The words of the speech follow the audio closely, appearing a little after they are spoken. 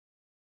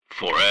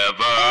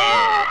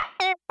Forever.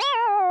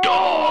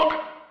 Dog.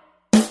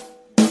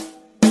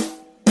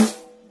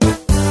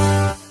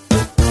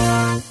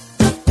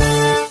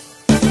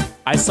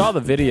 I saw the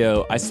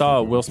video. I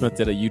saw Will Smith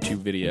did a YouTube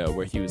video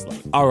where he was like,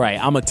 all right,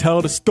 I'm going to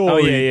tell the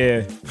story. Oh,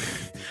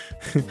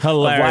 yeah.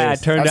 Hilarious. Why I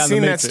turned I've down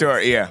seen the that Matrix.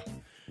 story, yeah.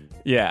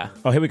 Yeah.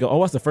 Oh, here we go. Oh,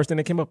 what's the first thing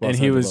that came up? And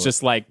he was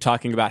just like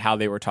talking about how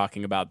they were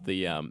talking about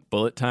the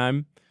bullet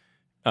time.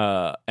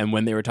 And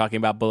when they were talking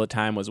about bullet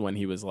time was when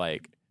he was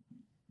like,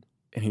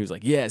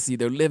 yeah, see,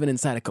 they're living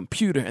inside a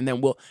computer. And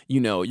then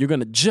you're going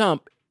to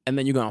jump and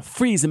then you're going to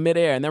freeze in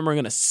midair. And then we're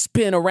going to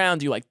spin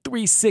around you like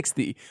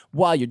 360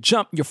 while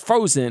you're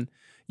frozen,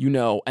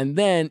 and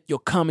then you'll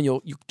come and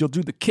you'll do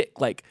the kick.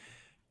 Like,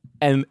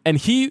 and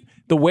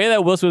the way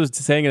that Will Smith was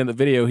saying it in the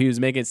video, he was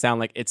making it sound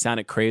like it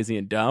sounded crazy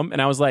and dumb.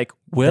 And I was like,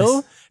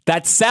 Will,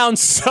 that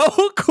sounds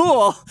so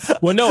cool.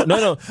 Well, no.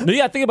 You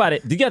gotta think about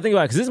it. Because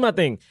this is my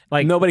thing.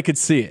 Like, nobody could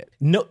see it.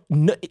 what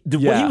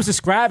he was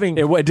describing,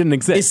 It didn't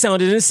exist. it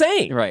sounded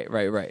insane.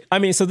 Right. I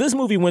mean, so this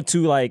movie went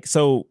to it's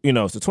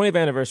the 20th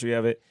anniversary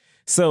of it.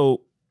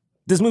 So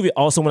this movie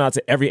also went out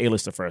to every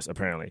A-lister first,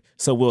 apparently.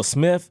 So Will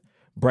Smith,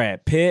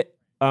 Brad Pitt,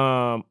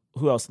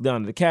 who else?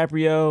 Leonardo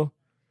DiCaprio,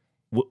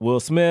 Will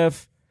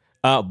Smith.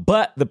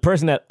 But the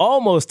person that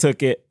almost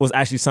took it was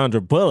actually Sandra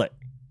Bullock.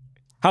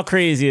 How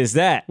crazy is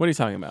that? What are you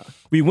talking about?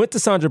 We went to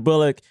Sandra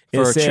Bullock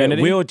and For said,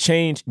 Trinity? we'll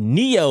change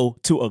Neo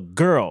to a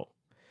girl.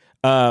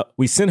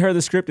 We sent her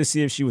the script to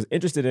see if she was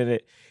interested in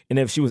it. And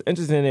if she was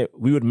interested in it,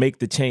 we would make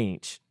the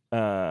change.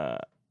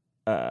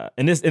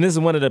 And this is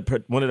one of the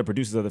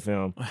producers of the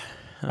film.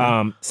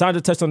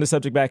 Sandra touched on this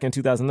subject back in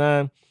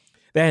 2009.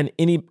 There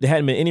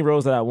hadn't been any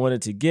roles that I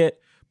wanted to get,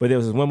 but there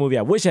was this one movie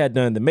I wish I had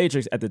done, The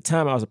Matrix. At the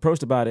time I was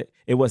approached about it,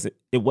 it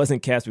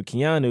wasn't cast with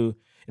Keanu,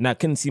 and I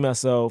couldn't see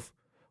myself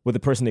with the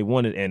person they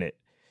wanted in it.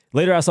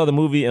 Later I saw the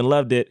movie and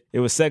loved it. It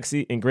was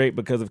sexy and great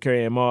because of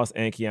Carrie-Anne Moss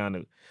and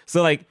Keanu.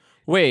 So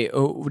Wait,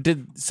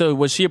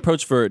 was she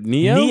approached for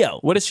Neo? Neo.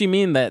 What does she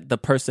mean that the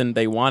person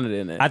they wanted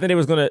in it? I think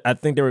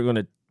they were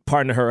gonna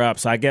partner her up.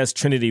 So I guess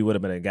Trinity would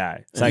have been a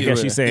guy. So I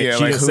guess she's saying, yeah,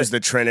 she like didn't who's say- the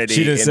Trinity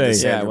she didn't in say. the Yeah,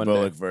 Sandra I wouldn't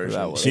Bullock know version? who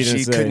that was. She She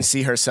didn't couldn't say.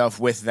 see herself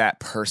with that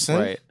person.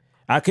 right.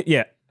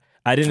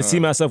 I didn't see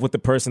myself with the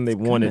person they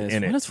wanted Goodness,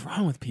 in it. what is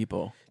wrong with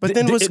people? But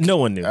then no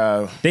one knew.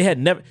 They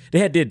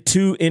had did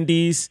 2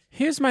 indies.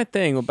 Here's my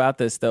thing about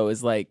this, though,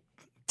 is like,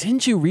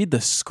 didn't you read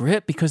the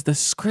script? Because the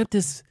script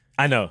is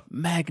I know.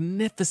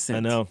 magnificent. I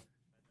know.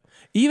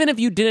 Even if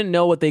you didn't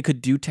know what they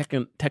could do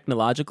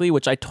technologically,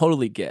 which I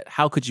totally get.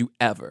 How could you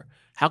ever?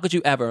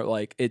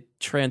 Like, it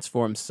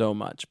transforms so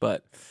much.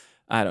 But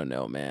I don't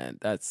know, man.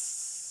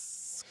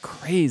 That's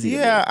crazy.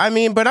 Yeah, I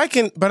mean, but I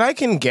can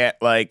get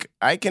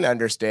I can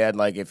understand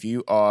if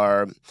you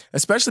are,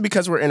 especially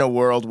because we're in a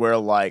world where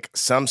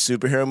some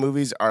superhero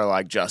movies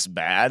are just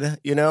bad,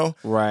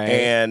 Right.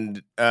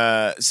 And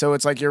so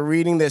it's you're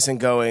reading this and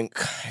going,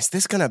 is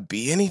this gonna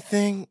be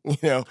anything?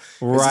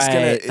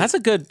 Right. That's a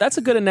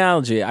good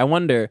analogy. I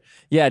wonder.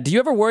 Yeah. Do you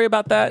ever worry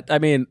about that? I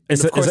mean,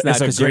 It's of course not, a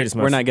because greatest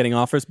we're not getting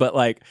offers. But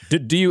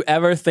do you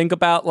ever think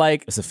about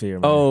It's a fear,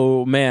 man.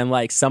 oh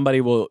man, somebody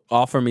will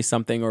offer me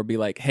something or be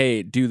like,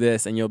 hey, do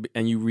this, and you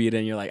read it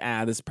and you're like,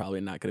 this is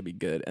probably not going to be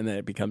good, and then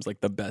it becomes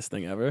the best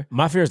thing ever.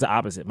 My fear is the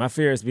opposite. My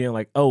fear is being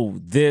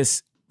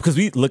this, because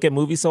we look at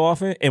movies so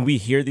often and we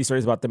hear these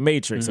stories about the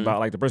Matrix,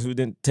 about the person who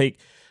didn't take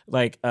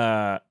what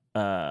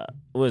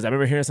was I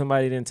remember hearing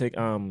somebody didn't take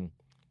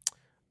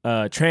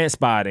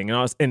transpotting and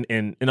all this,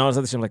 and all this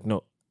other shit. I'm like,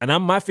 no.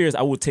 And my fear is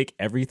I will take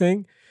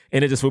everything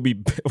and it just will be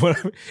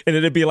and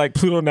it'd be like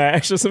Pluto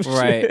Nash or some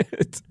Right.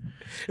 shit.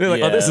 And they're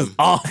like, oh, this is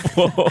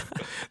awful.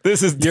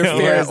 This is Your dumb.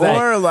 fear is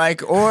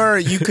that- or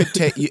you could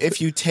take if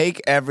you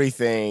take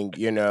everything,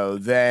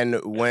 then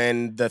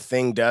when the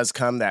thing does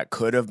come that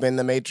could have been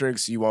the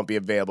Matrix, you won't be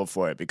available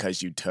for it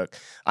because you took.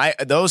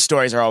 Those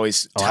stories are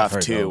always I've tough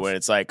heard too, those. when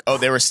it's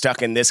they were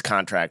stuck in this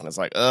contract, and it's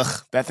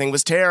ugh, that thing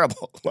was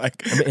terrible. I mean,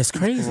 it's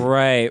crazy.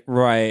 Right.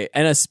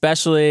 And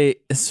especially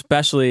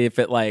if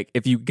it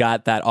if you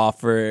got that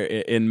offer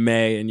in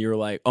May and you were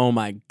like, oh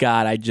my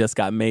God, I just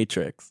got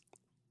Matrix.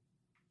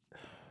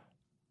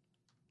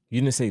 You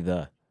didn't say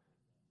the.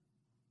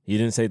 You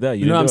didn't say the.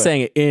 You know what I'm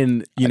saying?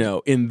 In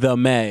the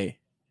May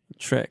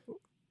trick.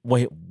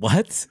 Wait,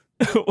 what?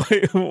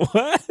 Wait,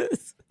 what?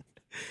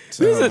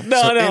 So,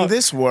 no. In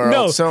this world,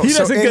 No, so, he so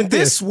doesn't in get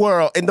this this.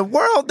 world, in the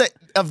world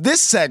of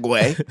this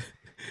segue,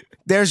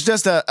 there's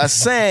just a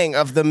saying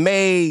of the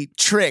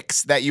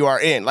Matrix that you are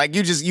in.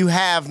 You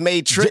have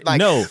Matrix.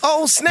 no.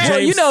 Oh snap!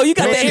 James, You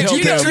got the James,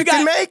 you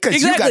got Matrix. exactly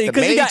You got the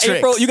because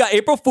Matrix. you got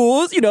April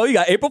Fools. You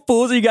got April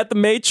Fools and you got the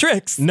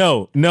Matrix.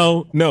 No.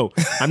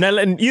 I'm not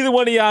letting either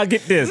one of y'all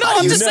get this. No,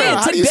 I'm just saying,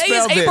 How do you today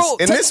is spell this? April.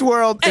 In this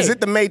world, is Hey, it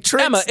the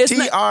Matrix? Emma, it's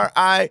not-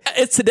 TRI.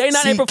 It's today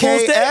not April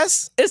Fool's Day.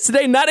 CKS? It's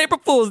today not April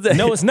Fool's Day.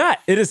 No, it's not.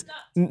 It is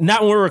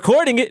not when we're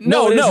recording it.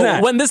 No, it is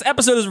not. When this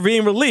episode is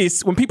being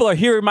released, when people are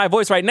hearing my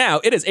voice right now,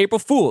 it is April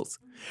Fool's.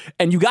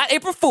 And you got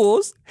April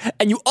Fools,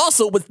 and you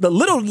also, with the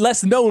little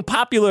less known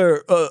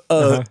popular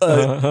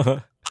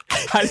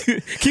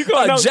Keep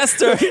going. No,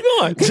 Jester. Keep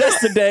going.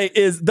 Jester Day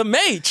is The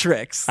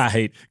Matrix. I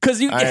hate.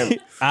 Because you, I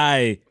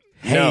hate.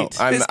 No, It's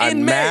I'm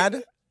in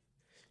mad.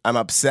 I'm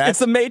upset. it's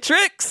The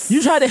Matrix.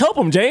 You tried to help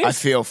him, James. I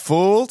feel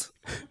fooled.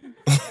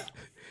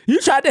 You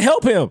tried to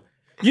help him.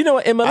 You know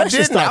what, Emma? Let's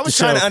just didn't. start I was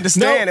the trying show. to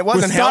understand. No, It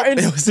wasn't we're starting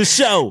help. It was the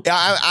show. Yeah,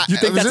 I You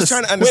think was that's just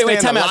trying to understand wait,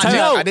 time the out. logic.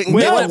 No, I didn't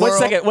wait, get wait, the one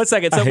world. second. One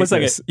second. I hate One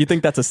second. this. You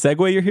think that's a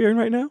segue you're hearing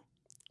right now?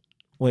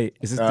 Wait,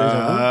 is this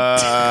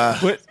deja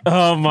vu? What?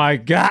 Oh my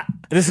god,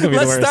 this is gonna be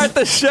Let's the worst. start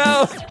the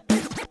show.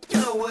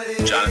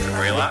 Jonathan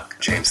Braylock,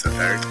 James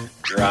III,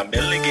 Drum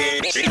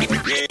Milligan.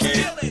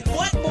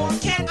 What more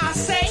can I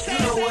say?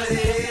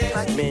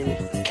 Black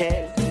men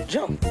can't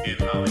jump.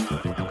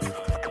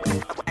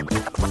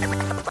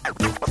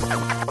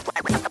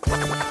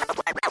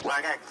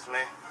 Black actors,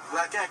 man.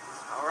 Black actors.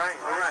 All right.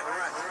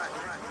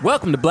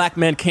 Welcome to Black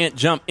Men Can't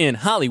Jump in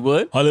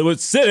Hollywood. Hollywood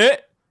City.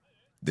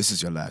 This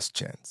is your last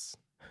chance.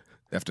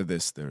 After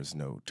this, there is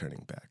no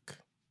turning back.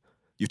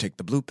 You take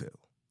the blue pill.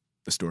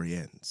 The story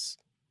ends.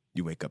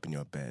 You wake up in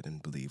your bed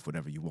and believe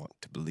whatever you want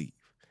to believe.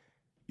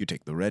 You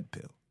take the red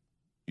pill.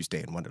 You stay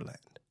in Wonderland.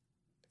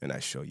 And I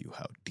show you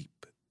how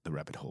deep the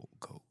rabbit hole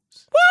goes.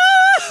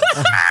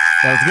 That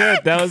was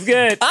good. That was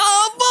good.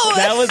 Oh boy,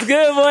 That was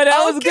good, boy.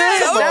 That was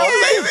good. Come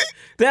on, baby.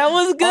 That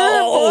was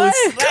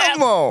good, boy.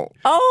 Come on.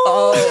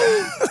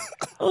 Oh.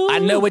 I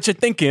know what you're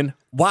thinking.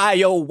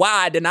 Why, oh,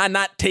 why did I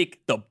not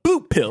take the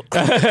blue pill?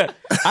 I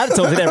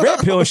told you that red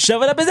pill and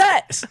shove it up his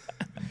ass.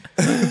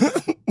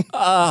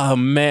 Oh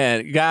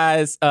man,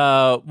 guys,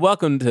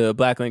 welcome to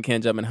Black Men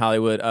Can't Jump in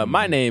Hollywood.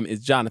 My name is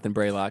Jonathan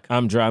Braylock.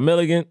 I'm Dry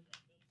Milligan.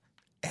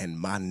 And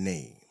my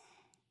name.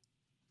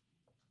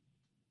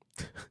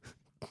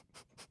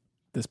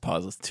 This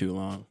pause was too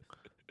long.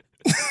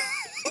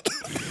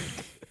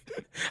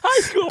 How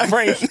you gonna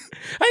break?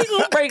 How you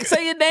gonna break?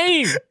 Say your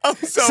name. I'm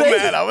so Say-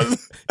 mad. I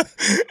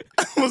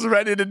was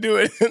ready to do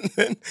it. And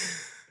then...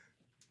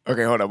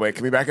 Okay, hold on. Wait,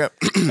 can we back up?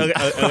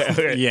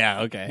 Okay.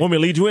 Yeah, okay. Want me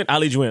to lead you in? I'll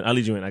lead you in.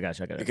 I got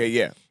you. Okay,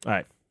 yeah. All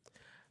right.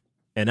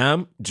 And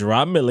I'm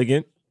Dry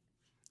Milligan.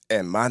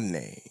 And my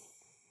name.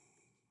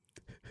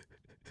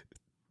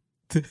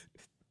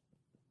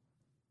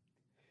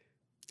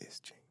 is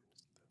James.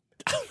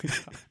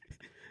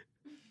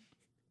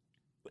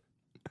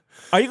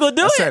 Are you gonna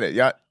do I it? said it,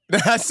 y'all.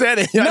 I said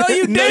it. No,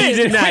 you didn't. No, you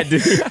did not,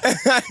 dude.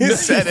 You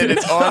said it.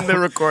 It's on the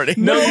recording.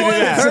 No, you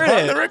did It's not.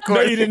 on the No,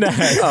 recording. you did not.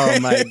 Oh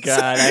my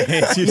God, I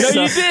hate you. No,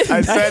 so you didn't.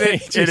 I said I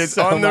it. hate you It is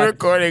so on the much.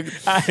 recording.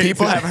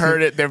 People have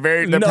heard it. They're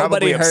Nobody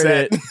probably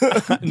heard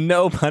upset. it.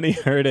 Nobody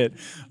heard it.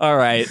 All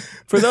right.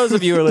 For those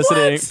of you who are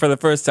listening for the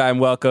first time,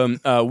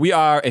 welcome. We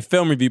are a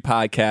film review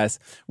podcast.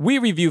 We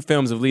review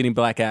films of leading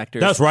black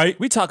actors. That's right.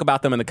 We talk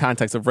about them in the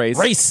context of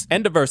race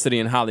and diversity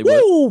in Hollywood.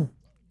 Woo!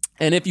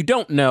 And if you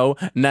don't know,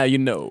 now you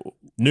know.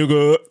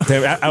 Nigga.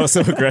 Damn, I was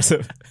so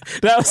aggressive.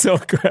 That was so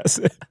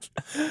aggressive.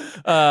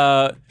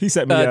 He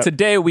set me up.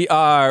 Today we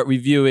are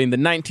reviewing the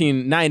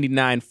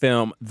 1999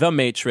 film The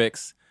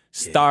Matrix,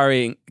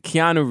 starring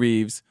Keanu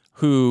Reeves,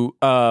 who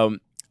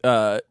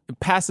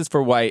passes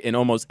for white in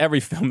almost every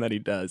film that he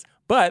does.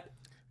 But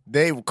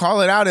They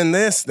call it out in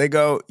this. They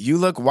go, "You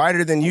look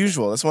whiter than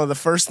usual." That's one of the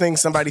first things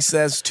somebody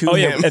says to Oh,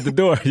 yeah, him. at the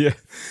door. Yeah.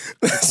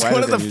 That's Whiter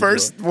one of the than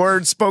first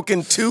words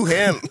spoken to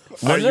him.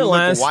 One Are of the you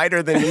lines- look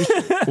whiter than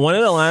usual? One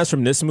of the lines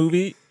from this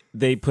movie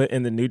they put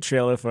in the new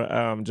trailer for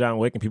John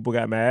Wick, and people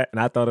got mad, and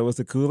I thought it was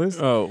the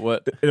coolest. oh,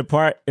 what? The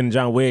part in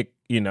John Wick,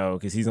 you know,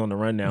 because he's on the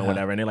run now,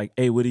 whatever, and they're like,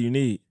 "Hey, what do you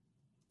need?"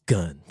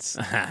 Guns,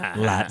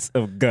 lots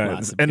of guns,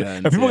 Lots of and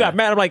guns, people yeah. got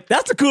mad. I'm like,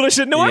 "That's the coolest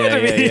shit in the world to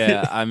me."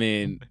 Yeah. I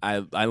mean, I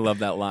love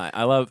that line.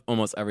 I love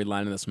almost every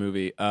line in this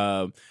movie.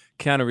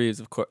 Keanu Reeves,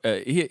 of course,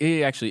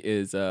 he actually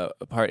is a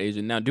part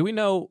Asian. Now, do we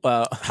know?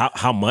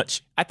 How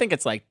much? I think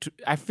it's like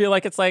I feel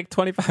like it's like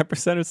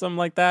 25% or something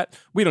like that.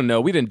 We don't know.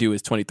 We didn't do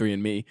his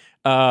 23andMe.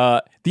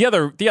 The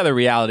other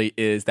reality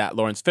is that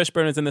Lawrence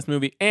Fishburne is in this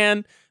movie,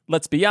 and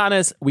let's be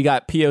honest, we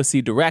got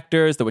POC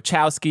directors, the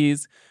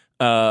Wachowskis,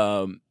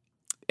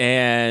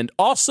 and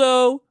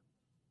also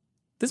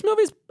this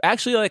movie's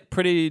actually like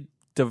pretty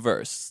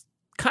diverse.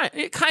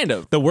 Kind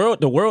of. The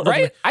world,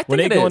 Right? I when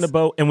think they it go is. in the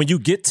boat, and when you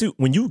get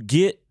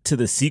to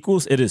the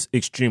sequels, it is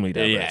extremely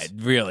diverse.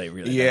 Yeah, really,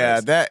 really.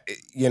 Yeah, diverse. that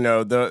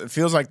it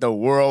feels like the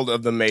world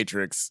of the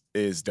Matrix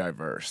is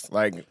diverse.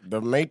 Like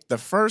the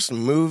first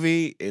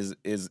movie is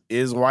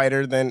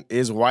whiter than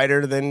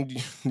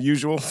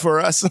usual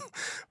for us,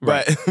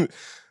 but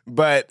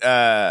like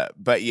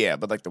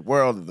the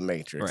world of the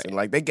Matrix, Right. and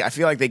like I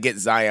feel like they get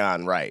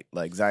Zion right.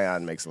 Like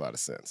Zion makes a lot of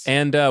sense.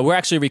 And we're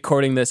actually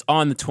recording this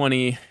on the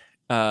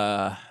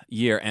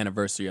 20-year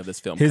anniversary of this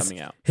film coming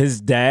out. His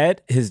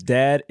dad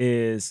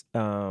is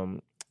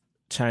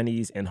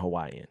Chinese and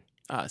Hawaiian.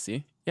 Ah,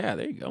 see? Yeah,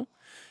 there you go.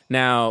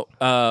 Now,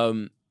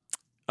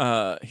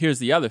 here's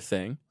the other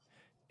thing,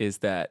 is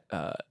that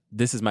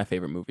this is my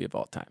favorite movie of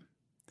all time.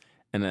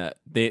 And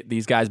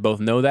these guys both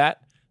know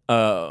that.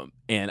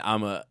 And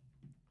I'm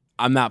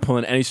not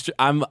pulling any.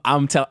 I'm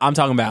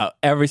talking about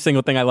every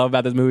single thing I love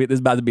about this movie. This is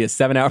about to be a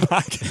 7-hour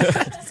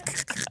podcast.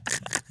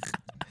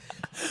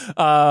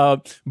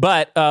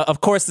 But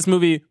of course, this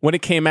movie when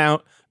it came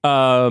out.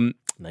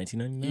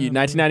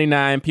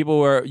 1999, people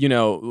were,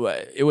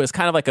 it was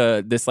kind of like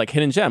this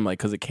hidden gem,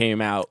 because it came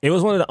out. It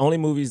was one of the only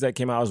movies that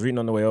came out. I was reading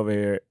on the way over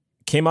here.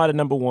 Came out at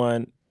number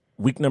 1.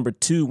 Week number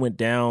 2 went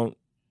down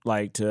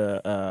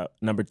to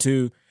number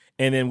 2.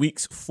 And then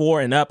weeks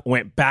 4 and up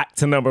went back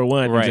to number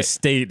 1 and just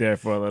stayed there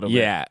for a little bit.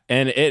 Yeah,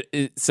 and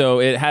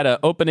it had an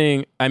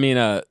opening. I mean,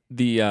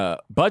 the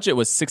budget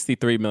was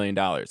 $63 million.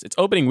 Its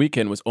opening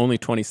weekend was only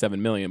 $27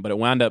 million, but it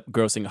wound up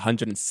grossing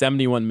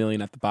 $171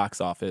 million at the box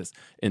office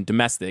in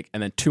domestic,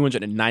 and then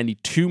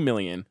 $292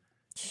 million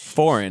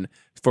foreign,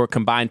 for a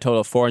combined total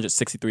of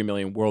 $463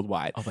 million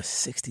worldwide. Oh, but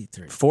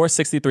 63.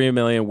 $463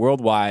 million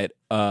worldwide,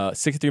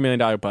 $63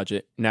 million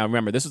budget. Now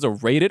remember, this was a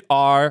rated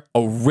R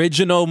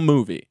original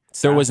movie.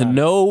 There was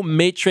no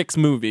Matrix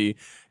movie,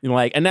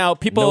 and now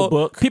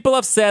people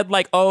have said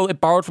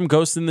it borrowed from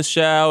Ghost in the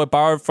Shell, it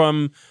borrowed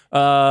from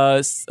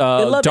Dark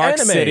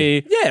anime.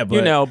 City, yeah,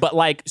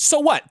 but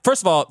so what?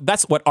 First of all,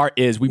 that's what art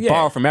is. We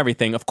borrow from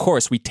everything. Of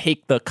course, we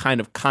take the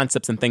kind of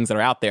concepts and things that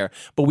are out there,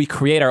 but we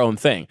create our own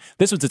thing.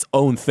 This was its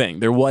own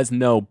thing. There was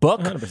no book,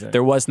 100%.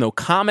 There was no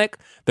comic,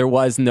 there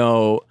was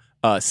no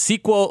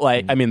sequel.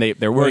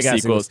 There were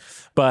sequels,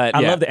 but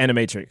I love the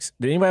Animatrix.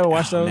 Did anybody ever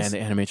watch those? Man, the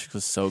Animatrix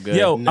was so good.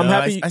 Yo, No, I'm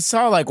happy. I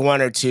saw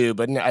 1 or 2,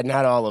 but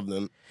not all of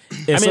them.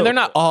 They're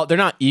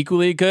not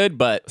equally good,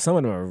 but some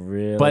of them are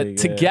really good.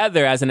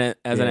 Together as an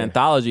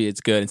anthology,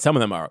 it's good, and some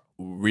of them are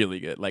really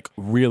good,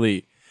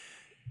 really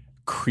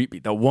creepy.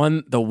 The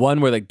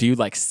one where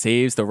dude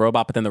saves the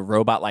robot, but then the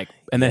robot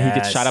and then he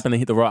gets shot up, and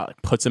then the robot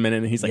puts him in,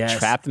 and he's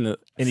trapped in the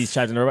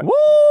robot. Woo!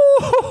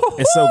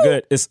 It's so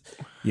good. It's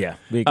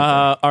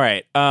all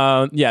right.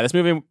 This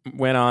movie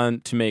went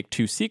on to make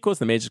 2 sequels,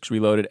 The Matrix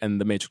Reloaded and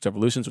The Matrix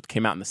Revolutions, which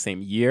came out in the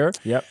same year.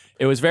 Yep.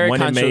 It was very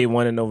one in May,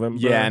 one in November.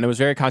 Yeah, and it was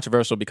very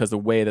controversial because the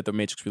way that The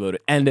Matrix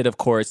Reloaded ended, of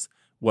course,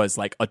 was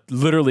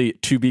literally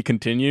to be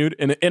continued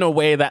in a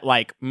way that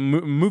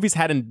movies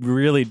hadn't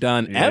really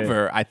done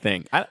ever. I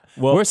think.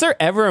 Was there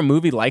ever a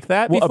movie like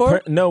that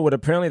before?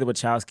 Apparently the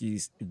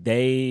Wachowskis,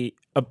 they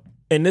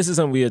and this is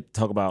something we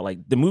talk about,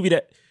 the movie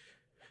that.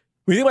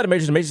 When you think about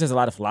the Matrix has a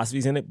lot of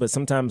philosophies in it, but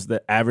sometimes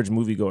the average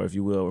moviegoer, if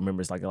you will,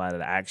 remembers a lot of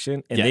the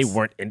action, and they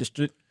weren't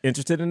interested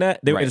in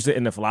that. They were interested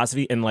in the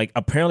philosophy, and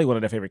apparently one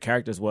of their favorite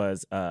characters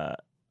was the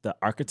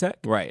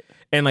architect, right?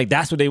 And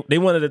that's what they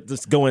wanted to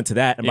just go into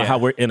that about how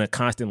we're in a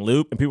constant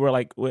loop, and people were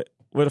like, "What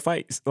are the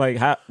fights?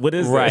 What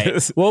is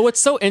this?" Well, what's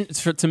so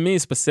to me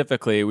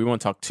specifically, we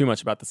won't talk too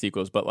much about the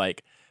sequels, but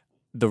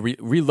the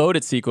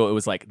Reloaded sequel, it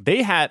was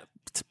they had.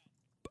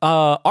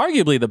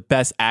 Arguably the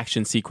best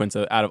action sequence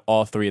out of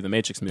all 3 of the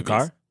Matrix movies. The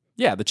car?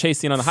 Yeah, the chase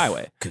scene on the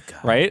highway. Good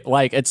God. Right?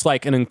 It's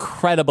an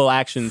incredible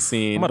action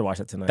scene. I'm about to watch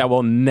that tonight. That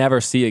we'll never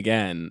see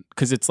again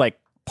because it's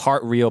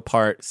part real,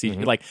 part CG.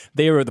 Mm-hmm.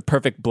 They were the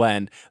perfect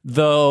blend.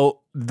 Though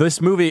this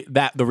movie,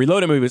 the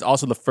Reloaded movie, was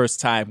also the first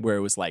time where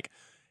it was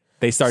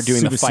they started doing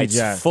Super the fights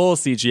CGI. Full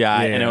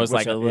CGI, and it was a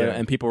little,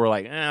 and people were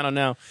I don't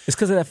know. It's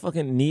because of that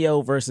fucking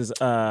Neo versus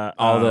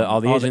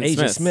all the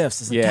Agent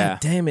Smiths. It's God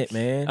damn it,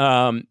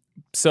 man.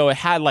 So it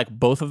had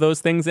both of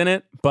those things in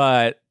it,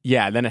 but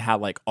then it had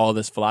all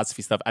this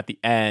philosophy stuff at the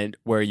end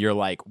where you're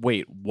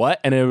wait, what?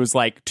 And it was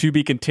to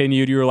be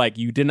continued. You were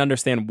you didn't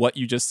understand what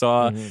you just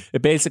saw. Mm-hmm.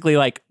 It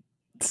basically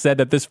said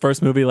that this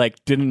first movie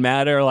didn't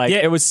matter.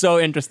 It was so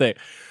interesting.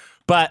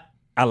 But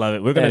I love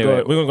it. We're gonna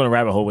go on a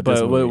rabbit hole with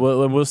this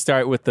movie. We'll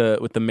start with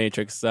the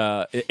Matrix.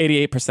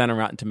 88% on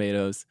Rotten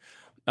Tomatoes,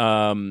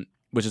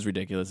 which is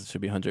ridiculous. It should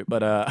be 100,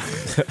 but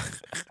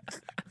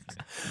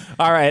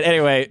all right.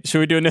 Anyway, should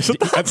we do initial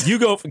thoughts? You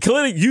go.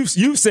 Clearly,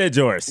 you've said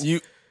yours.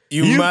 You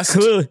must.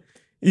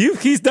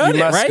 He's done you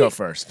it, must right? go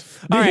first.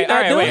 All right.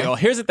 do Wait. it? Well,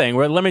 here's the thing.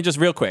 Let me just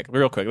real quick.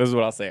 This is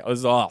what I'll say. This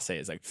is all I'll say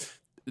is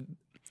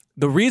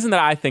the reason that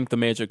I think The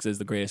Matrix is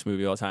the greatest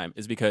movie of all time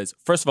is because,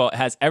 first of all, it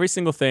has every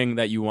single thing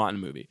that you want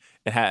in a movie.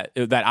 It had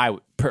that I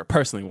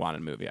personally want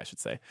in a movie, I should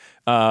say.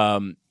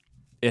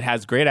 It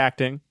has great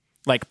acting,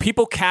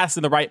 people cast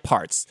in the right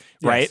parts,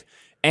 right?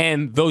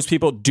 And those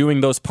people doing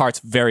those parts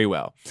very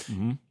well.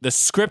 Mm-hmm. The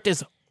script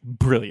is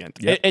brilliant.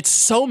 Yep. It's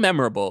so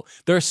memorable.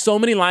 There are so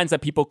many lines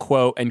that people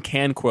quote and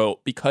can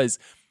quote because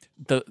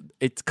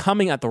it's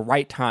coming at the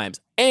right times,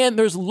 and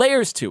there's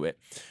layers to it.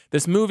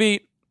 This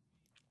movie,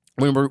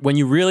 when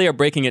you really are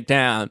breaking it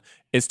down,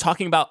 is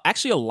talking about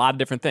actually a lot of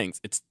different things.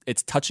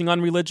 It's touching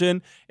on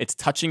religion. It's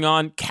touching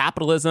on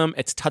capitalism.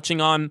 It's touching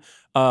on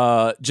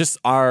just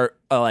our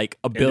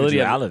ability,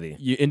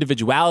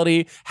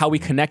 individuality, how we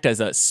connect as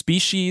a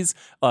species,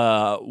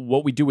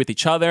 what we do with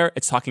each other.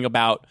 It's talking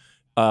about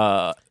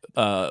nuclear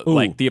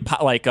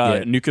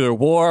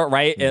war,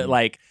 right?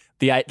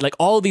 Mm-hmm.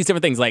 All of these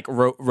different things,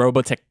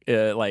 robotech,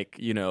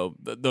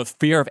 the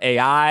fear of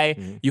AI.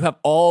 Mm-hmm. You have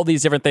all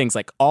these different things,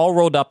 all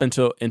rolled up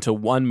into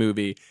one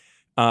movie,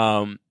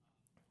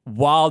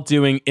 while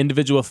doing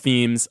individual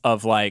themes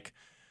of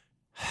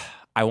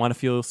I want to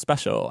feel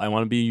special. I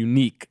want to be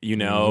unique.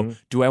 Mm-hmm.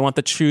 Do I want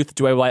the truth?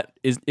 Do I want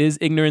is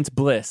ignorance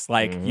bliss?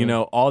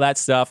 All that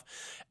stuff.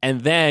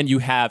 And then you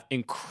have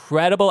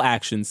incredible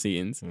action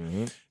scenes.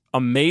 Mm-hmm.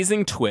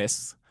 amazing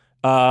twists,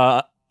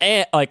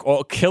 and like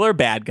killer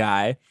bad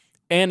guy,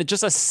 and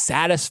just a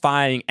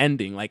satisfying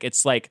ending. Like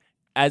it's like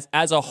as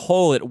a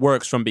whole, it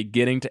works from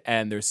beginning to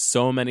end. There's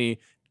so many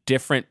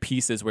different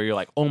pieces where you're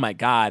like, oh my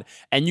God,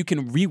 and you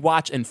can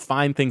rewatch and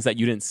find things that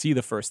you didn't see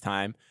the first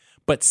time,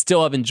 but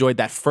still have enjoyed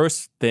that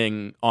first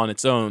thing on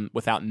its own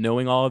without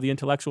knowing all of the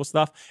intellectual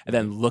stuff, and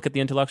then look at the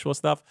intellectual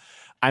stuff.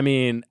 I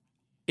mean,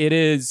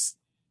 it's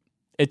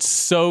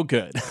so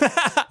good.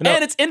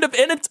 And it's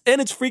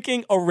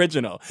freaking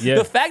original. Yeah.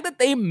 The fact that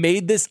they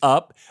made this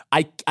up,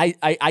 I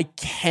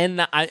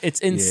cannot. It's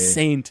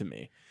insane to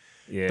me.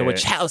 Yeah. The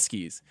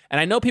Wachowskis, and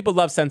I know people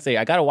love Sense8.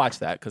 I gotta watch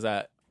that because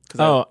I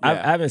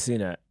haven't seen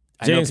that.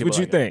 I know James, people what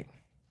you like it. think?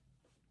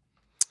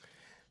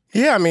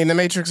 Yeah, I mean, The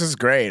Matrix is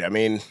great. I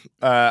mean,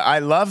 I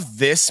love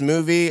this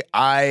movie.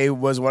 I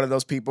was one of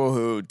those people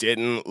who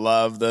didn't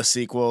love the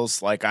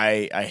sequels. Like,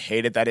 I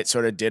hated that it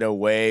sort of did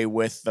away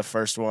with the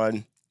first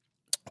one,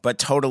 but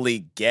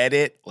totally get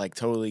it. Like,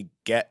 totally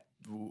get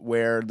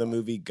where the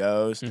movie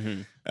goes.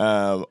 Mm-hmm.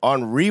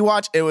 On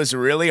rewatch, it was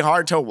really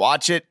hard to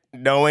watch it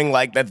knowing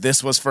like that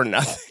this was for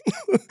nothing.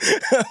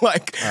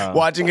 Like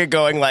watching it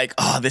going like,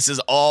 oh, this is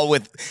all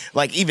with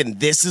like even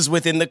this is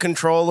within the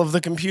control of the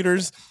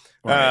computers.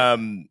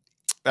 Right.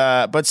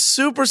 But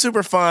super,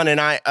 super fun. And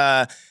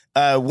I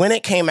when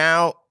it came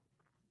out,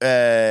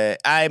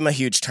 I'm a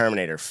huge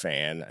Terminator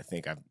fan. I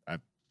think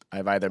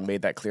I've either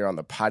made that clear on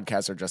the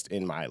podcast or just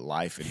in my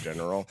life in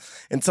general.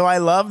 And so I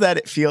love that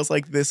it feels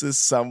like this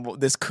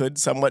could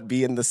somewhat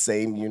be in the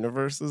same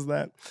universe as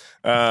that.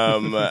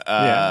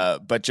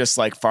 But just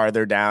like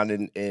farther down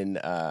in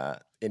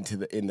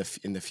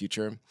the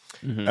future.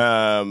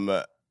 Mm-hmm.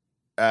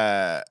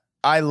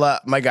 I love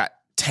my God,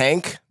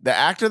 Tank, the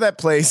actor that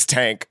plays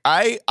Tank.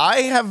 I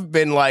have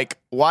been like,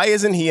 why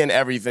isn't he in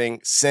everything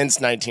since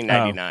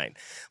 1999?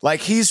 Like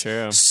he's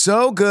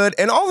so good,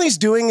 and all he's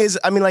doing is,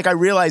 I mean, like I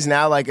realize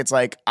now, like it's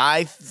like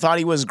I thought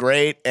he was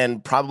great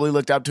and probably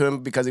looked up to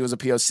him because he was a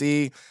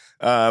POC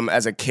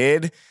as a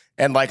kid.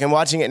 And like I'm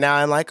watching it now,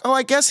 I'm like, oh,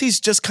 I guess he's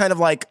just kind of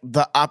like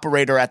the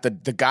operator at the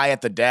guy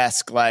at the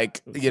desk.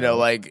 Like, you know,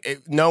 like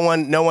no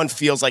one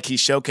feels like he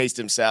showcased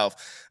himself.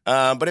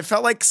 But it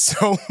felt like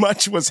so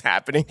much was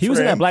happening. He was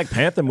for in that him. Black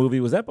Panther movie.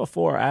 Was that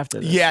before or after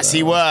this? Yes,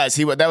 he was.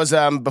 That was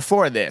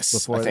before this.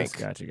 Before I this? think.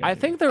 Gotcha. I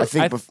think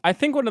I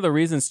think one of the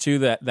reasons too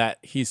that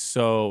he's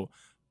so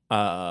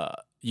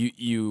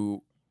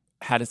you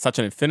had such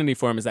an affinity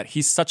for him is that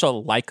he's such a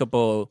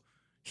likable.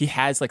 He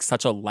has like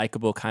such a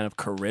likable kind of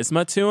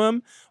charisma to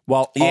him,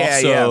 while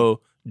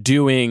also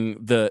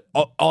doing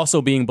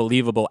also being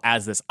believable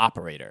as this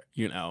operator.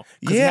 You know,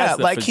 yeah,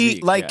 like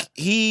physique,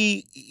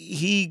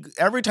 he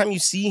every time you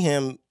see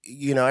him,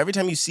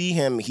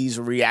 he's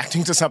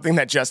reacting to something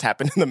that just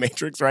happened in the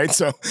Matrix, right?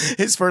 So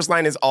his first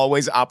line is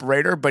always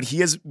operator, but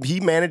he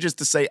manages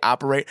to say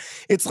operate.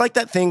 It's like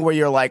that thing where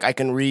you're like, I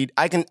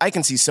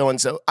can see so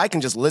and so, I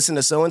can just listen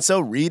to so and so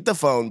read the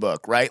phone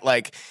book, right?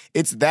 Like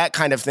it's that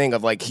kind of thing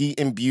of like he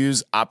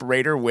imbues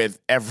operator with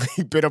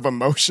every bit of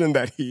emotion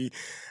that he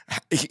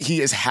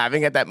is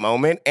having at that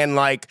moment, and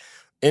like.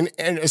 And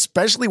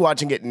especially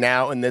watching it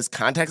now in this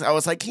context, I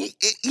was like,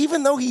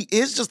 even though he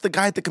is just the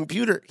guy at the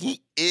computer,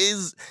 he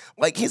is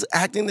like he's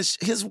acting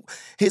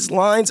his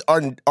lines are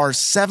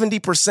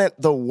 70%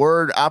 the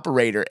word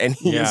operator, and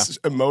he is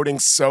emoting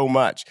so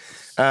much.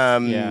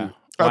 Yeah.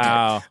 Okay.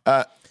 Wow.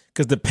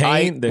 Because the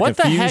pain, the what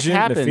confusion, the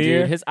heck happened, the fear.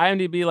 dude? His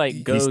IMDb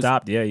like goes. He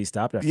stopped. Yeah, he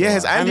stopped. After Yeah,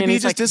 his a while. IMDb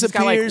he's just he's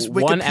got, like, disappears.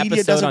 one Wikipedia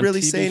episode doesn't on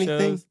really TV say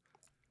anything. shows.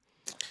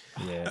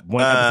 Yeah,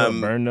 one episode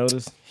of Burn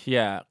Notice.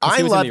 Yeah, 'cause I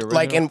he was in the loved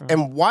like original.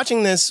 and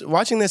watching this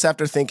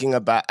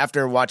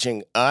after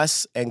watching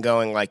Us and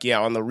going like, yeah,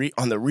 on the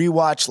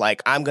rewatch,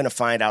 like I'm gonna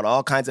find out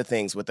all kinds of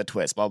things with the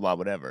twist, blah blah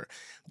whatever.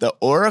 The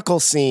Oracle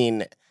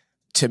scene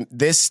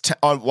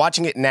on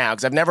watching it now,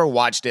 because I've never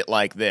watched it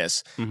like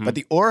this, but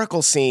the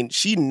Oracle scene,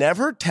 she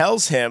never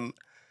tells him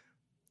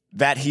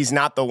that he's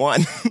not the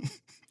one.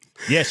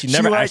 Yeah, she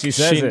never actually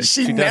says it.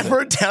 She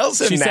never tells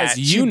him She that.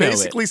 says, "You know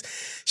it." basically,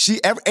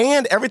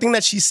 and everything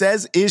that she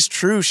says is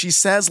true. She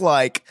says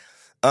like,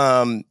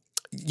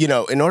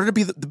 in order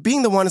to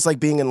being the one is like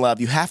being in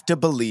love. You have to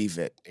believe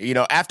it. You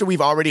know, after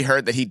we've already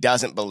heard that he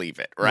doesn't believe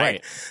it,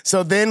 right?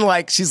 So then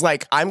like she's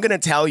like, I'm gonna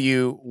tell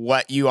you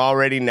what you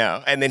already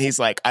know, and then he's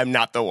like, I'm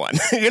not the one.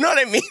 You know what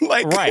I mean?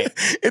 Like,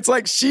 it's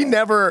like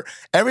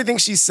everything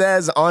she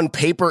says on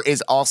paper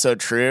is also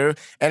true.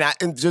 And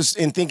just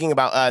in thinking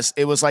about Us,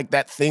 it was like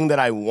that thing that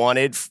I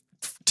wanted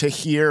to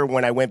hear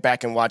when I went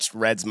back and watched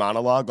Red's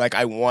monologue. Like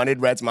I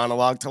wanted Red's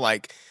monologue to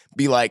like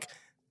be like,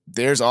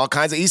 there's all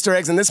kinds of Easter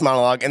eggs in this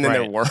monologue, and then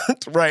there weren't,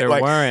 right? There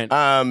weren't.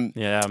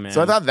 Yeah, man.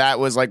 So I thought that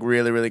was like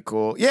really, really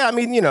cool. Yeah, I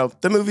mean,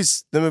 the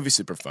movie's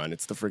super fun.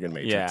 It's the friggin'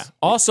 Matrix. Yeah.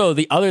 Also,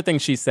 the other thing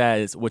she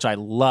says, which I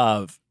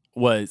love,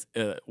 was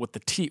with the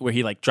tea where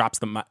he like drops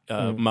the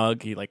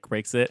mug, he like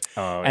breaks it,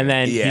 and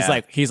then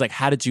he's like,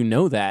 how did you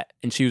know that?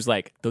 And she was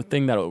like, the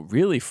thing that'll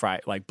really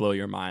blow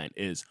your mind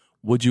is,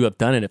 would you have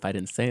done it if I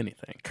didn't say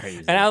anything?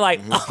 Crazy. And I'm like,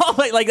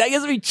 like that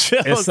gives me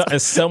chills.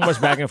 It's so much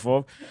back and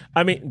forth.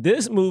 I mean,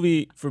 this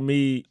movie for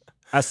me,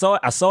 I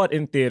saw it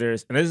in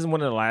theaters, and this is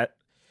one of the last.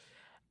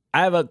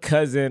 I have a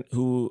cousin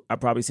who I've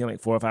probably seen like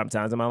 4 or 5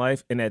 times in my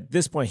life, and at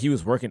this point, he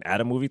was working at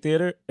a movie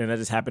theater, and I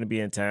just happened to be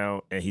in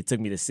town, and he took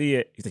me to see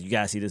it. He said, "You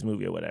gotta see this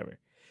movie or whatever."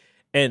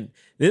 And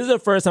this is the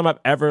first time I've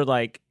ever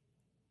like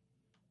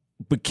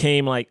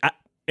became like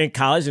in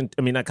college, and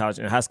I mean not college,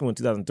 in high school in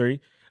 2003.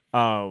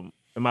 In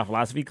my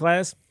philosophy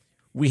class,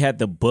 we had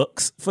the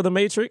books for the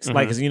Matrix,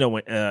 like, cause you know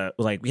when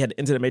like we had the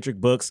Into the Matrix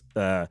books,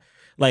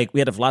 like we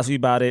had the philosophy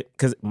about it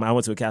because I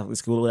went to a Catholic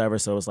school or whatever,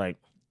 so it's like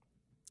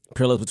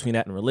parallels between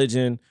that and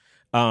religion.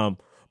 But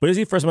this is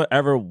the first time I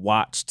ever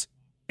watched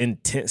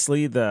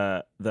intensely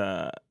the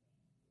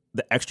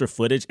extra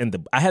footage, and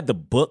I had the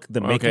book,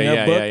 the making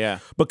of book. Yeah.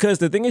 Because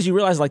the thing is, you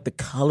realize like the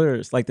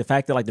colors, like the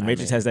fact that like the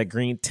Matrix has that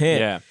green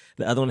tint,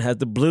 the other one has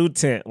the blue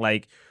tint.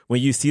 Like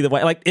when you see the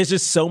white, like it's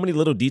just so many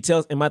little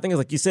details. And my thing is,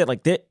 like you said,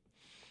 like that.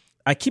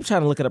 I keep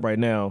trying to look it up right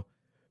now.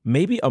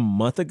 Maybe a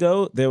month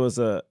ago, there was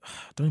I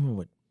don't even remember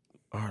what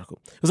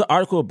article. It was an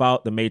article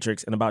about the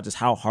Matrix and about just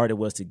how hard it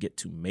was to get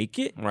to make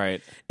it.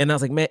 Right. And I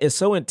was like, man, it's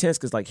so intense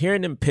because like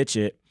hearing them pitch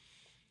it,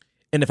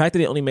 and the fact that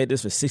they only made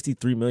this for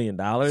 $63 million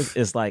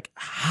is like,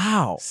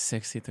 how?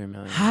 63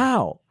 million.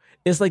 How?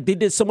 It's like they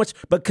did so much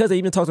because they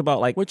even talked about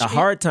like a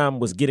hard time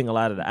was getting a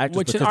lot of the actors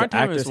Which because in our the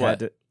time actors is what had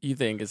to you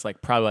think is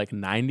like probably like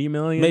 90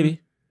 million?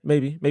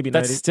 maybe 90.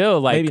 That's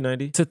still like maybe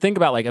 90. to think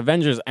about. Like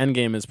Avengers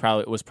Endgame was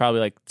probably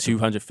like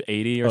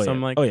 280 or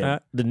something like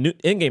that. The new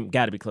Endgame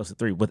got to be close to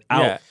 3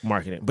 without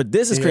marketing. But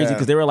this is crazy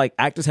because they were like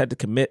actors had to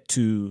commit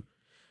to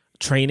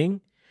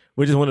training,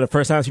 which is one of the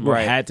first times people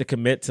had to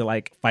commit to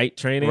like fight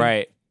training.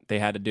 Right. They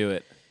had to do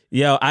it.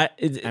 Yo, I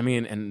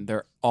mean, and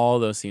all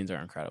those scenes are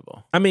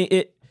incredible. I mean,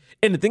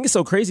 and the thing is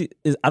so crazy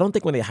is I don't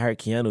think when they hired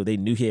Keanu, they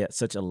knew he had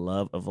such a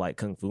love of like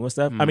kung fu and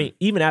stuff. I mean,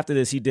 even after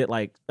this, he did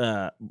like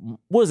what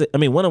was it? I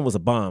mean, one of them was a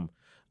bomb.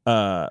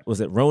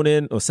 Was it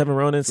Ronin or 7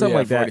 Ronin? Something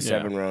like that.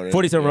 47 Ronin.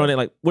 47 Ronin,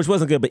 like which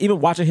wasn't good. But even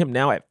watching him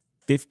now at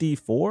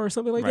 54 or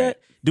something like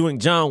that, doing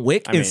John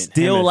Wick is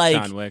still him like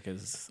John Wick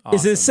is awesome.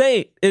 It's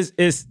insane.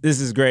 This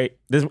is great.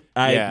 This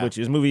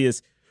movie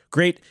is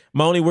great.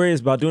 My only worry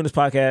is about doing this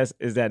podcast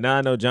is that now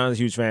I know John's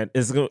a huge fan.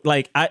 It's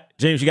like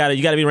James, you gotta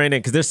be right in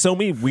because there's so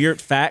many weird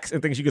facts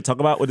and things you could talk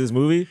about with this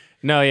movie.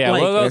 No, yeah,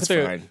 like, we'll go that's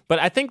through. fine. But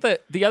I think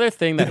that the other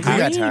thing that We got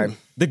happens, time.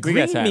 The we green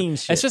got time.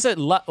 means shit. It's just that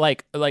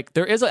like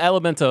there is an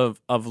element of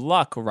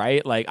luck,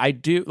 right? Like I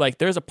do like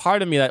there's a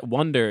part of me that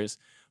wonders.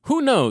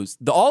 Who knows?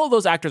 All of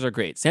those actors are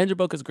great. Sandra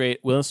Bullock is great.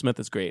 Will Smith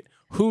is great.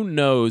 Who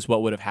knows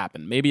what would have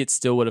happened? Maybe it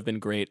still would have been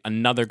great.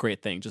 Another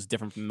great thing, just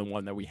different from the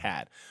one that we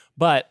had.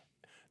 But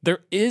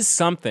there is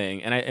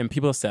something, and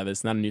people have said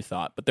this, not a new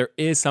thought, but there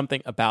is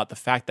something about the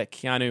fact that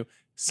Keanu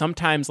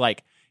sometimes,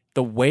 like,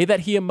 the way that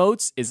he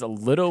emotes is a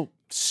little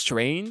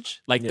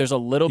strange. Like, there's a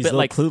little He's bit a little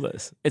like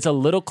clueless. It's a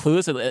little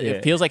clueless.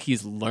 It feels like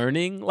he's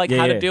learning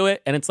how to do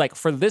it, and it's like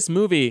for this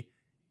movie,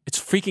 it's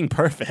freaking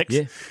perfect.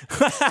 Yeah,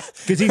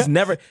 because he's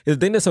never. The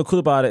thing that's so cool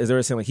about it is they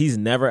were saying like he's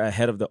never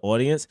ahead of the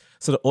audience,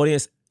 so the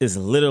audience is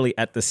literally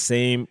at the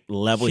same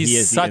level he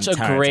is. Such the a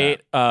entire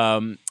great,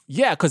 time.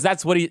 because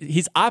that's what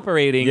he's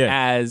operating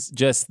as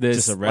just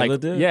this, a regular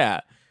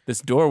dude? this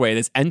doorway,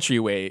 this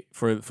entryway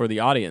for the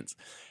audience.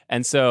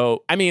 And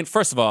so, I mean,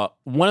 first of all,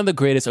 one of the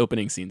greatest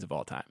opening scenes of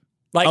all time.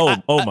 Like,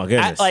 oh my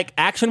goodness, like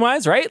action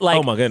wise, right? Like,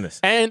 oh my goodness,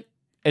 and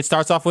it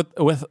starts off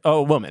with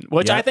a woman,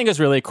 which I think is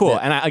really cool. Yeah.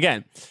 And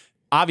again,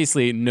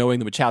 obviously, knowing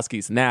the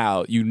Wachowskis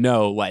now, you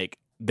know, like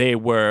they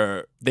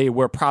were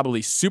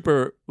probably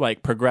super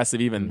like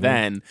progressive even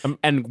then,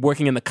 and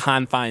working in the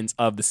confines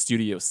of the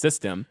studio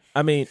system.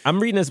 I mean, I'm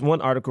reading this one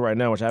article right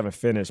now, which I haven't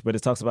finished, but it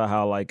talks about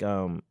how like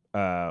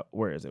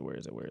where did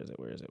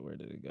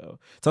it go?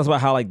 It talks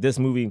about how like this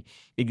movie,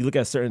 if you look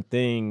at certain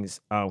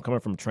things coming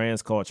from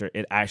trans culture,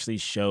 it actually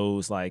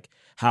shows like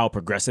how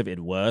progressive it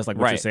was. Like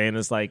what you're saying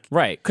is like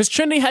because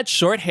Trinity had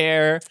short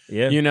hair,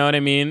 you know what I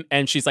mean,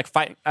 and she's like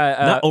fighting,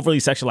 not overly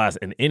sexualized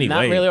in any way,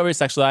 not really overly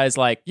sexualized.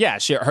 Like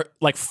her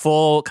like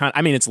full kind.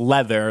 I mean, it's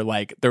leather.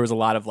 Like there was a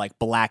lot of like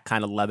black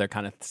kind of leather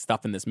kind of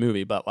stuff in this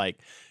movie, but like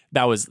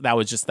that was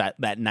just that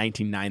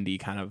 1990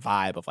 kind of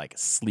vibe of like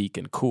sleek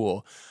and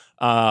cool.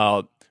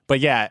 But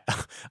yeah,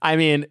 I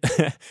mean,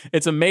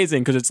 it's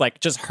amazing because it's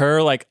like just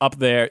her like up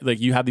there. Like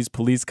you have these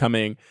police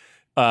coming,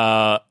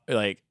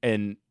 like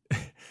and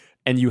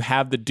you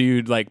have the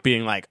dude like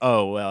being like,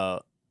 oh,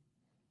 well,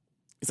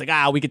 he's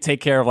like, we could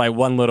take care of like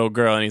one little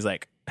girl, and he's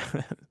like,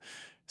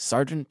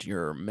 Sergeant,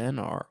 your men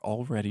are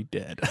already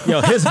dead.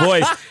 Yo, his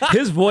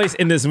voice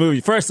in this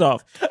movie. First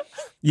off,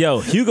 yo,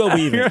 Hugo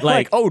Weaving,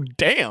 like, oh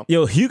damn,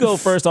 yo, Hugo.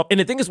 First off,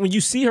 and the thing is, when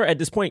you see her at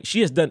this point,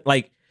 she has done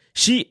like.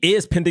 She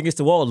is pinned against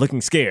the wall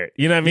looking scared.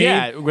 You know what I mean?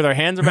 Yeah, with her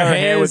hands around her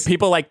hair with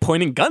people like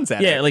pointing guns at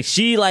her. Yeah, like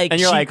she like... And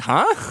you're like,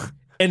 huh?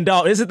 And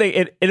dog, this is the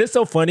thing. It is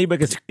so funny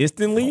because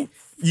instantly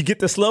you get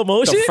the slow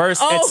motion.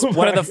 It's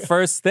one of the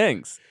first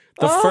things.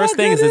 The first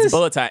thing is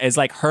bullet time. Is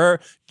like her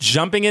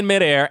jumping in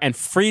midair and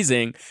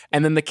freezing,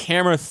 and then the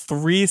camera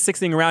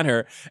 360ing around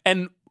her.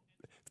 And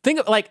think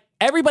of like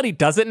everybody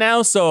does it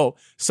now. So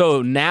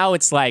now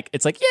it's like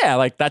yeah,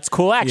 like that's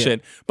cool action.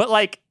 Yeah. But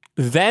like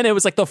then it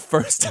was like the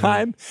first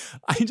time.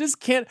 I just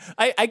can't.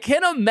 I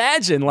can't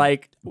imagine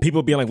like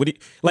People being like, "What do you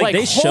like?"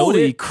 They showed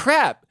holy it.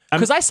 crap.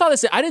 Because I saw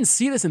this. I didn't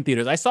see this in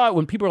theaters. I saw it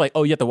when people were like,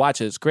 "Oh, you have to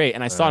watch it. It's great."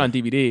 And I saw it on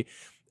DVD.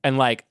 And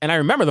I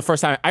remember the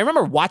first time. I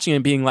remember watching it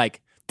and being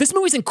like, "This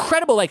movie's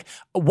incredible. Like,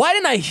 why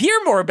didn't I hear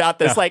more about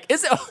this? Like,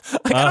 is it?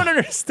 Like, I don't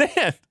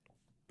understand."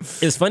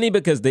 It's funny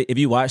because if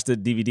you watch the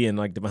DVD and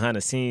like the behind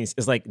the scenes,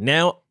 it's like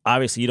now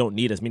obviously you don't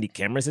need as many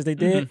cameras as they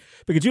did.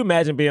 But could you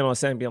imagine being on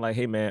set and being like,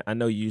 "Hey man, I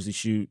know you usually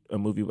shoot a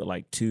movie with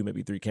like 2,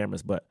 maybe 3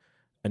 cameras, but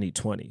I need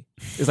 20."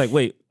 It's like,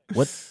 wait,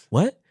 what?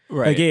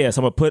 Right. Like, yeah,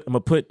 so I'm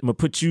gonna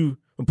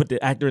put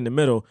the actor in the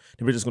middle,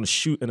 and we're just gonna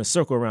shoot in a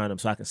circle around him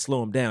so I can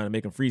slow him down and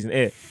make him freeze in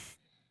air.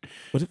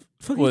 What the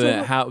fuck are you Well, talking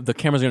about? how the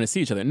cameras are going to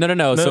see each other?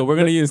 No. So we're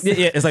going to use.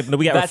 Yeah, it's like no,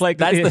 we got reflect.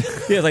 that's Yeah,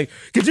 it's like,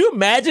 could you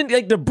imagine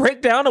like the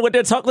breakdown of what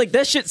they're talking? Like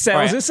that shit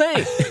sounds Right.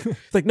 insane.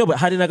 It's like no, but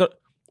how did I go?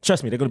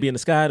 Trust me, they're going to be in the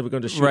sky. We're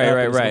going to shoot. up, and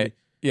it's gonna Right.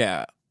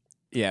 Yeah.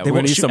 Yeah. They We're going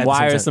won't to use shoot some at the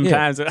same wires time.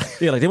 Yeah. sometimes.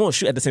 be, yeah, like they won't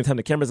shoot at the same time.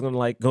 The camera's going to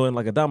like go in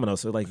like a domino.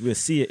 So like we'll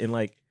see it in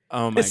like.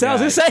 Oh my It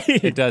sounds God. insane.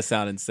 It does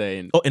sound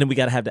insane. Oh, and then we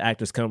got to have the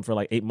actors come for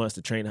like 8 months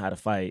to train how to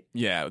fight.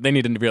 Yeah, they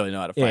need to really know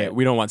how to fight. Yeah.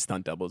 We don't want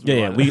stunt doubles.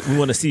 Yeah, want- we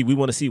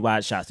want to see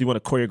wide shots. We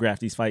want to choreograph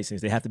these fight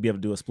scenes. They have to be able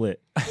to do a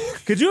split.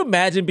 Could you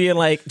imagine being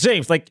like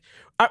James? Like,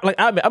 I'm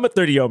a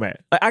 30-year-old man.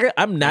 Like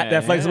I'm not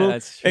that flexible.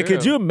 that's And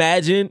could true. you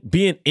imagine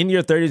being in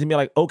your 30s and be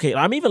like, okay?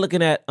 I'm even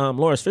looking at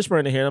Lawrence Fishburne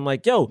in here, and I'm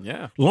like, yo,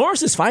 Yeah.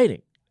 Lawrence is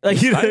fighting. Like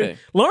He's fighting.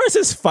 Lawrence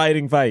is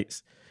fighting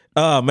fights.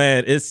 Oh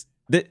man,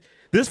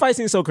 this fight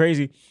scene is so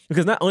crazy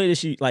because not only did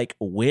she like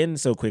win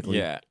so quickly,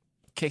 Yeah.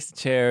 Kicks the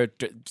chair,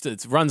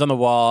 runs on the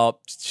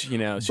wall, shoots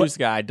the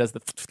guy, does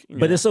the.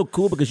 but it's so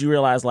cool because you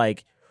realize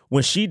like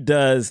when she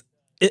does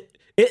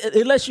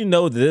it lets you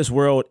know that this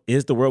world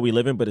is the world we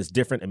live in, but it's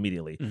different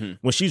immediately.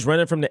 When she's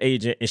running from the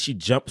agent and she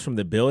jumps from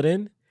the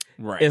building,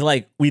 right. it's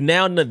like we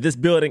now know this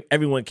building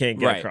everyone can't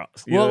get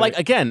across. You know Well, what I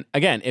like mean?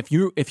 again, if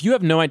you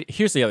have no idea,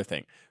 here's the other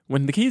thing: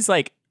 when he's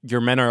like,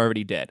 "Your men are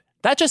already dead,"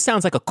 that just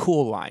sounds like a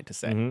cool line to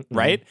say,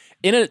 right?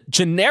 In a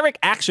generic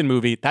action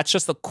movie, that's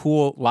just a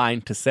cool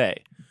line to say.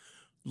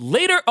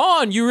 Later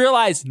on, you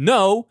realize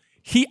no.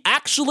 He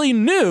actually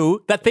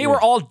knew that they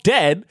were all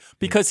dead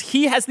because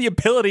he has the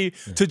ability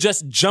to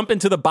just jump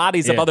into the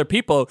bodies of Yeah. other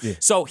people.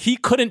 So he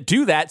couldn't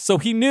do that. So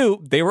he knew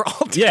they were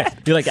all dead. Yeah,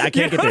 you're like I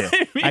can't You know get there.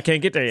 what I mean? I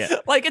can't get there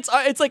yet. Like it's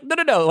like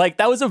no. Like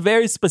that was a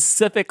very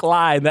specific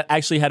line that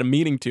actually had a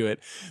meaning to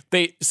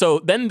it. So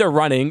then they're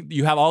running.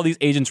 You have all these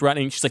agents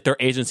running. She's like, "There are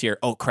agents here."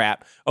 Oh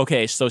crap.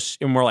 Okay, so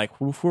and we're like,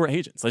 "Who are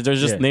agents?" Like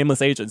there's just Yeah.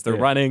 nameless agents. They're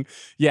running.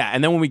 Yeah,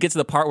 and then when we get to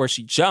the part where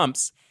she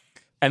jumps.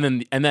 And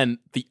then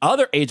the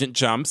other agent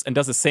jumps and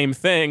does the same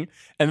thing.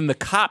 And then the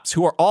cops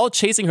who are all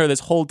chasing her this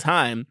whole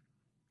time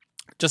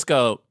just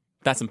go,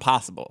 "That's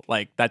impossible.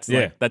 Like that's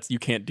you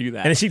can't do that."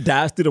 And then she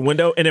dives through the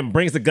window and then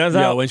brings the guns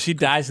Yo, out when she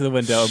dives to the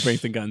window and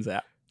brings the guns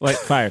out. like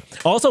fire.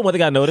 Also, one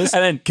thing I noticed.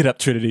 And then get up,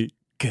 Trinity.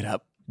 Get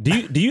up. Do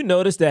you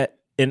notice that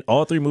in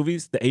all 3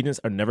 movies the agents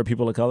are never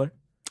people of color?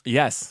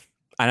 Yes.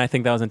 And I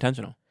think that was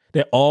intentional.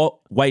 They're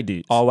all white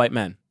dudes. All white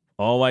men.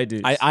 All white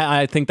dudes.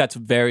 I think that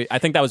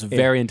was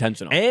very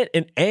intentional. And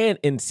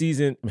in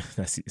season,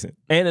 not season,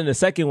 and in the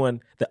second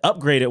one, the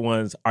upgraded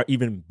ones are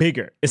even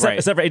bigger.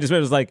 Except for Agent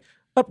Smith, was like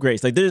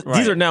upgrades. Like these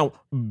are now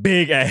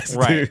big ass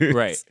dudes.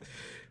 Right.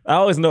 I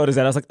always noticed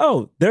that. I was like,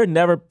 oh, they're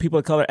never people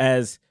of color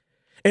as,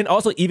 and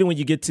also even when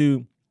you get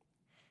to,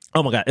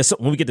 oh my god,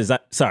 when we get to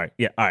sorry,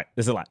 yeah, all right,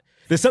 there's a lot.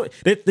 There's so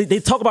they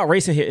talk about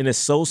race in here, and it's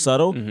so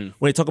subtle when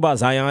they talk about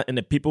Zion and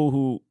the people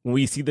who when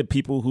we see the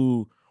people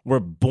who were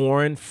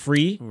born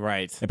free.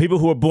 Right. And people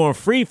who are born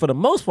free, for the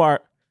most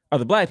part, are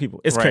the black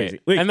people. It's crazy.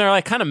 And they're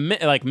like kind of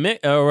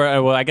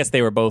well, I guess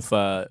they were both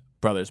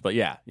brothers, but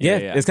yeah.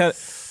 It's kind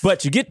of.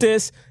 But you get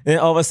this, and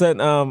all of a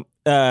sudden,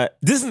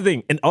 this is the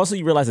thing, and also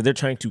you realize that they're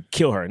trying to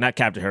kill her, not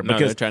capture her, No,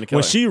 because they're trying to kill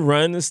when her. she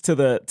runs to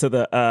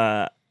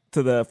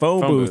the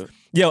phone booth,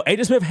 yo,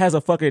 Agent Smith has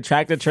a fucking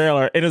tractor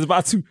trailer and is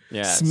about to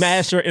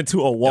smash her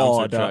into a wall.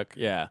 Dumpster truck.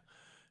 Yeah.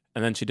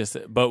 And then she just,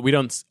 but we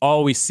don't.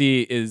 All we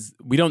see is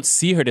we don't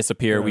see her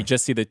disappear. We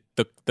just see the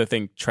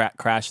thing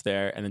crash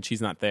there, and then she's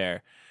not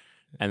there,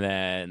 and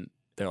then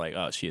they're like,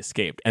 "Oh, she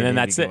escaped," and then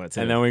that's it.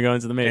 And then we go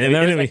into the Matrix.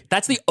 And then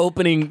That's the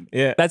opening.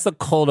 Yeah. That's the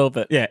cold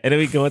open. Yeah, and then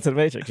we go into the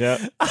Matrix.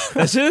 Yeah,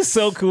 that shit is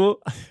so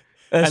cool.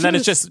 And then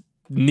it's just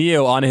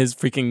Neo on his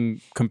freaking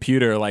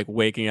computer, like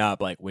waking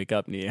up, like "Wake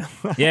up, Neo."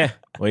 yeah,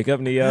 wake up,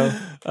 Neo.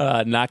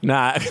 Knock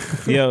knock.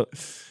 Yo.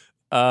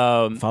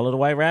 Follow the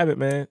White Rabbit,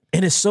 man.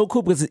 And it's so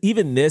cool because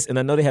even this, and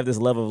I know they have this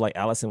level of like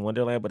Alice in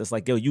Wonderland, but it's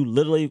like, yo, you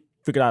literally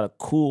figured out a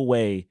cool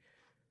way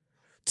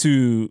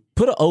to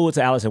put an ode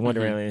to Alice in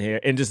Wonderland in here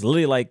and just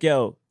literally like,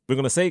 yo, we're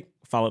going to say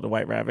follow the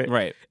White Rabbit.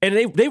 Right. And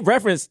they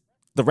reference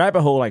the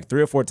rabbit hole like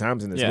 3 or 4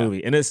 times in this Yeah.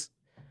 movie. And it's,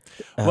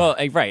 Well,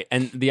 right.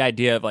 And the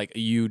idea of like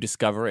you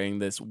discovering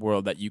this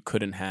world that you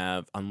couldn't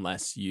have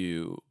unless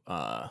you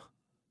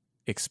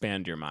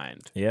expand your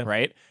mind. Yeah.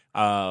 Right.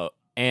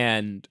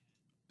 And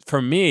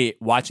for me,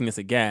 watching this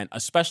again,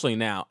 especially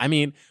now, I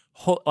mean,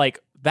 like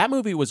that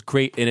movie was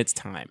great in its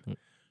time.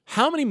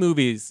 how many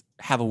movies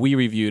have we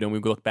reviewed and we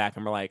look back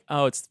and we're like,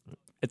 oh,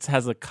 it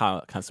has a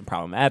kind of some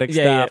problematic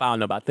stuff. Yeah. I don't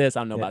know about this.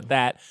 I don't know about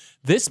that.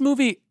 This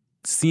movie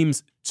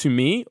seems to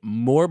me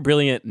more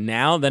brilliant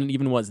now than it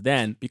even was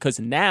then, because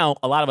now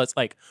a lot of us,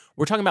 like,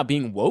 we're talking about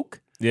being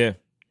woke. Yeah.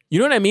 You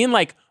know what I mean?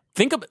 Like,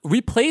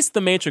 replace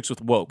the Matrix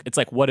with woke. It's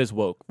like, what is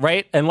woke,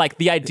 right? And like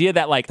the idea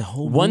that like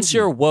once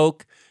you're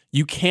woke,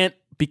 you can't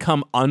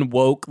become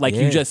unwoke. Like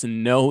you just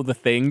know the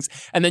things,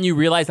 and then you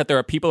realize that there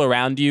are people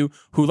around you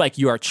who like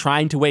you are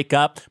trying to wake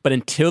up, but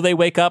until they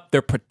wake up,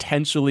 they're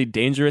potentially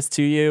dangerous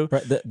to you.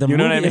 Right. The You know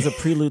movie what I mean? is a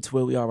prelude to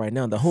where we are right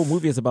now. The whole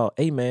movie is about,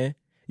 hey man,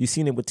 you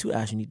seen it with 2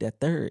 eyes, you need that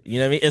third. You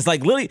know what I mean? It's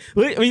like literally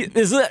I mean,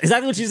 it's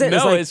exactly what you said.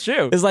 No, like, it's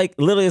true. It's like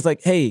literally, it's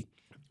like, hey,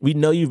 we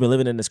know you've been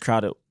living in this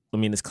cloud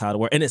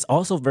world, and it's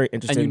also very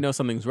interesting. And you know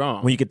something's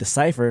wrong. when you get to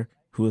Cypher,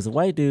 who is a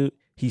white dude.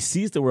 He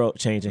sees the world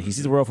changing. He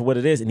sees the world for what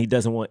it is, and he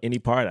doesn't want any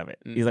part of it.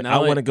 He's like, Not I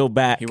only- want to go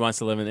back. He wants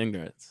to live in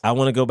ignorance. I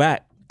want to go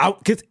back.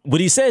 Because what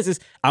he says is,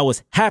 I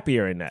was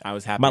happier in that. I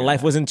was happier My in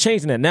life that. wasn't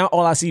changing that. Now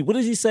all I see, what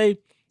does he say?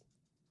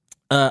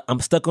 I'm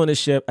stuck on this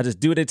ship. I just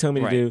do what they tell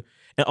me Right. to do.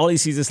 And all he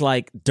sees is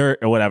like dirt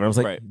or whatever. I was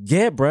like, Right.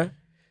 yeah, bruh.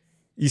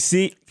 You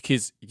see,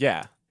 Because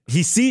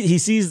he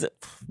sees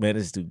man,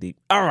 this is too deep.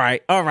 All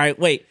right,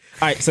 wait.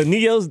 All right, so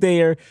Neo's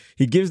there.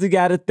 He gives the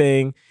guy the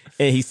thing,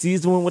 and he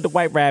sees the one with the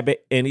white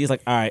rabbit, and he's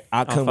like, all right,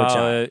 I'll come with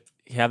y'all.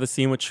 You have the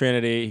scene with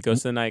Trinity. He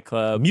goes to the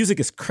nightclub. Music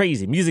is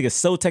crazy. Music is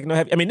so techno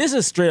heavy. I mean, this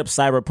is straight up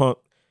cyberpunk.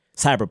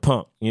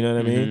 You know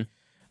what I mean?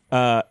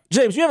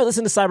 James, you ever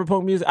listen to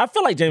cyberpunk music? I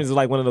feel like James is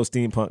like one of those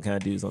steampunk kind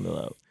of dudes on the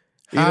low.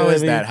 You know How what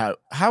is I mean? that?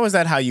 How is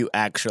that? How you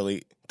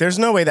actually? There's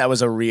no way that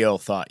was a real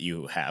thought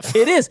you have.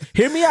 It is.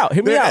 Hear me out.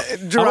 I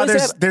Gerard,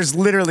 always said- there's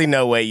literally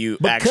no way you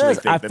actually because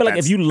think I that feel like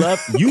if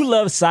that's- you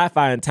love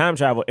sci-fi and time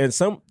travel, and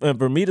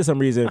for me to some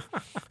reason,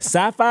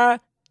 sci-fi,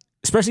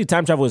 especially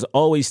time travel, is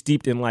always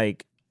steeped in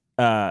like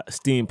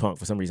steampunk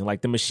for some reason.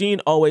 Like the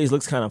machine always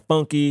looks kind of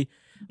funky,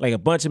 like a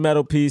bunch of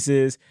metal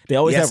pieces. They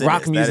always Yes, have it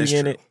rock is. That music is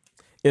in true. it.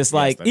 It's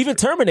like that's even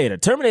true. Terminator.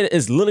 Terminator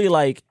is literally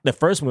like the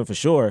first one for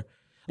sure.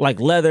 Like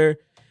leather,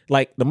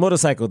 like the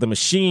motorcycle, the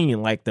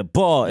machine, like the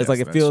ball. It's Yes, like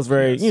it that's feels true,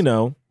 very, yes. you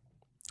know.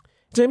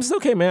 James, it's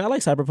okay, man. I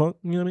like cyberpunk.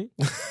 You know what I mean?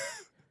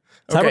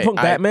 Okay, Cyberpunk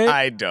Batman.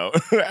 I don't.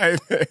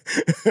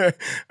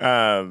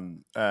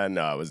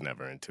 No, I was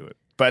never into it.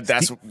 But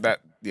that's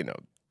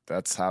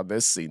that's how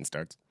this scene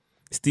starts.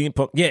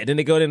 Steampunk. Yeah, then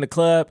they go in the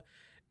club,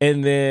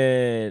 and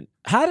then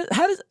how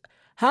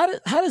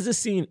does this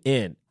scene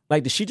end?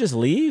 Like, did she just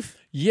leave?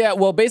 Yeah,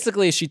 well,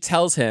 basically, she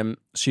tells him,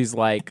 she's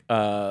like,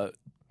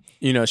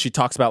 she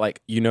talks about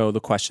like, the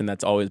question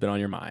that's always been on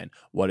your mind.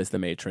 What is the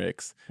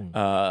Matrix?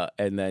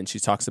 And then she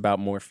talks about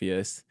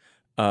Morpheus.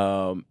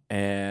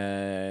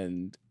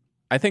 And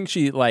I think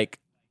I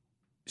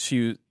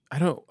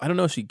don't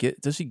know if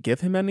does she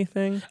give him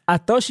anything? I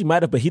thought she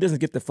might have, but he doesn't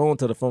get the phone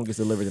until the phone gets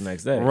delivered the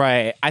next day.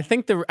 Right. I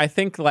think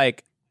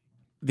like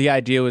the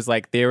idea was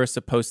like they were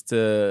supposed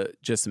to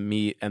just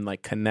meet and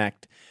like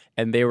connect,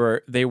 and they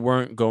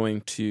weren't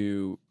going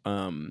to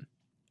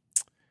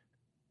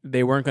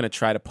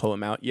try to pull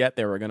him out yet.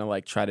 They were gonna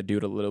like try to do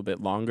it a little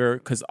bit longer,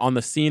 because on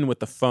the scene with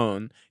the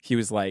phone, he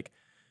was like,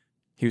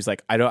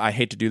 I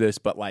hate to do this,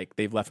 but like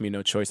they've left me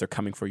no choice. They're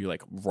coming for you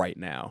like right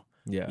now.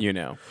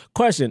 Yeah.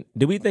 Question: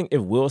 do we think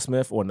if Will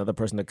Smith or another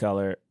person of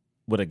color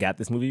would have got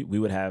this movie, we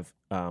would have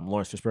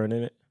Lawrence Fishburne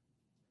in it?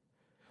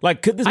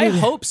 Like, could this I movie?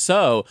 hope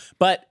so,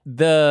 but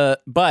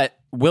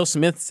Will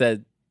Smith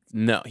said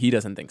no, he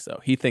doesn't think so.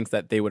 He thinks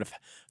that the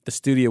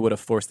studio would have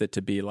forced it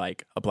to be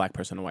like a black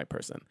person, a white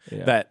person.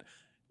 Yeah.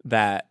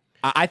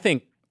 I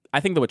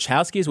think the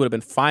Wachowskis would have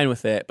been fine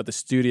with it, but the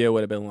studio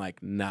would have been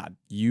like, nah,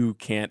 you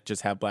can't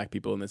just have black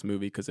people in this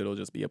movie because it'll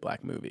just be a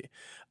black movie.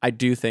 I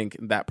do think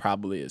that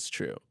probably is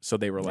true. So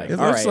they were like, It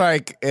looks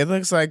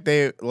like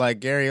they like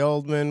Gary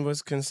Oldman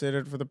was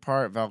considered for the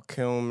part, Val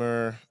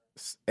Kilmer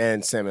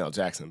and Samuel L.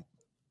 Jackson.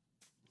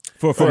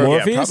 for Yeah,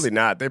 Morpheus? probably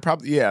not. They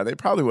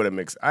probably would have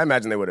mixed. I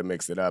imagine they would have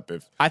mixed it up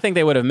if. I think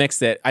they would have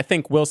mixed it. I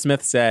think Will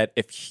Smith said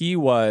if he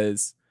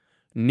was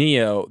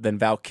Neo, then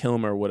Val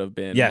Kilmer would have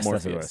been Yes,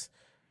 Morpheus. that's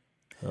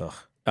what it was.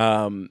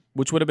 Ugh.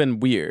 Which would have been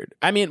weird.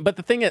 I mean, but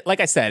the thing is, like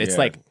I said, it's Yeah.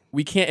 like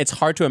it's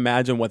hard to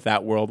imagine what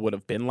that world would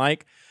have been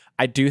like.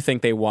 I do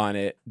think they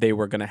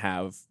were going to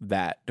have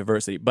that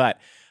diversity. But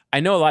I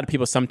know a lot of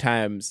people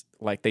sometimes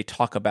like they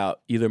talk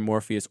about either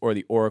Morpheus or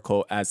the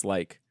Oracle as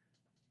like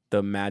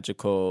the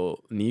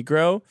magical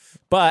Negro.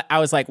 But I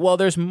was like, well,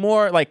 there's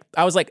more. Like,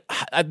 I was like,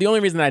 the only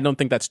reason I don't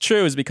think that's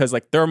true is because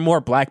like there are more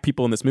black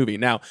people in this movie.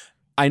 Now,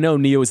 I know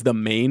Neo is the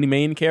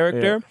main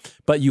character,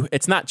 but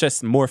it's not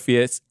just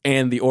Morpheus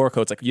and the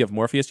Oracle. It's like you have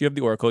Morpheus, you have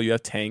the Oracle, you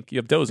have Tank, you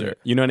have Dozer.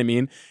 You know what I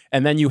mean?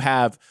 And then you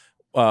have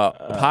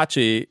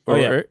Apache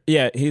or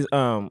he's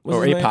or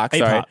what's his name? APOC,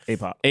 sorry.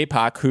 APOC.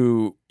 APOC,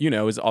 who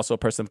is also a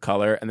person of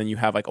color, and then you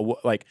have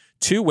like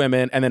two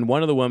women, and then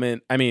one of the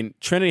women. I mean,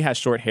 Trinity has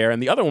short hair,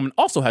 and the other woman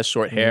also has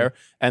short hair,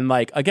 and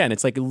like again,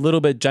 it's like a little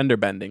bit gender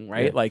bending,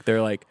 right? Yeah. Like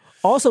they're like,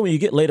 Also, when you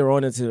get later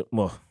on into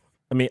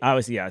I mean,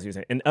 obviously, yeah, as you were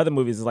saying. In other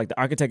movies, it's like the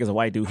architect is a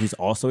white dude who's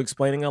also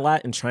explaining a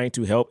lot and trying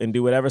to help and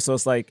do whatever. So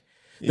it's like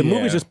the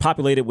movie's just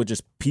populated with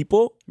just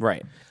people.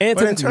 Right. And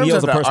But in terms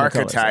Neo's of a the person of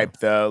color, archetype,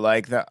 though,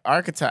 like the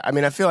archetype, I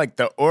mean, I feel like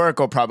the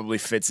Oracle probably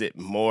fits it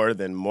more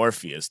than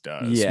Morpheus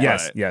does. Yeah.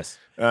 Yes, yes.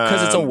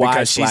 Because it's a wise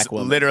because she's black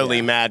woman. literally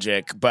Yeah.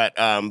 magic, but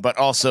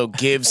also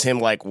gives him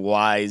like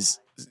wise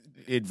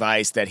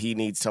advice that he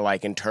needs to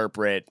like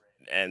interpret,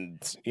 and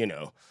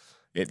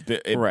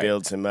it Right.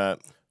 builds him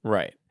up.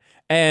 Right.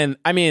 And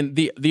I mean,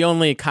 the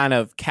only kind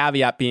of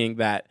caveat being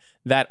that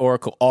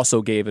Oracle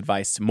also gave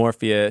advice to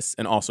Morpheus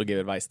and also gave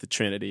advice to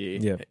Trinity.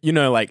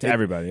 Yeah. Like To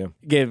everybody, yeah.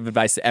 gave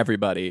advice to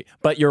everybody.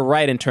 But you're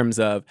right in terms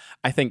of,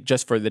 I think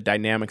just for the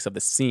dynamics of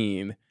the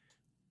scene,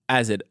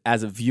 as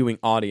a viewing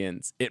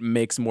audience, it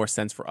makes more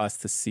sense for us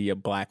to see a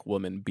black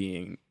woman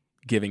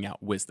giving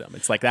out wisdom.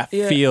 It's like that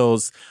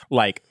feels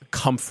like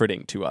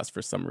comforting to us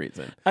for some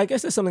reason. I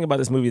guess there's something about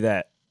this movie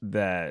that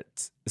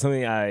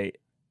something I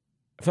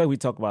feel like we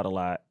talk about a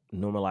lot,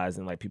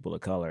 normalizing like people of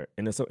color.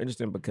 And it's so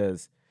interesting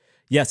because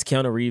yes,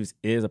 Keanu Reeves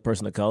is a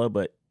person of color,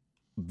 but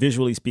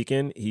visually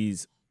speaking,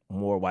 he's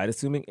more white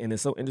assuming. And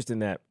it's so interesting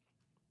that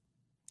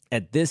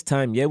at this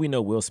time, we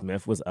know Will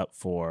Smith was up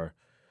for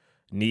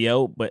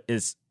Neo, but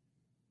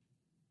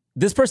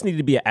this person needed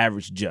to be an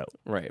average Joe.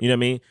 Right. You know what I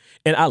mean?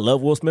 And I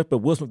love Will Smith, but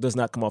Will Smith does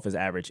not come off as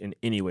average in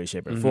any way,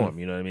 shape, or form.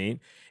 You know what I mean?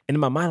 And in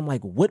my mind, I'm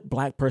like, what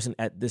black person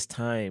at this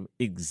time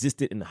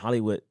existed in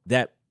Hollywood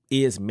that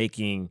is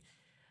making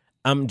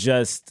I'm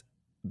just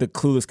the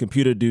clueless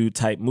computer dude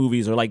type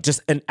movies, or like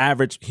just an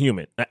average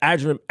human, an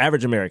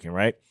average American,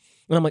 right?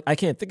 And I'm like, I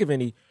can't think of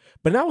any.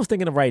 But now I was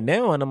thinking of right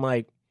now, and I'm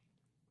like,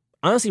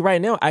 honestly, right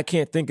now, I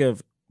can't think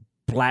of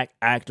black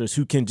actors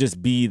who can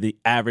just be the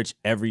average,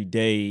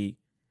 everyday,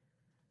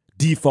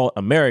 default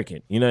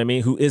American. You know what I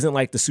mean? Who isn't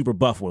like the super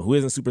buff one, who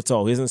isn't super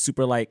tall, who isn't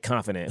super like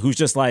confident, who's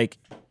just like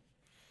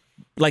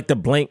the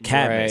blank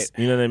canvas. Right.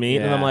 You know what I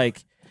mean? And Yeah. I'm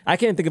like, I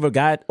can't think of a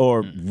guy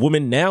or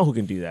woman now who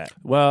can do that.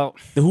 Well,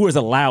 Who is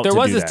allowed to do that. there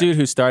was this dude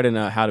who starred in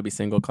How to Be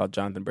Single called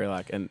Jonathan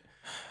Braylock, and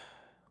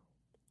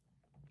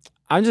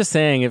I'm just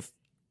saying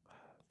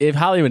if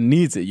Hollywood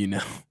needs it,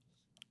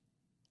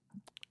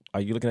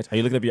 Are you looking up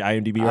your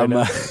IMDb right I'm,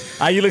 now?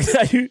 Are you looking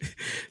at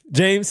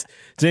James,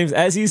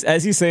 as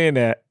he's saying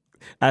that,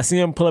 I see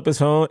him pull up his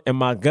phone and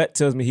my gut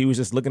tells me he was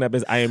just looking up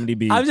his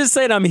IMDb. I'm just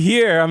saying I'm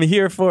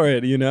here for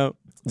it,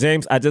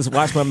 James, I just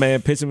watched my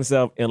man pitch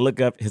himself and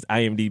look up his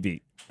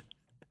IMDb.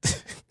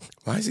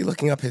 Why is he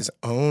looking up his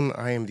own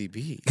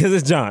IMDb? Because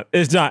it's John.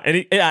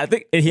 And I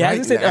think he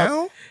hasn't said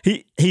now?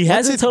 he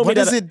hasn't told me what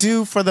that. does it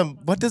do for the?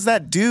 What does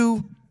that do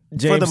for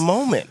James, the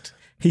moment?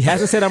 He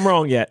hasn't said I'm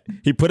wrong yet.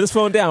 He put his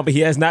phone down, but he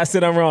has not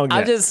said I'm wrong yet.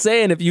 I'm just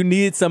saying if you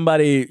need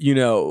somebody,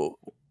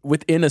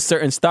 within a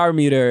certain star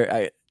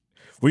meter,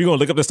 Were you gonna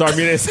look up the star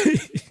meter and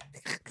see?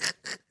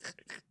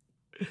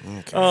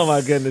 Oh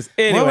my goodness.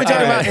 Anyway, What are we talking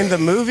all right. about in the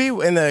movie?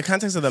 In the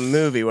context of the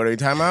movie, what are we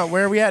talking about?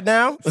 Where are we at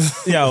now?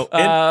 Yo,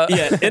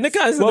 in the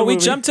context of well, the we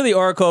movie, jumped to the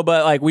Oracle,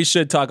 but we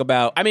should talk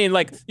about. I mean,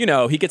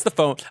 he gets the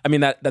phone. I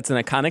mean, that's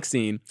an iconic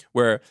scene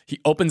where he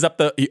opens up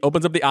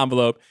the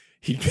envelope.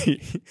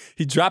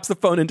 He drops the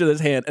phone into his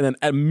hand, and then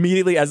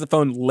immediately as the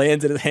phone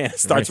lands in his hand, it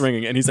starts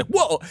ringing, and he's like,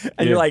 "Whoa!"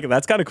 And you're like,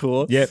 "That's kind of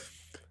cool." Yep.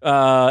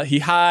 He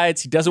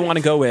hides. He doesn't want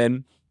to go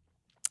in.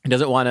 He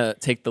doesn't want to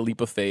take the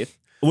leap of faith.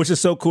 Which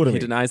is so cool to He me.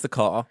 denies the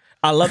call.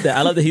 I love that.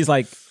 I love that he's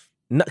like,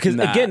 because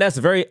again, that's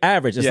very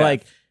average. It's Yeah.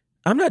 like,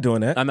 I'm not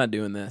doing that. I'm not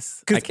doing this.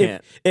 I Because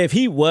can't. if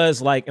he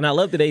was like, and I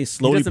love that they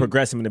slowly doesn't-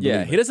 progress him into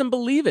believing. He doesn't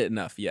believe it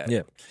enough yet.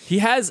 Yeah. He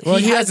has. Well,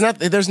 he has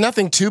nothing. There's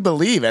nothing to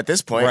believe at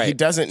this point. Right. He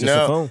doesn't Just a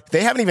know. phone.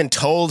 They haven't even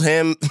told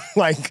him.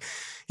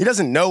 He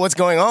doesn't know what's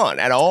going on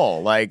at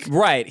all.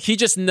 Right. He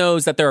just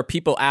knows that there are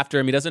people after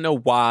him. He doesn't know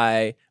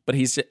why, but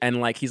he's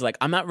like,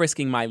 I'm not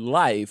risking my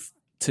life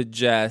to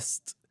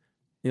just.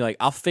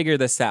 I'll figure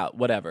this out.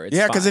 Whatever. It's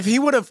because fine. if he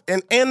would have,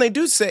 and they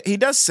do say, he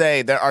does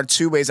say there are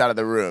two ways out of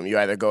the room. You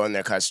either go in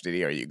their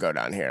custody or you go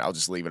down here. I'll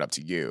just leave it up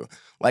to you.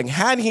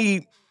 Had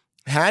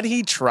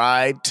he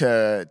tried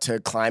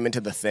to climb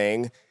into the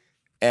thing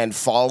and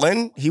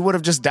fallen, he would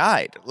have just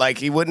died.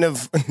 He wouldn't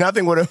have.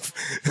 Nothing would have.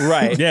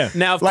 Right. Yeah.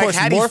 Now, of course,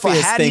 had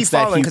Morpheus had he thinks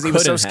that fallen because he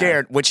was so couldn't have.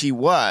 scared, which he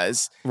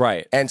was,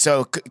 Right. and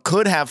so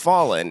could have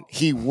fallen,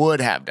 he would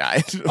have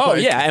died. Oh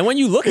yeah, and when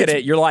you look at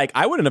it, you're like,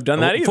 I wouldn't have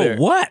done that either.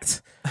 For what?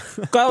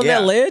 Go out on Yeah.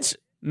 that ledge?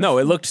 No,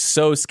 it looked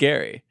so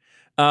scary.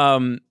 I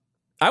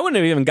wouldn't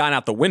have even gone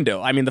out the window.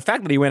 I mean, the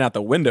fact that he went out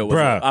the window was,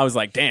 Bruh. I was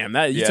like, damn,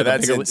 that you took a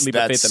bigger leap of faith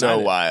that's than so I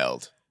did.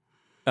 wild.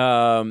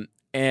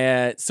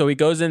 And so he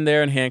goes in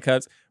there in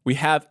handcuffs. We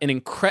have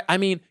an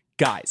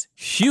guys,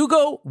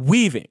 Hugo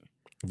Weaving.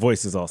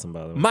 Voice is awesome,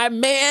 by the way. My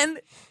man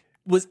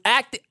was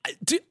acting.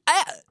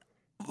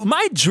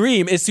 My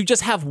dream is to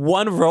just have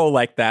one role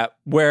like that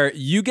where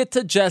you get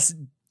to just.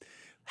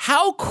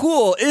 How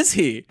cool is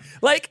he?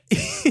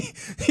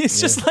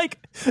 He's just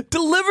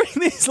delivering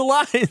these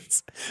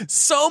lines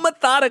so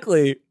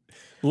methodically,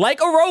 like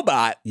a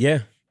robot. Yeah.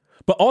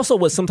 but also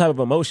with some type of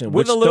emotion.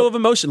 with a little of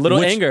emotion, little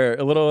which- anger,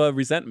 a little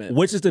resentment.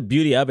 Which is the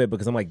beauty of it,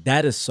 because I'm like,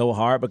 that is so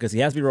hard because he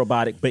has to be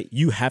robotic, but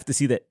you have to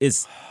see that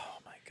it's.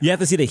 You have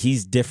to see that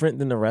he's different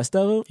than the rest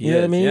of them. You know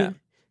what I mean? Yeah.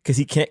 Because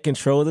he can't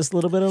control this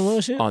little bit of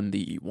emotion. On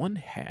the one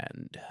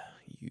hand,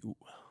 you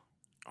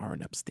are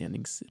an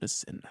upstanding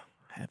citizen,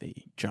 have a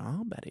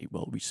job at a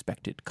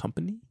well-respected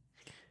company.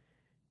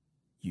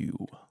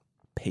 You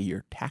pay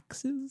your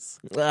taxes,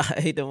 I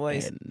hate the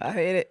voice. And- I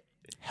hate it.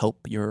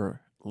 help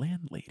your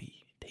landlady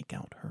take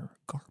out her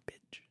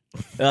garbage.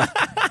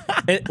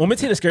 And let me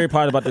tell you the scary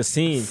part about the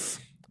scene.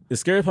 The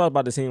scary part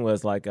about the scene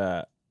was like,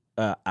 I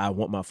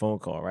want my phone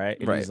call, right?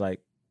 And Right. he's like,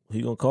 who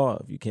you gonna call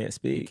if you can't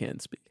speak? You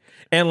can't speak.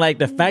 And like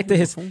the fact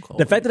that phone call.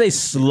 the fact that they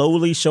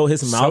slowly show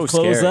his mouth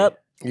close scary. up.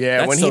 Yeah,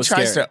 That's when so he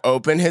tries scary. to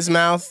open his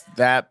mouth,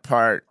 that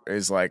part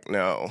is like,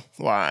 no,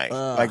 why?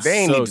 Like they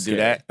ain't so need to do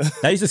that.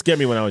 That used to scare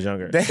me when I was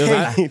younger. They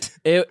ain't need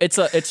to-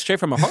 It's straight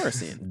from a horror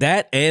scene.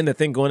 That and the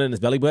thing going in his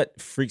belly butt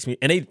freaks me.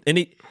 And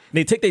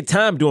they take their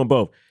time doing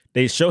both.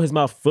 They show his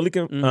mouth fully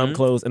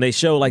closed, and they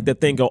show like the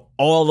thing go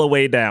all the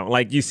way down.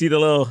 Like you see the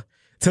little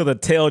till the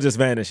tail just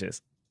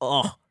vanishes.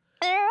 Oh,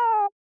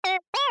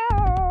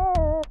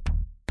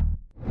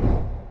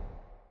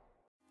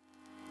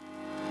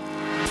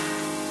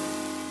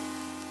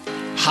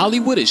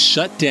 Hollywood is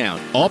shut down,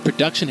 all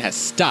production has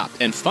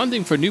stopped, and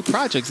funding for new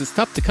projects is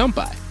tough to come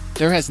by.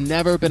 There has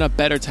never been a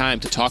better time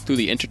to talk through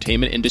the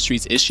entertainment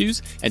industry's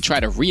issues and try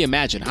to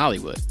reimagine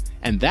Hollywood.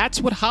 And that's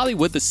what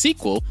Hollywood the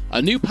Sequel,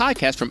 a new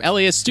podcast from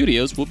LAS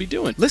Studios, will be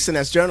doing. Listen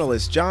as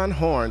journalist John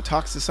Horn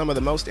talks to some of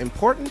the most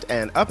important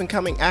and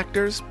up-and-coming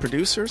actors,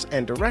 producers,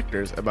 and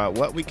directors about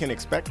what we can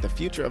expect the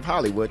future of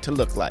Hollywood to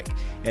look like,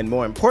 and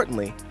more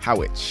importantly, how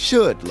it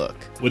should look.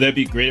 will there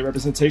be greater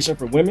representation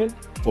for women,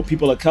 for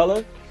people of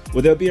color?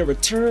 Will there be a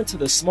return to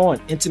the small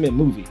and intimate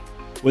movie?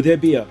 Will there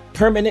be a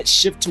permanent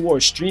shift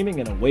towards streaming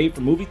and away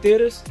from movie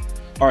theaters?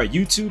 Are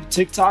YouTube,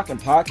 TikTok, and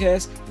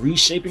podcasts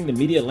reshaping the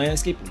media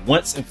landscape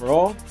once and for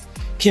all?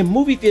 Can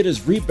movie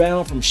theaters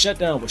rebound from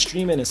shutdown with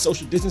streaming and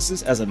social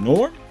distances as a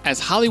norm? As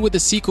Hollywood the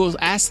Sequel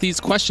asks these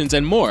questions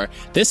and more,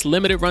 this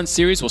limited run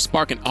series will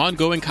spark an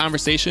ongoing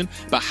conversation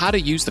about how to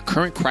use the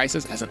current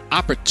crisis as an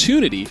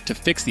opportunity to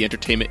fix the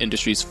entertainment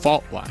industry's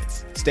fault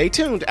lines. Stay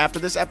tuned after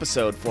this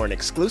episode for an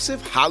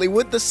exclusive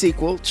Hollywood the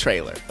Sequel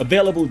trailer.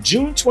 Available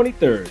June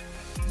 23rd.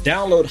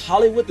 Download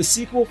Hollywood the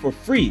Sequel for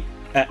free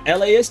at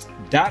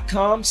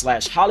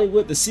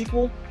laist.com/Hollywood the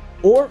Sequel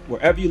or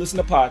wherever you listen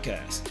to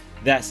podcasts.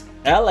 That's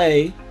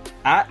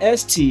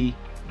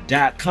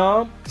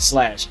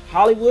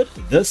laist.com/Hollywood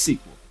the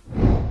Sequel.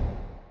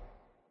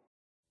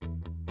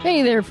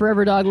 Hey there,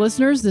 Forever Dog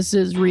listeners. This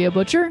is Rhea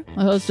Butcher,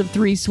 a host of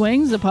Three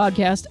Swings, a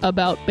podcast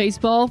about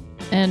baseball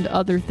and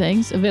other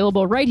things,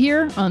 available right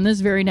here on this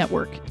very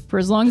network. For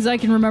as long as I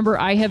can remember,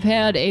 I have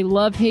had a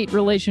love-hate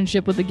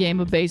relationship with the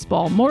game of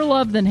baseball. More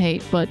love than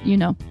hate, but you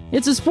know.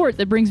 It's a sport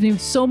that brings me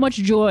so much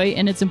joy,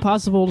 and it's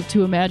impossible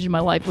to imagine my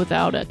life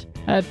without it.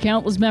 I have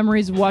countless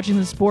memories of watching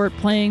the sport,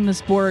 playing the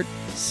sport,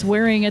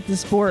 swearing at the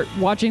sport,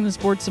 watching the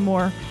sport some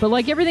more. But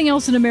like everything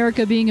else in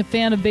America, being a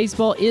fan of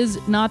baseball is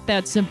not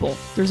that simple.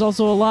 There's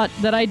also a lot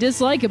that I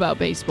dislike about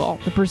baseball.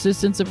 The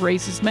persistence of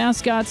racist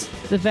mascots,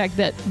 the fact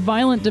that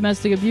violent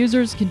domestic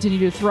abusers continue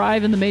to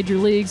thrive in the major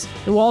leagues,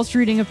 the Wall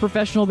Streeting of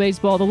professional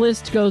baseball, the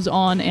list goes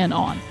on and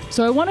on.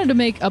 So I wanted to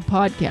make a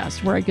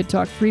podcast where I could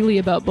talk freely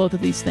about both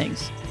of these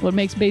things. What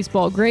makes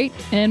baseball great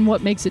and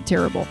what makes it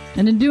terrible.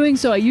 And in doing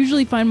so, I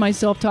usually find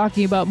myself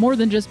talking about more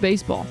than just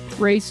baseball.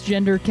 Race,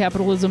 gender,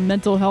 capitalism,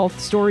 mental health,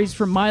 stories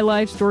from my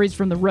life, stories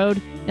from the road.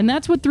 And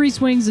that's what Three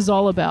Swings is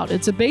all about.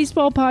 It's a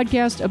baseball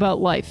podcast about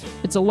life.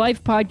 It's a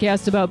life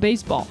podcast about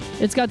baseball.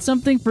 It's got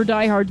something for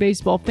diehard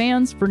baseball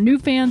fans, for new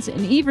fans,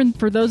 and even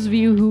for those of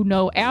you who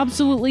know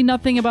absolutely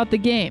nothing about the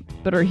game,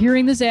 but are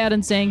hearing this ad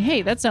and saying,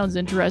 hey, that sounds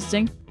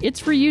interesting. It's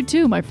for you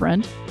too, my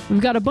friend.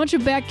 We've got a bunch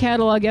of back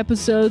catalog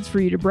episodes for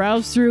you to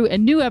browse through,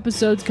 and new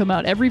episodes come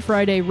out every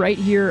Friday right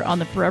here on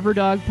the Forever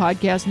Dog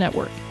Podcast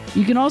Network.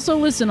 You can also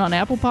listen on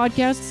Apple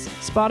Podcasts,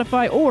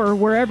 Spotify, or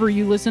wherever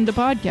you listen to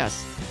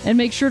podcasts. And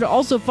make sure to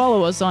also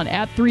follow us on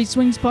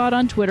 @3swingspod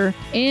on Twitter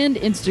and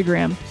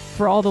Instagram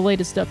for all the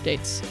latest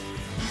updates.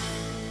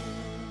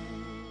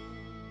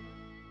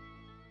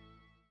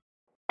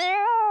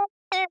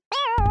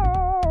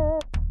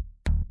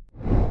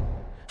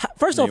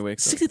 First Then off, you wake up.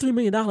 $63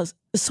 million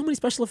is so many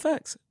special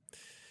effects.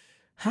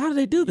 How do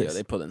they do this? Yeah,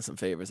 they pulled in some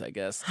favors, I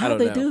guess. How I do don't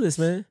they know. do this,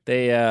 man?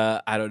 They,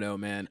 I don't know,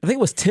 man. I think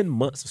it was 10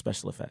 months of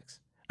special effects.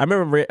 I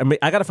remember,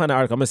 I got to find the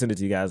article. I'm going to send it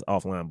to you guys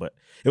offline, but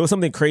it was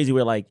something crazy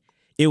where like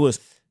it was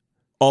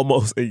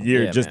almost a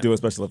year Yeah, just man. doing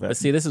special effects. But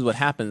see, this is what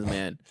happens,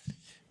 man.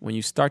 When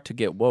you start to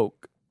get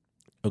woke,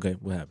 Okay,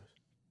 what happened?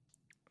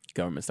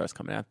 government starts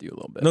coming after you a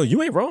little bit. No,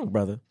 you ain't wrong,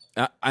 brother.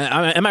 Am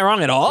I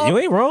wrong at all? You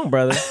ain't wrong,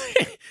 brother.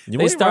 You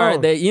They ain't start,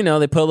 wrong.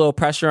 they put a little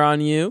pressure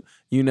on you.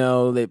 You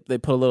know, they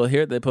put a little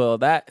here, they put a little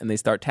that, and they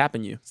start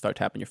tapping you. Start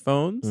tapping your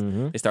phones.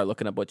 Mm-hmm. They start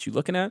looking up what you're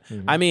looking at.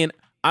 I mean,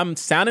 I'm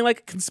sounding like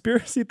a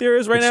conspiracy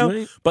theorist right But you now,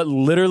 ain't. but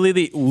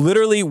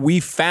literally, we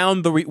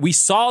found we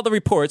saw the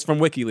reports from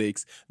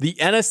WikiLeaks. The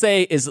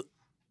NSA is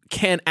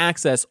can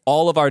access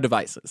all of our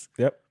devices.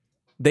 Yep.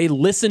 They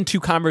listen to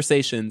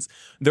conversations.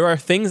 There are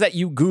things that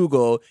you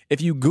Google.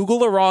 If you Google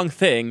the wrong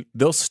thing,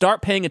 they'll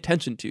start paying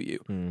attention to you.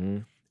 Mm-hmm.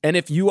 And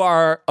if you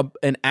are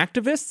an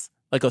activist,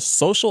 like a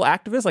social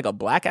activist, like a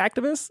black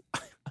activist,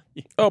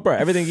 Oh, bro,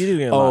 everything you do.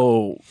 Get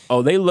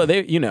unlocked.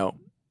 they you know,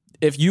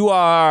 if you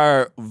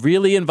are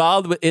really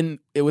involved within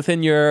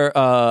your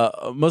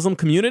Muslim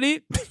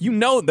community, you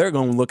know they're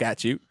going to look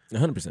at you,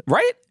 100%.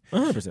 right?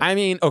 100%. I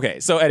mean, okay.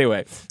 So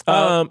anyway,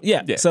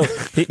 yeah. So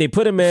they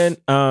put him in,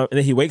 and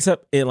then he wakes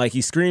up and like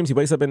he screams. He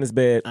wakes up in his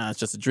bed. it's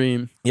just a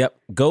dream. Yep.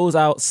 Goes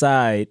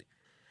outside,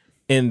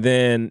 and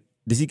then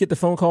does he get the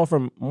phone call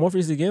from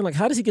Morpheus again? Like,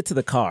 how does he get to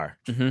the car?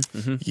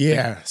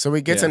 Yeah. So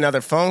he gets Yeah.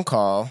 another phone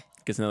call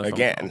Gets another phone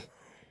again, call.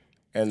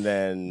 and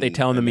then They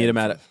tell him to meet him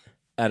at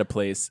a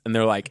place, and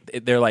they're like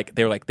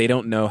they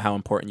don't know how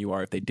important you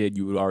are. If they did,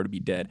 you would already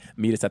be dead.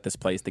 Meet us at this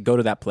place. They go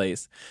to that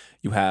place.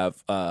 You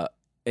have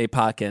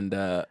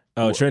APOC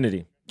and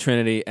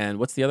Trinity, and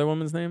what's the other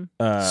woman's name?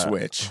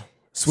 Switch.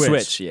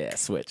 Yeah,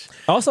 Switch.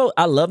 Also,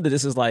 I love that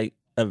this is like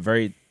a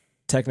very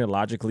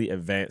technologically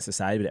advanced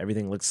society, but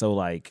everything looks so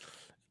like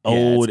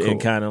old it's cool.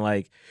 and kind of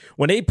like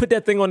when they put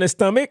that thing on their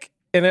stomach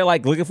and they're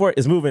like looking for it,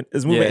 it's moving,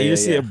 and you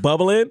see it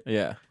bubbling.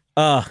 Yeah,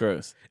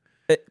 gross.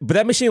 But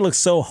that machine looks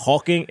so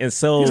hulking and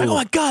so. He's like, oh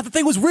my god, the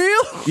thing was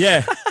real.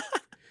 Yeah.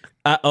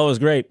 It was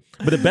great.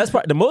 But the best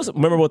part, the most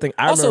memorable thing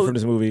I remember from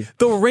this movie.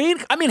 The rain,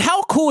 I mean,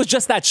 how cool is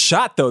just that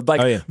shot though?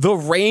 Like the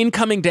rain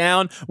coming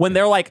down when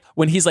they're like,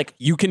 when he's like,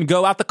 you can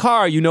go out the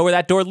car, you know where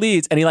that door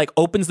leads. And he like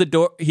opens the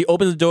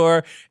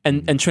door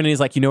and Trinity's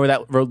like, you know where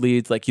that road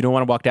leads. Like, you don't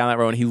want to walk down that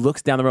road. And he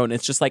looks down the road and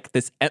it's just like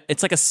this,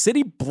 it's like a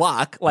city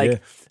block,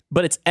 like,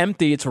 but it's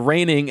empty, it's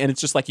raining, and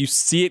it's just like, you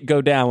see it go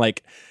down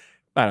like,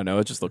 I don't know.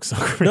 It just looks so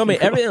great. No, I mean,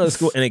 everything looks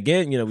cool. And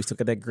again, we still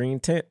got that green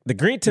tint. The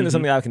green tint is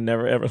something I can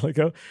never, ever let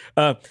go.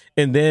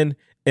 And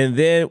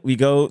then we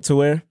go to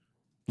where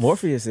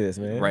Morpheus is,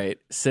 man. Right.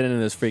 Sitting in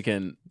this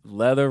freaking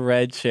leather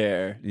red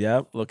chair.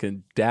 Yep.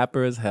 Looking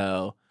dapper as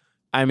hell.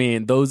 I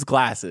mean, those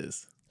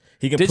glasses.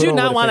 He can Did put you on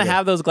not with a want to finger.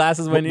 have those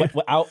glasses when you...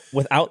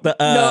 Without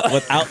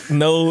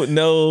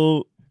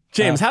no.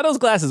 James, how those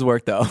glasses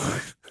work though?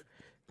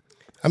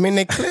 I mean,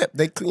 they clip.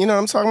 You know what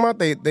I'm talking about?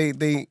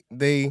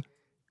 They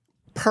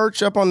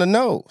perch up on the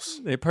nose.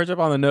 They perch up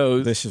on the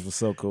nose. This shit was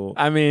so cool.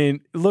 I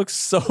mean, it looks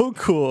so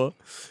cool.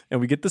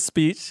 And we get the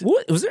speech.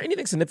 What was there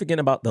anything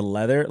significant about the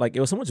leather? Like, it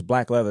was so much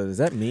black leather. Does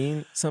that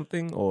mean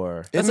something,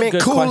 or It meant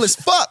cool question. as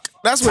fuck.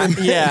 That's what it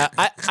meant. Yeah,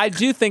 I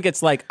do think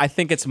it's like, I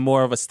think it's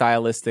more of a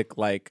stylistic,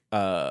 like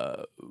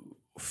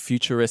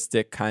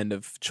futuristic kind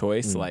of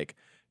choice. Like,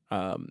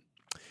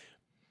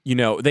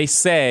 they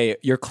say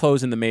your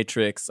clothes in the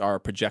Matrix are a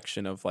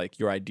projection of like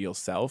your ideal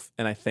self.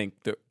 And I think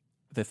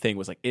the thing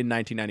was like in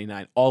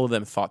 1999, all of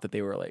them thought that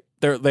they were like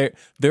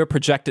their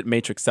projected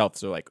Matrix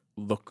selves are like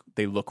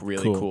they look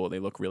really cool. They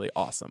look really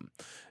awesome,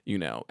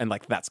 and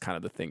like that's kind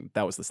of the thing.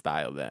 That was the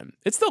style then.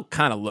 It still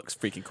kind of looks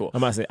freaking cool. I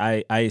must say,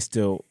 I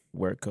still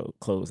wear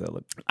clothes that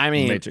look. I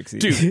mean, Matrix-y.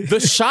 dude, the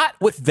shot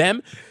with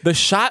them, the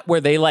shot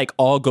where they like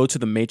all go to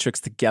the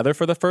Matrix together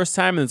for the first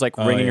time, and it's like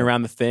ringing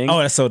around the thing. Oh,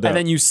 that's so dope. And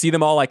then you see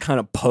them all like kind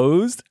of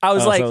posed. I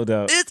was like, so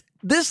dope.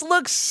 this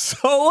looks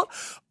so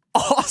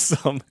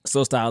awesome,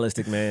 so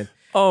stylistic, man.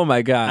 Oh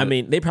my god! I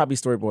mean, they probably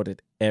storyboarded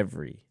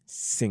every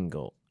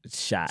single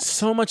shot.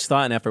 So much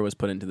thought and effort was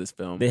put into this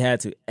film. They had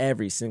to,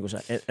 every single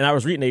shot. And I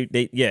was reading,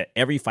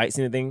 every fight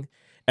scene,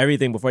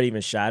 everything before they even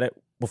shot it,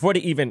 before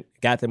they even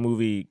got the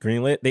movie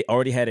greenlit, they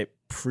already had it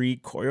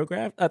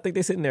pre-choreographed. I think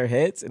they sit in their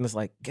heads, and it's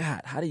like,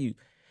 God, how do you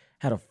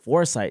had a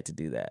foresight to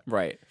do that?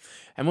 Right.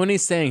 And when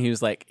he's saying, he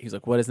was like,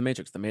 what is the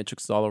Matrix? The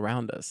Matrix is all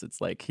around us.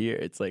 It's like here.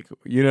 It's like,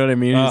 you know what I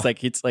mean?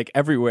 It's like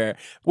everywhere,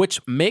 which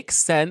makes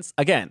sense.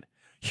 Again,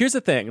 here's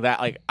the thing that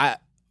like I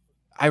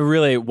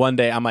really one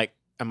day I'm like,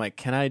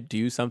 can I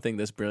do something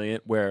this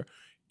brilliant where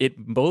it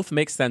both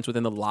makes sense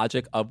within the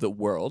logic of the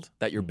world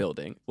that you're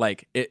building?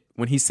 Like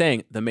when he's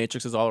saying the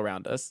Matrix is all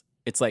around us,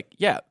 it's like,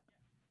 yeah,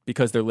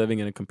 because they're living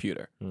in a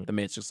computer. The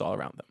Matrix is all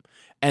around them.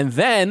 And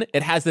then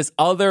it has this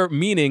other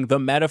meaning, the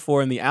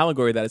metaphor and the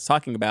allegory that it's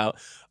talking about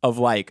of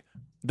like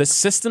the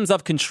systems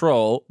of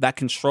control that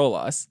control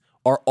us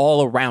are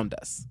all around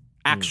us,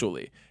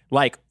 actually.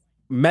 Like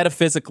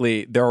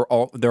metaphysically, they're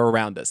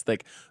around us.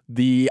 Like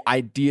the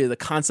idea, the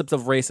concept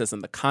of racism,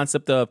 the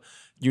concept of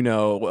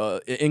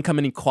income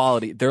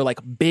inequality, they're like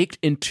baked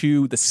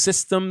into the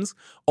systems,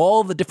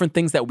 all the different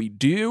things that we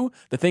do,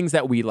 the things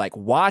that we like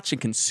watch and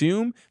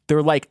consume,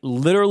 they're like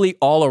literally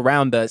all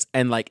around us.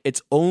 And like,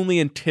 it's only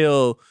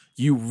until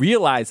you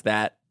realize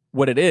that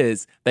what it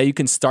is that you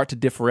can start to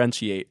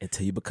differentiate.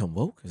 Until you become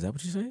woke? Is that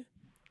what you're saying?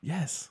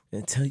 Yes.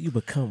 Until you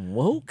become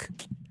woke?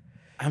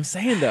 I'm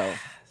saying though.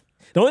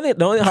 The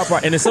only hard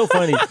part, and it's so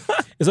funny.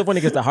 It's so funny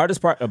because the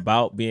hardest part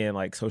about being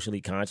like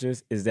socially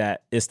conscious is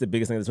that it's the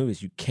biggest thing in this movie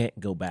is you can't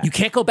go back. You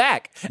can't go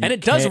back. And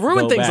it does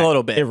ruin things a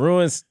little bit. It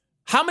ruins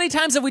How many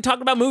times have we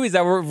talked about movies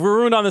that were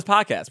ruined on this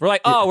podcast? We're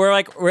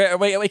like,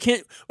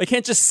 we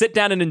can't just sit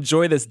down and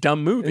enjoy this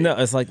dumb movie. No,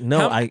 it's like,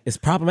 it's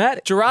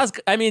problematic.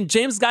 James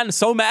has gotten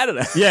so mad at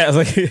us. Yeah,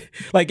 it's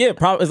it's like,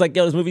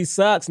 yo, this movie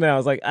sucks now.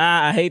 It's like,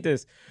 I hate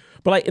this.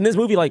 But like in this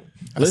movie, like,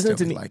 listen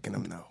to me. Liking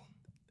him though.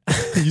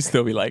 You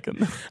still be liking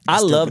them. I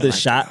love this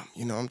shot. Him.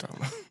 You know what I'm talking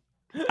about.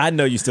 I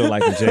know you still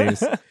like him,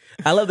 James.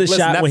 I love this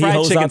shot that when he fried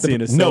holds chicken out the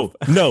scene is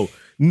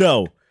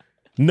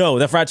no,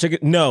 that fried chicken.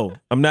 No,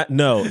 I'm not.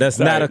 No, that's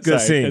not a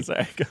good scene.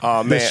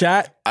 Oh man, The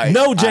shot.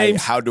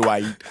 James.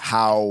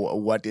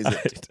 What is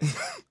it?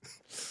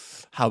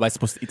 How am I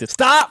supposed to eat this?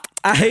 Stop!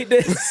 I hate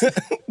this.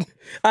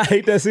 I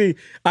hate that scene.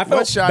 I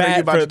felt What shot bad are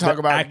you about for to talk the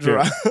about?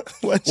 actor.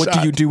 What What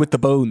shot? do you do with the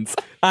bones?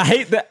 I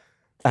hate that.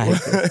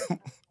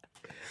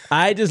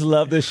 I just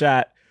love the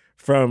shot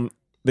from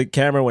the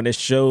camera when it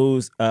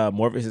shows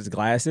Morpheus'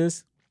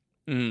 glasses,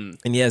 and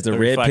he has the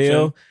red reflection.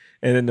 pill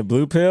and then the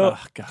blue pill.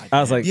 Oh, God,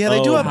 I was like, Yeah,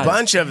 they do a my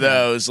bunch of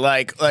those.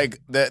 Like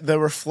the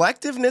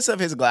reflectiveness of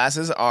his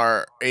glasses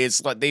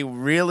is like they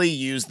really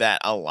use that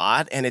a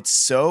lot, and it's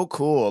so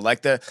cool.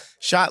 Like the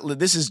shot.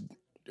 This is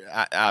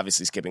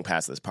obviously skipping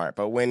past this part,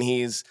 but when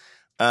he sees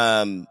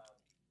the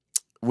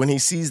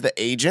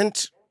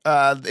agent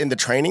in the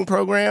training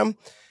program.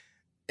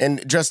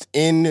 And just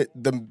in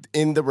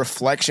the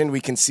reflection,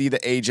 we can see the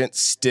agent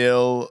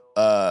still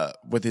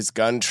with his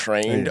gun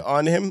trained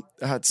on him.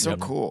 It's so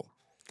cool.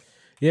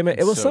 Yeah, man,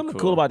 it was So something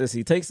cool about this.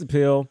 He takes the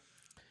pill,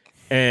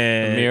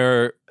 and The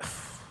mirror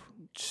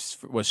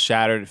just was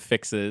shattered,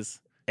 fixes,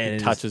 And he it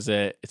touches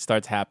it, it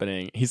starts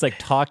happening. He's like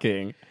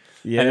talking,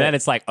 yeah, and then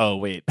it's like, oh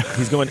wait,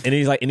 he's going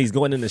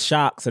into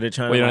shock. So they're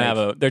trying. we to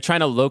don't they're trying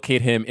to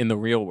locate him in the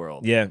real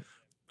world. Yeah,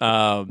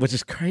 which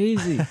is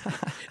crazy.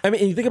 I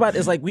mean, and you think about it,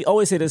 it's like we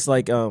always say this,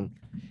 like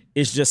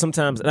it's just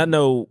sometimes, and I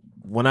know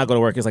when I go to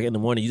work, it's like in the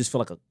morning, you just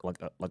feel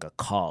like a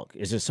cog.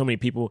 It's just so many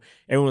people.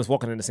 Everyone's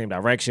walking in the same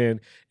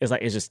direction.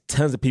 It's just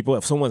tons of people.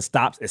 If someone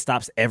stops, it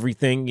stops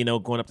everything.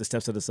 Going up the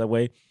steps of the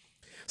subway.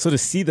 So to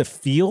see the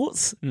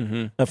fields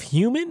of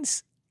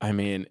humans, I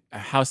mean,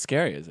 how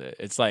scary is it?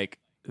 It's like,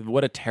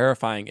 what a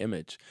terrifying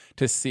image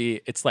to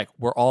see. It's like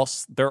they're all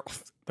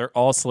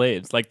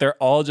slaves. Like they're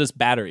all just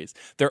batteries.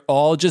 They're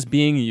all just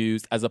being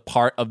used as a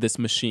part of this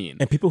machine.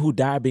 and people who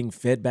die are being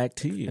fed back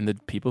to you. And the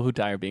people who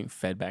die are being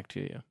fed back to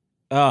you.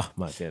 Oh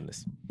my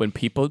goodness!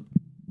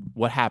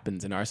 What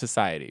happens in our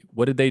society?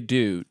 What did they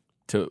do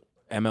to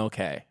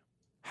MLK?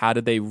 How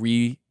did they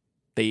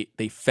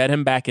fed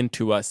him back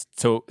into us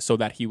so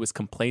that he was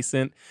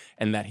complacent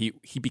and that he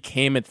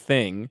became a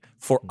thing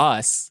for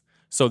us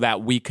so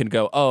that we could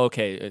go, oh,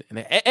 okay. And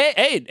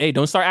hey,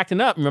 don't start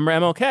acting up. Remember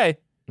MLK?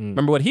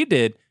 Remember what he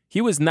did? He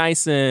was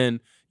nice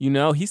and,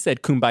 he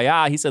said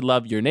kumbaya. He said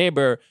love your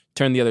neighbor,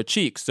 turn the other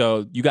cheek.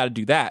 So you got to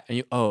do that.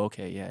 And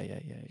okay, yeah.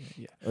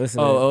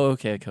 Listen,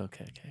 Okay.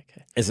 Okay,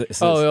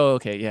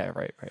 yeah,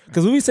 right.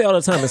 Because we say all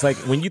the time, it's like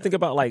when you think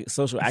about like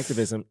social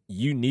activism,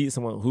 you need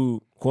someone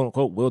who quote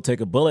unquote will take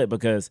a bullet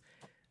because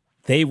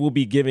they will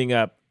be giving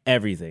up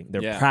everything,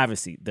 their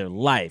privacy, their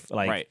life.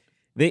 Like Right.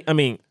 they,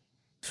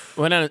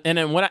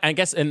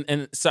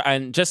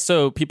 Just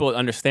so people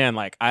understand,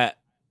 like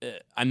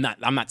I'm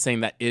not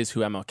saying that is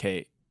who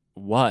MLK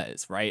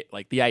was, right?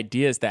 Like the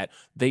idea is that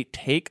they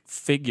take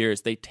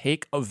figures, they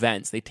take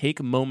events, they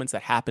take moments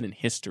that happen in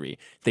history,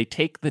 they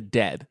take the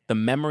dead, the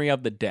memory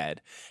of the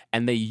dead,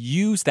 and they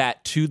use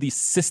that to the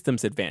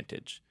system's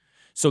advantage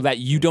so that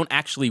you don't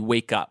actually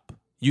wake up.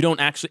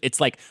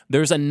 It's like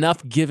there's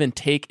enough give and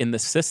take in the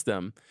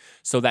system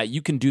so that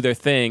you can do their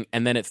thing,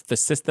 and then if the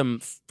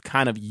system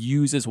kind of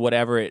uses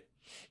whatever it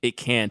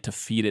can to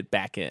feed it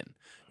back in.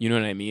 You know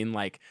what I mean?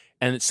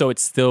 And so it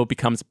still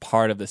becomes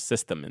part of the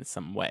system in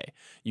some way.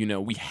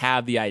 We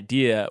have the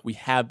idea, we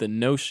have the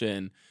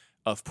notion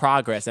of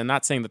progress. I'm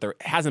not saying that there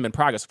hasn't been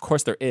progress. Of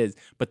course there is.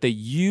 But they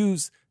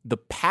use the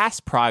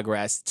past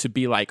progress to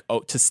be like,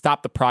 to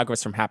stop the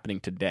progress from happening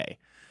today.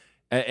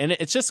 And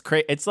it's just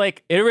crazy. It's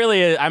like, it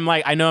really is. I'm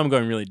like, I know I'm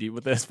going really deep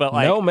with this, but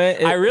No,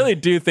 man, I really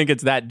do think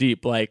it's that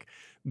deep. Like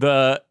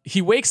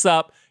he wakes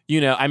up,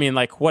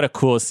 what a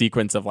cool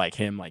sequence of like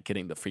him, like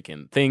getting the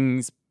freaking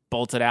things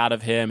bolted out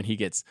of him, and he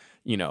gets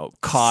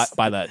caught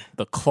by the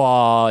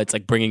claw. It's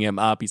like bringing him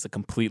up. He's like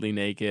completely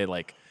naked,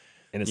 and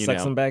it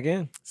sucks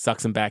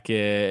him back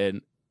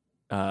in.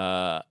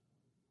 And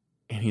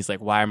he's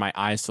like, why are my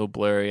eyes so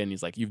blurry? And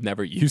he's like, you've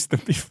never used them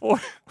before.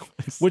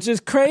 Which is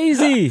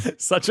crazy.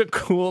 Such a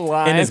cool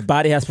line. And his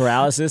body has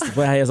paralysis.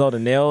 He has all the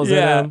nails in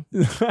him.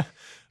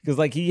 Because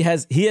like he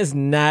has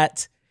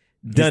not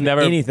done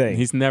anything.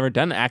 He's never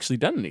actually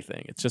done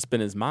anything. It's just been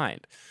his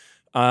mind.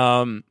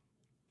 We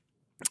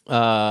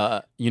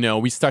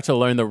start to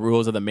learn the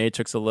rules of the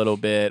Matrix a little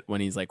bit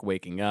when he's like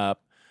waking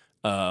up,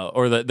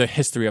 or the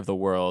history of the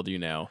world,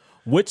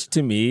 Which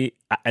to me,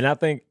 and I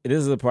think this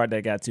is the part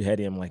that got too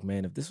heady. I'm like,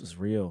 man, if this was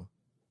real,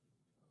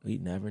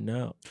 we'd never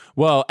know.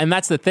 Well, and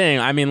that's the thing.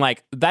 I mean,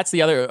 like, that's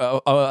the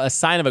other, a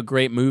sign of a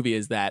great movie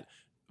is that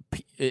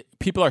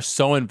people are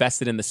so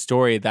invested in the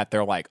story that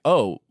they're like,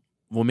 oh,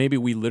 well, maybe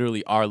we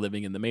literally are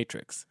living in the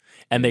Matrix.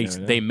 And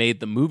they made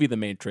the movie The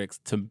Matrix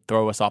to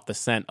throw us off the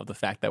scent of the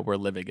fact that we're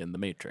living in the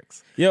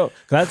Matrix. Yo,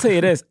 cause I'll tell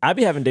you this, I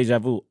be having deja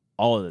vu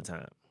all the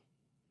time.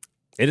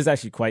 It is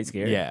actually quite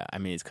scary. Yeah, I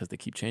mean, it's because they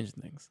keep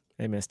changing things.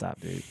 Hey man, stop,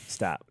 dude.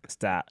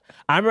 Stop.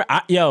 I remember,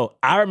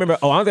 I remember, I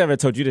don't think I've ever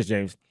told you this,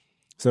 James.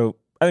 So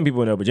I think people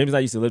will know, but James and I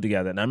used to live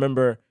together. And I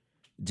remember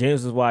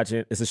James was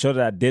watching, it's a show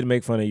that I did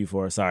make fun of you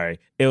for, sorry.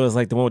 It was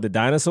like the one with the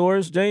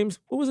dinosaurs, James.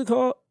 What was it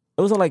called?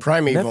 It was on like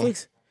Primeval.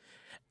 Netflix.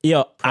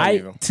 Yo,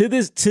 Primeval. to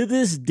this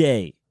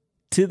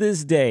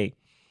day,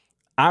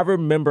 I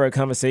remember a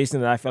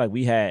conversation that I feel like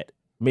we had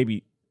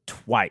maybe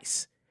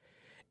twice.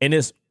 And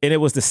it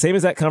was the same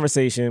as that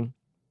conversation.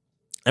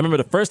 I remember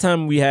the first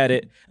time we had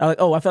it, I was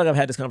like, oh, I feel like I've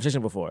had this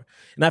conversation before.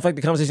 And I feel like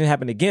the conversation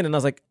happened again, and I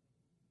was like,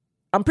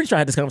 I'm pretty sure I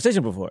had this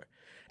conversation before.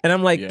 And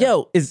I'm like, it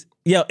is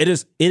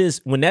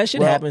when that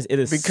shit happens, it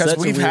is because such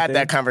we've a weird had thing.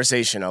 that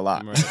conversation a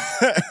lot.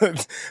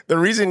 Right. The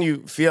reason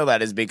you feel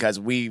that is because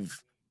we've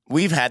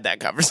had that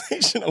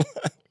conversation a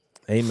lot.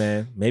 Hey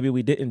man, maybe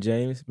we didn't,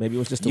 James. Maybe it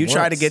was just You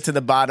try to once. get to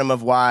the bottom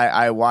of why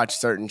I watch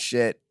certain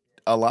shit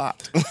a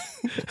lot.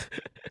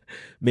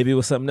 Maybe it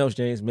was something else,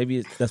 James.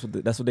 Maybe that's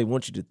what they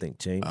want you to think,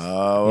 James. Oh, You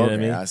know what okay. I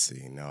mean? I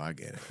see. No, I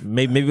get it.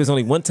 Maybe it was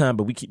only one time,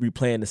 but we keep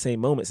replaying the same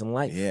moments in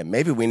life. Yeah,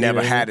 maybe we never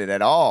what I mean? had it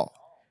at all.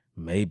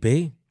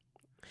 Maybe.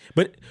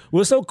 But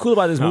what's so cool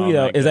about this movie Oh,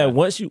 though my is that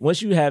God.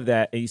 once you have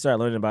that and you start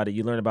learning about it,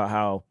 you learn about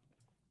how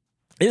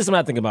it's something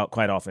I think about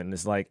quite often.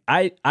 It's like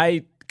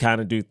I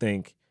kind of do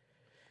think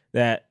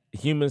that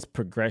humans'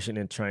 progression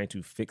in trying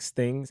to fix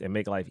things and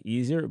make life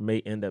easier may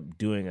end up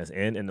doing us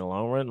in the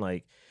long run.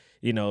 Like,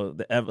 you know,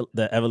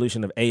 the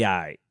evolution of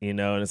AI, you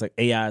know, and it's like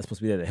AI is supposed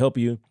to be there to help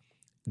you.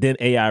 Then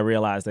AI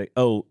realized that,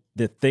 oh,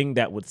 the thing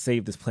that would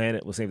save this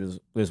planet, would save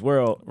this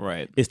world,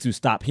 Right. is to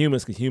stop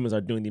humans because humans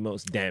are doing the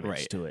most damage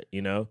Right. to it,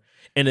 you know?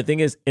 And the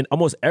thing is, in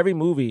almost every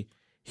movie,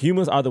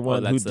 humans are the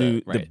ones who that's do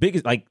the right.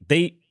 biggest, like,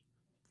 they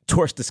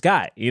torch the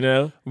sky, you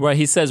know? Right,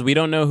 he says we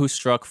don't know who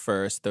struck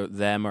first,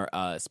 them or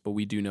us, but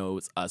we do know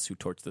it's us who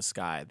torched the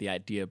sky. The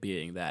idea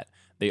being that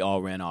they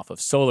all ran off of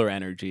solar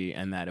energy,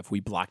 and that if we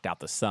blocked out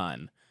the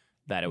sun,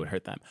 that it would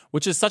hurt them.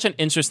 Which is such an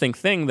interesting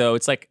thing, though.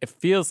 It's like it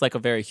feels like a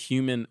very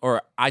human,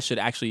 or I should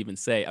actually even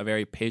say a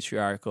very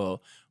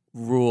patriarchal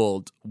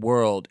ruled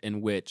world in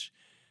which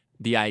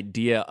the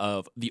idea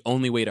of the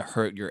only way to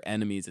hurt your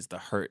enemies is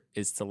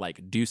to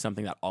like do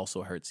something that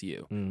also hurts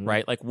you,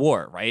 right? Like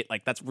war, right?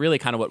 Like that's really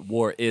kind of what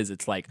war is.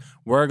 It's like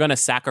we're going to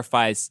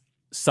sacrifice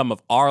some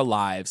of our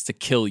lives to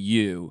kill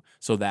you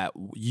so that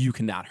you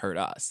cannot hurt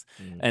us.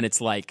 And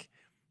it's like,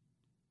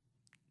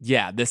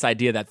 yeah, this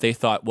idea that they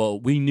thought, well,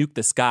 we nuke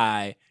the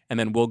sky and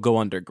then we'll go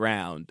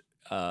underground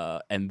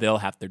and they'll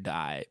have to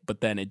die.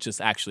 But then it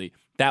just actually,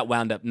 that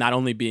wound up not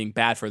only being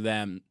bad for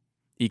them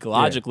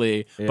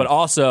ecologically, but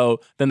also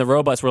then the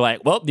robots were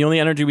like, well, the only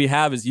energy we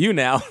have is you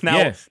now.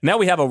 Now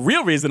we have a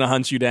real reason to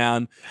hunt you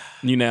down,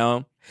 you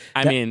know?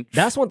 I mean,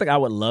 that's one thing I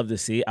would love to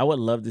see. I would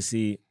love to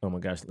see, oh my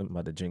gosh, I'm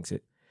about to jinx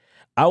it.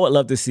 I would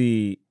love to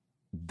see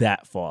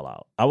that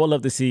fallout. I would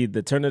love to see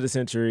the turn of the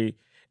century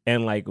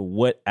and like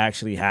what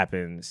actually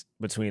happens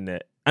between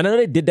that. I know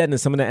they did that in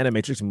some of the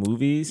Animatrix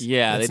movies.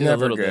 yeah, It's they did a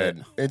never little good.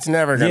 bit. It's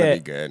never going to Yeah.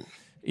 be good.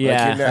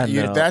 Yeah, I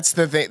know. That's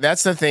the thing.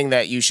 That's the thing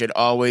that you should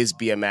always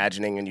be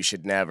imagining, and you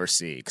should never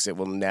see because it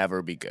will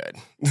never be good.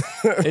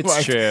 it's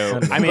Like- true.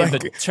 I mean,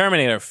 the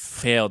Terminator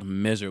failed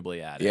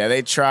miserably at it. Yeah,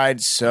 they tried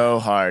so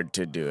hard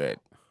to do it.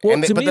 Well,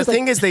 And to but me, the it's like-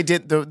 thing is, they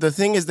did. The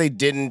thing is, they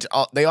didn't.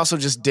 They also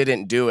just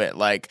didn't do it.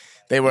 Like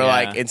they were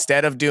like,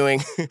 instead of doing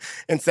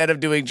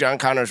John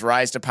Connor's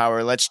rise to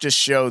power, let's just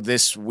show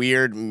this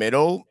weird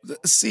middle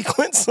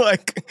sequence.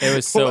 Like It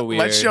was so Let's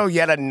weird. show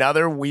yet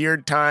another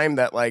weird time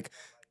that like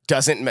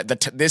doesn't.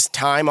 This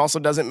time also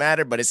doesn't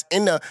matter, but it's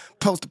in the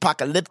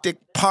post-apocalyptic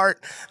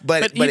part.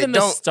 But even it the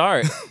don't.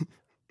 start,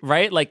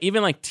 right? Like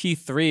even like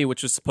T3,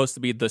 which was supposed to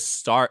be the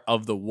start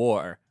of the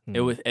war,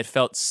 it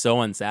felt so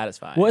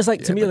unsatisfying. Well, it's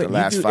like to me, But like the you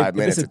last do- 5 if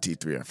minutes it's of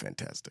T3 are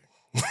fantastic.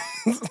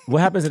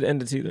 what happens at the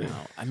end of T3?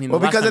 I mean, Well,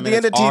 the last because 5 at the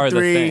end of minutes are the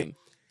T3, thing.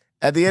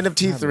 At the end of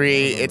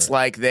T3, it's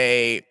like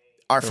they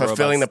are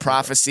fulfilling the robots-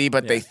 prophecy,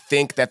 but they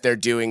think that they're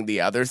doing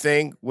the other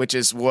thing, which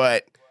is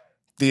what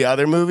the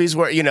other movies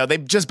were. You know, they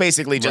just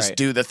basically just Right.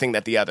 do the thing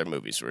that the other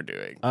movies were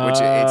doing,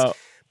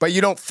 but you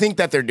don't think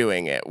that they're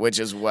doing it, which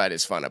is what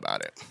is fun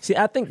about it. See,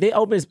 I think they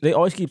always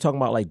keep talking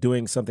about like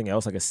doing something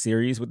else, like a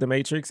series with the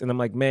Matrix, and I'm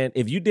like, man,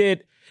 if you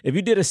did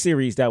a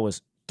series that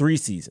was 3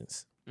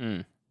 seasons,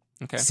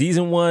 Okay.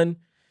 season one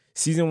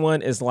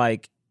is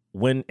like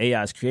when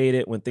AI is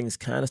created, when things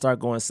kind of start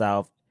going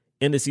south.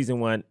 Into season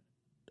 1,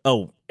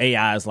 oh,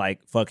 AI is like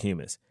fuck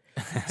humans.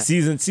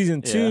 season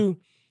 2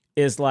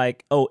 is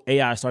like, oh,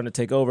 AI is starting to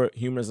take over.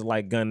 Humans are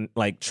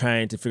like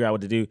trying to figure out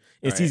what to do.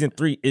 And Right. season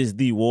 3 is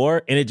the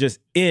war, and it just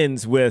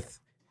ends with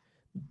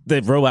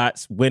the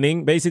robots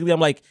winning. Basically, I'm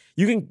like,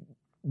 you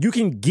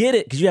can get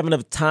it because you have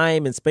enough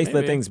time and space to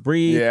let Maybe. things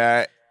breathe.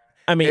 Yeah,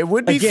 I mean, it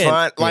would be again,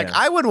 fun. Like yeah.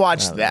 I would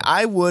watch that.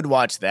 I would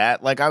watch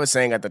that. Like I was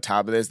saying at the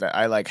top of this, that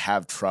I like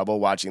have trouble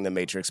watching the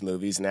Matrix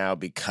movies now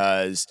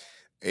because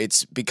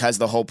it's because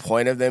the whole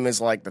point of them is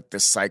like that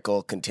this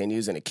cycle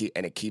continues and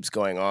it keeps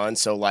going on.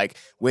 So like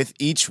with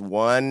each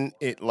one,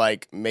 it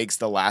like makes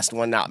the last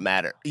one not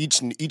matter.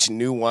 Each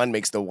new one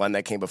makes the one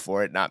that came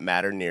before it not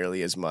matter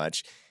nearly as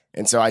much.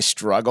 And so I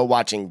struggle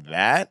watching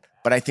that,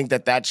 but I think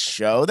that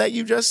show that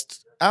you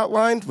just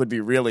outlined would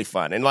be really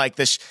fun. And like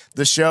the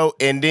show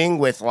ending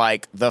with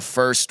like the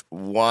first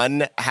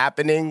one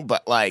happening,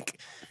 but like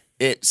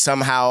it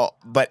somehow,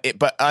 but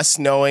us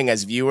knowing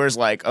as viewers,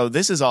 like, oh,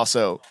 this is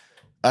also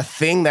a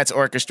thing that's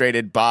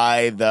orchestrated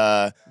by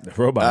the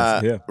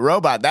robots.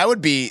 Robot. That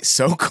would be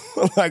so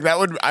cool. Like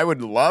I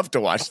would love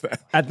to watch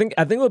that. I think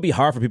it would be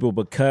hard for people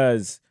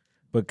because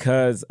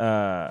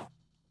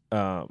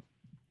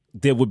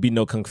there would be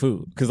no kung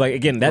fu. Because like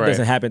again, that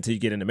doesn't happen until you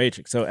get in the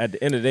Matrix. So at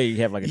the end of the day, you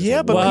have like but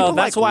people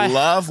that's like why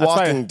love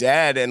Walking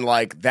Dead, and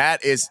like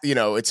that is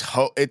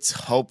it's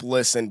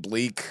hopeless and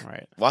bleak.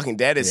 Right. Walking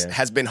Dead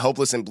has been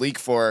hopeless and bleak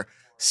for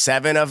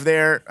 7 of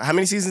their how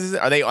many seasons is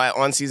it? Are they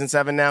on season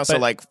 7 now? So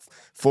like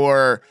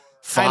for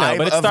 5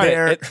 of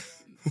their.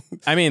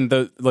 I mean,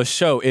 the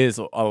show is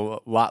a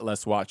lot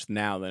less watched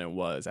now than it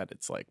was at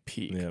its like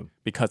peak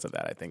because of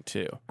that, I think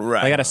too.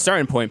 Right. Like at a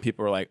certain point,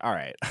 people were like, "All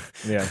right."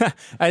 Yeah.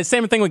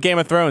 Same thing with Game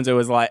of Thrones.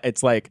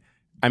 It's like,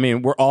 I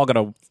mean, we're all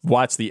gonna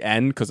watch the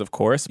end because of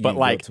course, but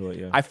like,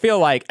 I feel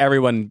like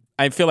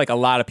a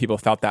lot of people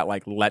felt that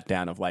like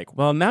letdown of like,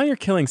 well, now you're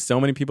killing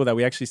so many people that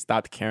we actually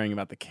stopped caring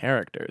about the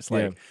characters.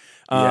 Like,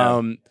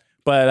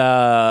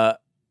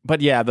 But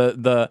yeah,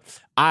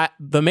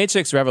 the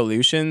Matrix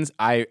Revolutions,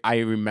 I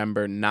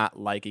remember not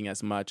liking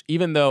as much,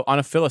 even though on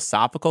a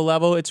philosophical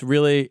level, it's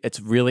really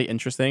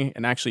interesting,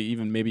 and actually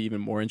maybe even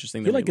more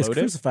interesting than like Reloaded. It's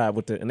crucified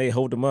with it, and they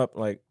hold them up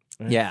like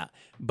yeah.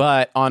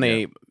 But on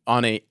a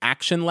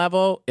action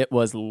level, it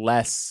was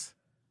less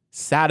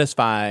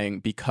satisfying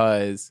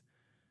because,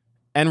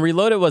 and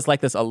Reloaded was like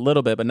this a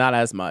little bit, but not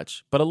as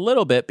much, but a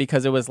little bit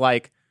because it was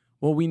like,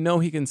 well, we know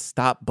he can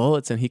stop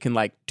bullets and he can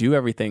like do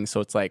everything, so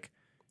it's like.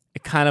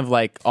 It kind of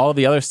like all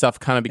the other stuff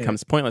kind of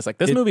becomes pointless. Like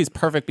this movie is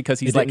perfect because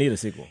he's like need a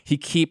sequel. He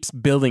keeps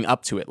building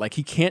up to it. Like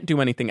he can't do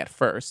anything at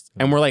first,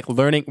 and we're like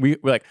learning. We're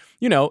like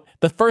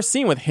the first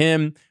scene with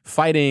him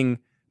fighting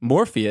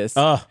Morpheus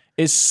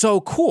is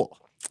so cool,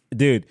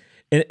 dude.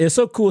 And it's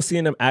so cool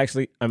seeing them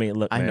actually. I mean,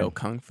 look, I man, know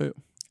kung fu.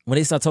 When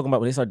they start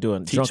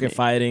doing drunken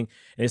fighting,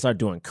 and they start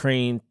doing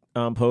crane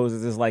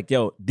poses, it's like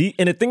and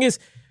the thing is,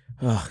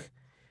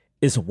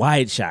 it's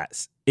wide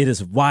shots. It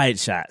is wide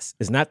shots.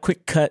 It's not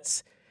quick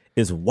cuts.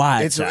 It's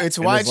wide. It's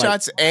wide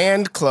shots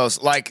and close.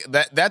 Like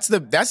that's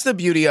the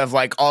beauty of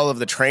like all of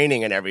the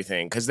training and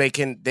everything, because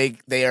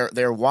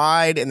they're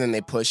wide and then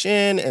they push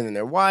in and then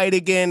they're wide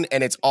again,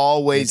 and it's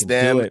always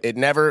them. It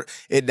never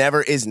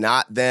is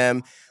not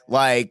them.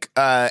 Like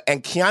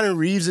and Keanu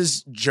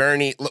Reeves'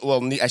 journey,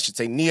 well, I should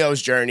say Neo's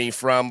journey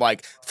from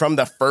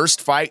the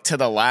first fight to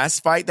the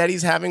last fight that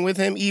he's having with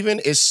him even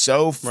is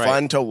so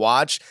fun to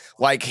watch.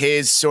 Like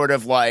his sort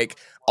of like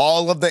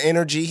all of the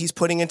energy he's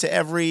putting into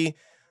every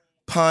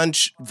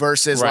punch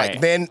versus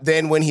like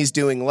then when he's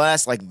doing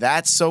less, like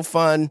that's so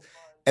fun.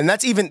 And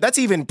that's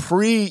even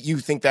pre you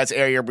think that's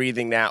air you're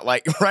breathing now,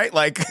 like right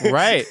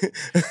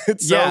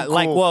it's so cool.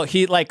 Like, well,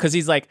 he like because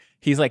he's like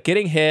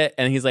getting hit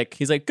and he's like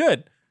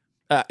good,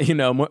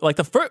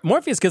 like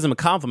Morpheus gives him a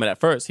compliment at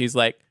first. He's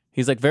like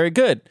very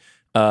good,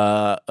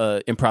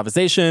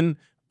 improvisation,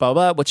 blah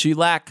blah. What you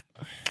lack,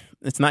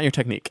 it's not your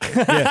technique.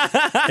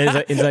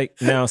 And it's like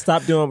now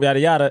stop doing yada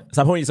yada,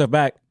 stop holding yourself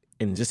back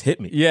and just hit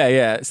me.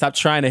 Yeah. Stop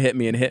trying to hit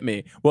me and hit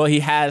me. Well,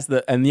 he has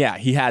the,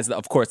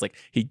 of course, like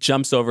he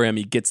jumps over him.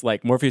 He gets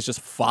like, Morpheus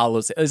just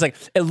follows. It's like,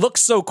 it looks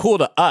so cool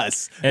to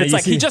us. And it's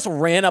like, he just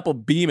ran up a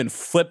beam and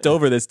flipped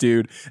over this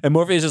dude. And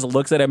Morpheus just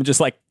looks at him and just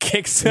like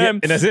kicks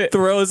him, and that's it.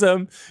 Throws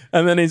him.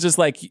 And then he's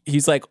like,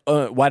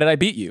 why did I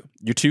beat you?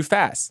 You're too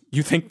fast.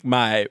 You think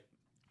my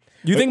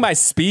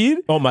speed?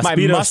 Oh, my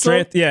speed muscle, or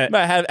strength? Yeah.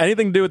 Have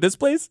anything to do with this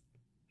place?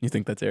 You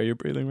think that's air you're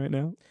breathing right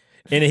now?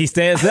 And he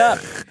stands up,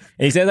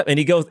 and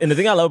he goes. And the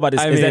thing I love about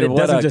this is that it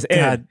doesn't just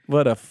end.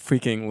 What a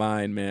freaking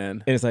line,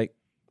 man! And it's like,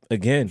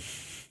 again,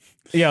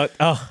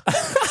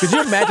 could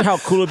you imagine how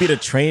cool it'd be to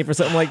train for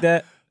something like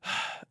that?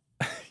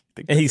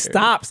 And he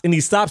stops,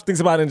 thinks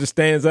about it, and just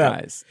stands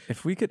up. Guys,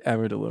 if we could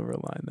ever deliver a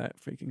line that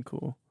freaking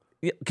cool,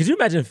 could you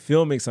imagine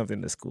filming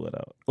something this cool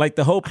though? Like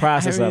the whole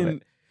process of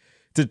it,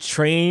 to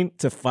train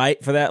to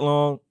fight for that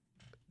long.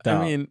 I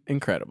mean,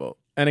 incredible.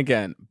 And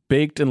again,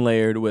 baked and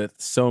layered with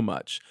so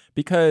much,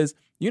 because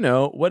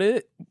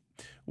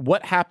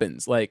what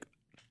happens like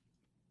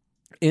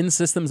in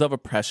systems of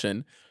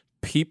oppression,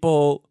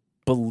 people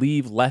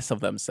believe less of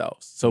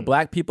themselves. So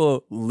Black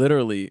people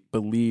literally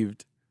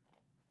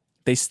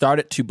they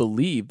started to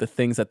believe the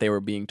things that they were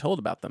being told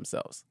about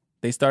themselves.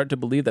 They started to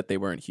believe that they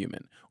weren't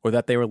human, or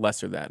that they were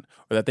lesser than,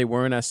 or that they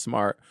weren't as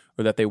smart,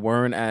 or that they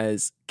weren't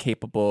as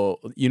capable.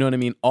 You know what I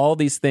mean? All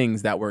these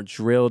things that were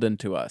drilled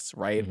into us,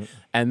 right?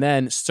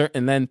 Mm-hmm.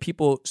 And then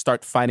people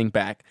start fighting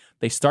back.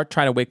 They start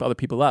trying to wake other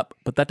people up,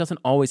 but that doesn't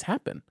always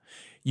happen.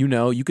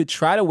 You could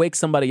try to wake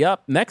somebody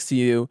up next to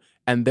you,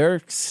 and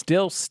they're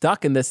still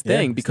stuck in this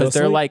thing because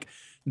they're like,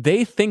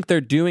 they think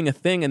they're doing a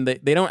thing and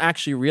they don't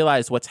actually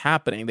realize what's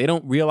happening. They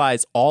don't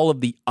realize all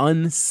of the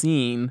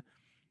unseen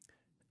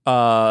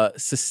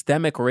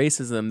systemic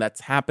racism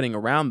that's happening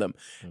around them.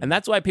 And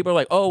that's why people are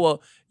like, oh,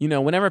 well, you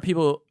know, whenever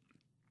people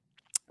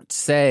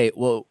say,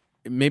 well,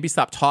 maybe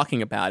stop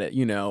talking about it,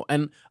 you know.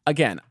 And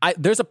again,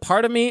 there's a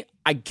part of me,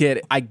 I get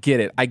it.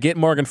 I get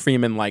Morgan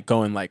Freeman like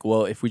going like,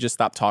 well, if we just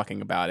stop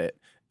talking about it,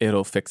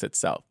 it'll fix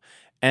itself.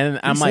 And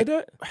I'm like,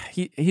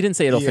 he didn't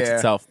say it'll fix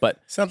itself, but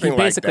something he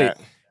basically like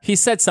that. He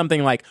said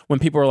something like when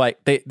people were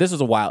like, this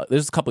was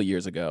a couple of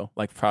years ago,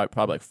 like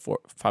probably like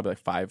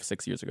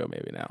 5-6 years ago,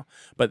 maybe now.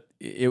 But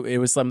it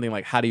was something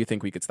like, how do you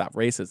think we could stop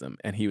racism?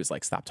 And he was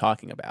like, stop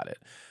talking about it,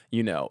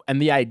 you know. And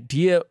the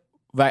idea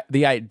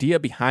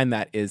behind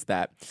that is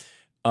that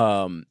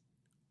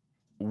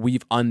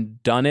we've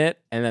undone it,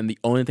 and then the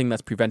only thing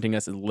that's preventing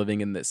us is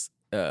living in this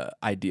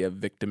idea of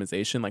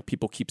victimization. Like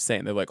people keep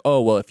saying, they're like, oh,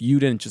 well, if you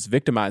didn't just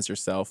victimize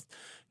yourself,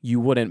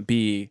 you wouldn't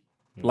be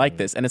like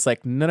this. And it's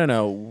like,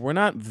 no, we're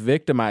not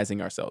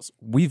victimizing ourselves.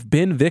 We've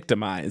been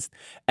victimized,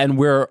 and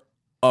we're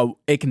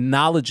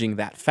acknowledging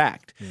that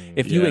fact.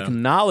 If you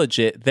acknowledge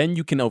it, then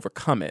you can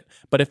overcome it.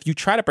 But if you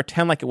try to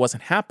pretend like it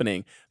wasn't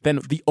happening, then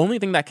the only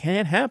thing that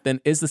can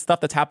happen is the stuff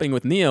that's happening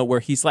with Neo, where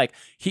he's like,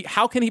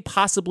 how can he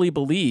possibly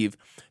believe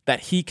that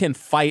he can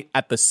fight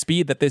at the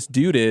speed that this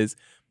dude is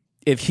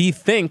if he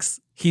thinks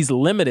he's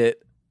limited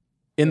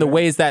in the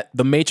ways that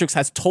the Matrix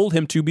has told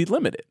him to be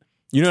limited?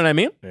 You know what I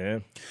mean? Yeah.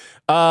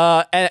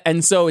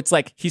 And so it's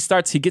like he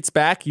gets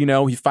back, you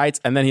know, he fights,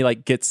 and then he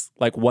like gets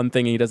like one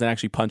thing, and he doesn't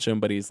actually punch him,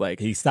 but he's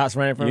like, he stops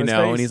running from you his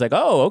know, face. and he's like,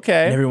 oh,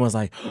 okay. And everyone's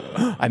like,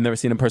 I've never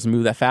seen a person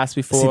move that fast see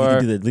if you before.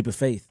 can do the leap of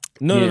faith.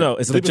 No.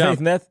 Is the leap of faith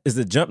next? Is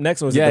the jump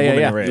next, or is it the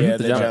woman in red? Yeah,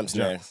 the jump's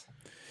next.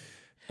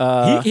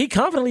 He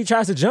confidently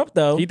tries to jump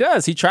though. He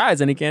does. He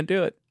tries, and he can't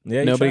do it.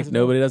 Yeah,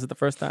 nobody does it the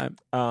first time.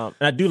 And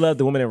I do love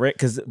the woman in red,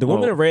 because the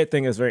woman in red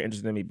thing is very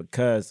interesting to me,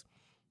 because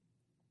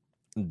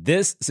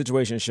this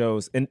situation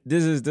shows, and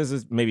this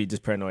is maybe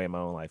just paranoia in my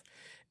own life,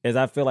 is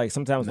I feel like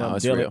sometimes when I'm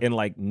dealing real. in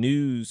like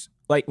news,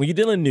 like when you're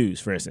dealing in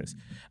news, for instance,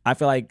 I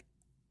feel like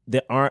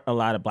there aren't a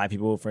lot of black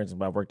people, for instance,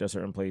 when I worked at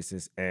certain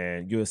places,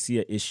 and you'll see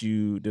an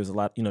issue, there's a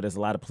lot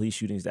of police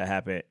shootings that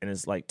happen, and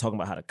it's like talking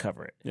about how to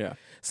cover it. Yeah.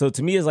 So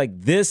to me, it's like,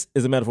 this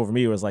is a metaphor for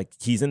me, where it's like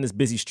he's in this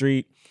busy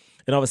street,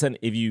 and all of a sudden,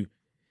 if you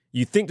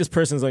think this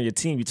person's on your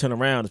team, you turn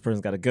around, this person's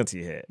got a gun to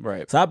your head.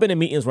 Right. So I've been in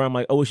meetings where I'm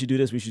like, oh, we should do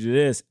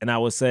this, and I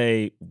would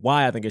say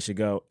why I think it should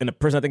go. And the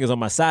person I think is on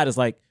my side is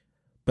like,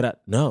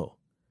 but no.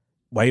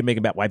 Why are you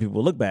making white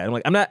people look bad? I'm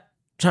like, I'm not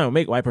trying to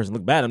make a white person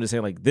look bad. I'm just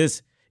saying, like,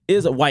 this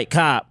is a white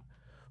cop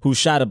who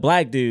shot a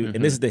black dude,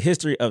 and this is the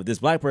history of this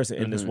black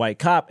person and this white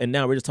cop, and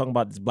now we're just talking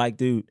about this black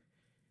dude,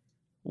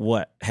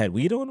 what, had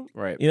weed on him?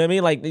 Right. You know what I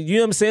mean? Like, you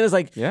know what I'm saying? It's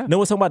like, no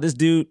one's talking about this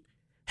dude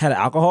had an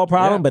alcohol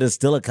problem, but it's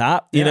still a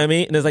cop. You know what I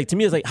mean? And it's like, to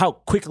me, it's like how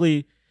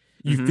quickly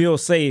you feel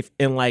safe,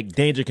 and like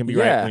danger can be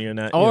right when you're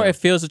not. Or it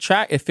feels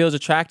attractive.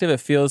 It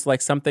feels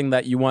like something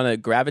that you want to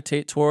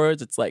gravitate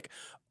towards. It's like,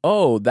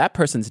 oh, that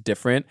person's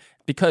different.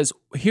 Because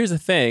here's the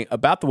thing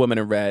about the woman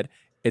in red.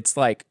 It's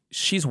like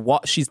she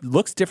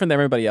looks different than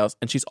everybody else,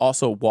 and she's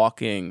also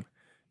walking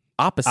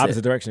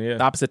opposite direction. Yeah,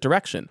 opposite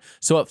direction.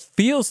 So it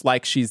feels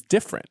like she's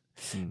different.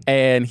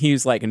 And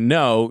he's like,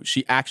 no,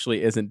 she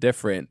actually isn't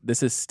different.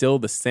 This is still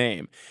the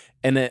same.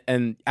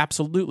 And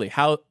absolutely,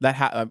 how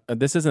that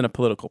this isn't a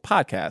political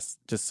podcast,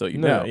 just so you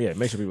know. Yeah,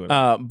 make sure people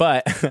know.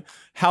 But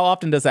how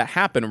often does that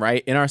happen,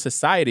 right? In our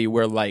society,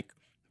 where like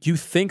you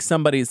think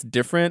somebody's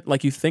different,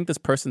 like you think this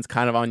person's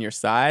kind of on your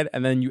side,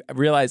 and then you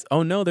realize,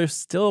 oh no, they're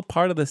still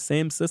part of the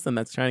same system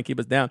that's trying to keep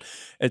us down.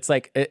 It's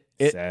like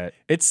sad.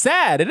 It's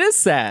sad. It is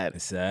sad.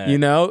 It's sad. You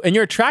know, and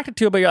you're attracted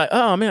to it, but you're like,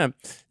 oh man,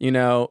 you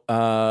know,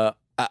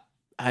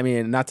 I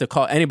mean, not to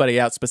call anybody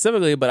out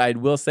specifically, but I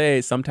will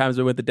say sometimes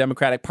with the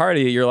Democratic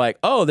Party, you're like,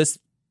 oh, this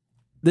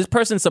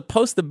person's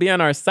supposed to be on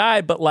our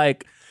side, but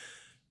like,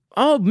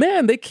 oh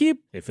man, it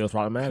feels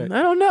problematic.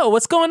 I don't know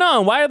what's going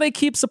on. Why do they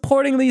keep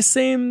supporting these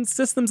same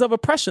systems of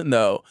oppression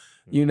though?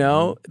 You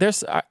know,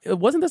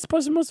 wasn't this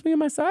person supposed to be on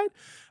my side?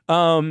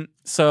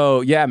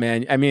 So yeah,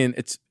 man. I mean,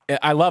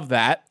 I love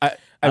that.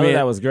 I mean,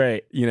 that was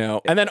great. You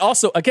know, and then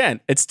also,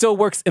 again, it still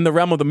works in the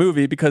realm of the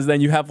movie, because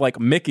then you have like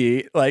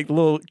Mickey, like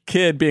little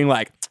kid being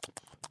like,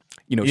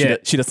 you know,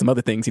 she does some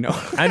other things, you know.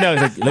 I know.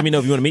 It's like, let me know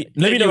if you want to meet.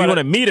 Let me know if you want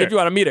to meet her. If you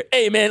want to meet her.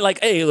 Hey, man, like,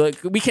 hey, look,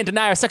 we can't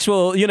deny our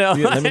sexual, you know.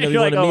 Yeah, let me know if you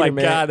want to meet her,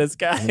 man. God, this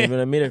guy. Let me know if you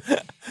want to meet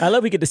her. I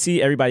love we get to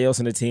see everybody else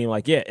in the team.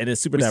 Like, and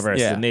it's super diverse.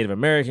 Yeah. There's a Native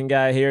American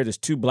guy here. There's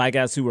 2 black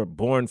guys who were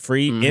born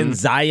free in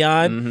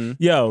Zion.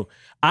 Yo,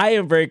 I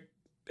am very...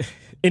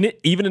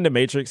 even in the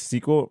Matrix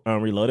sequel,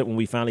 Reloaded, when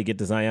we finally get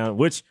to Zion,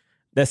 which...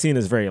 that scene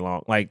is very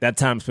long. Like, that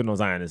time spent on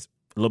Zion is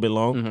a little bit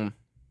long.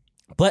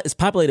 But it's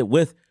populated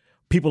with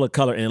people of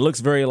color, and it looks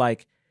very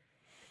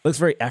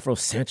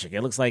Afrocentric.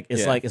 It looks like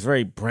it's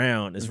very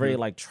brown. It's very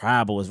like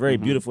tribal. It's very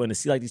beautiful. And to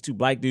see like these 2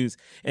 black dudes,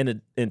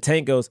 and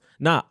Tank goes,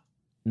 nah,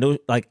 no,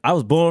 like I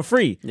was born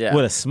free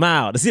with a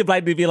smile. To see a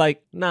black dude be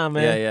like, nah,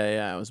 man.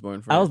 Yeah. I was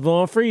born free. I was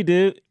born free,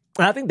 dude.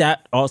 And I think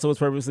that also was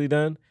purposely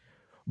done.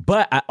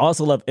 But I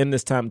also love in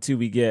this time too.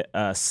 We get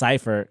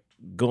Cypher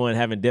going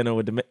having dinner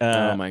with the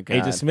Oh my God.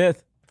 Agent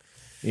Smith.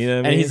 You know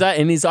what I mean?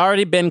 And he's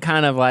already been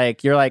kind of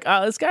like, you're like,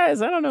 oh, this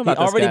guy's, I don't know about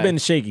He's this already guy. been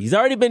shaky. He's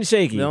already been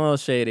shaky. He's a little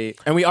shady.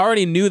 And we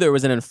already knew there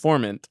was an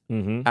informant.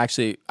 Mm-hmm.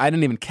 Actually, I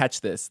didn't even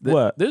catch this.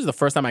 What? This is the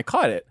first time I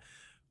caught it.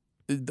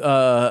 In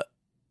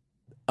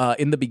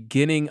the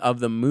beginning of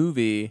the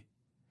movie,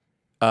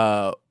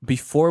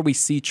 before we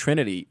see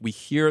Trinity, we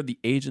hear the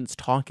agents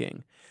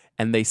talking,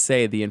 and they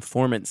say the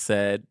informant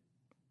said,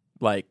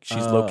 like,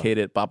 she's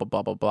located, blah, blah,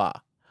 blah, blah, blah.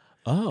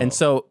 Oh. And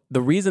so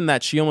the reason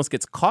that she almost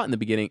gets caught in the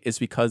beginning is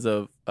because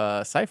of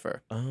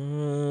Cypher.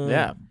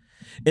 Yeah.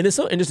 And it's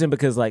so interesting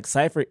because like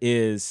Cypher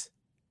is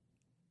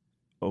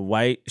a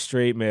white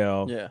straight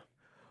male Yeah.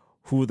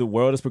 who the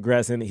world is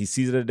progressing. He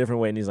sees it a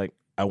different way, and he's like,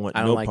 I want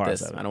I don't no like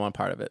parts this. of it. I don't want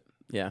part of it.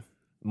 Yeah.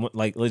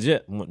 Like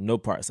legit, want no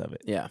parts of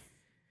it. Yeah.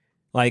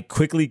 Like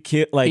quickly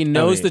kill. Like He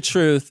knows I mean, the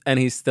truth, and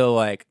he's still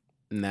like,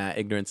 nah,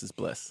 ignorance is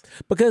bliss.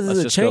 because Let's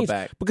it's a just go change.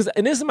 back. Because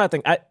and this is my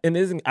thing.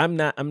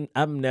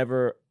 I'm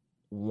never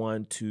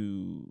one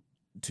to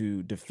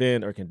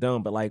defend or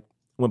condone, but like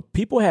when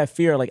people have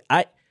fear, like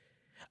I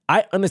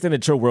understand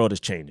that your world is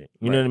changing.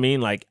 You know Right. what I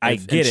mean? Like I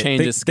And get it.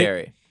 change is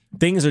scary.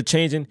 Things are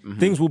changing. Mm-hmm.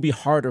 Things will be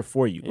harder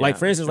for you. Like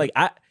for instance, like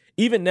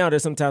even now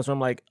there's sometimes where I'm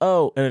like,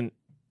 oh, and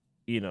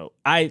you know,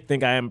 I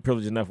think I am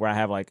privileged enough where I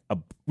have like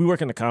we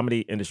work in the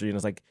comedy industry, and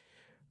it's like,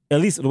 at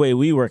least the way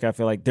we work, I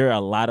feel like there are a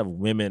lot of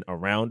women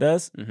around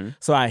us. Mm-hmm.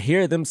 So I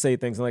hear them say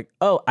things like,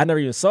 oh, I never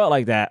even saw it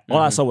like that. All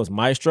I saw was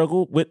my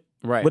struggle with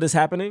Right. what is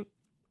happening.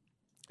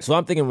 So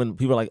I'm thinking when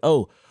people are like,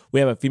 oh, we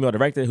have a female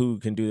director who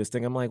can do this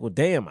thing, I'm like, well,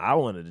 damn, I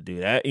wanted to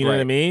do that. You know what I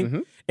Right. mean? Mm-hmm.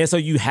 And so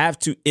you have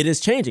to, it is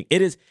changing.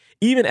 It is,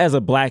 even as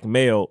a black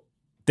male,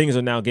 things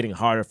are now getting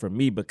harder for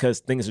me because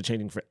things are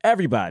changing for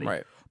everybody.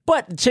 Right.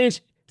 But the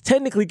change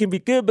technically can be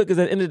good because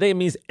at the end of the day, it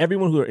means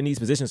everyone who are in these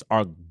positions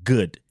are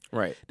good.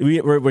 Right.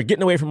 We're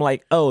getting away from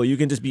like, oh, you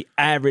can just be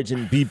average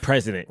and be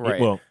president. Right.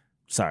 Well,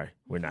 sorry,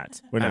 we're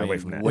not. We're not I away mean,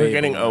 from that. We're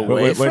getting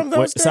away Wait, from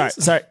those sorry,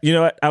 days? sorry. You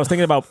know what? I was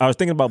thinking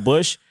about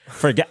Bush.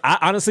 I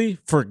honestly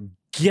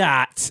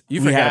forgot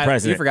You we had a forgot.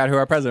 president. You forgot who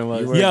our president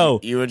was. Yo,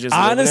 You were just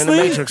living in the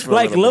honestly, Matrix for a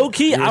like little low bit.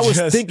 key, You were I was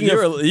just- thinking.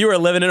 You were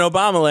living in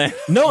Obama land.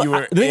 No, you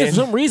were the thing is, in-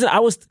 for some reason I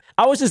was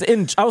just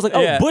in. I was like,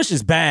 oh, Yeah. Bush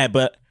is bad,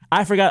 but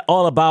I forgot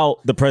all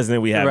about the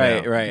president we have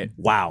Right. now. Right.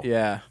 Wow.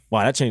 Yeah.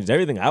 Wow, that changed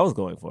everything I was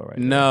going for right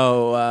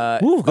now.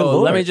 No. Ooh, good let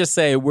Lord. me just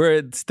say,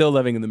 we're still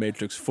living in the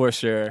Matrix for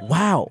sure.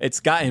 Wow. It's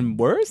gotten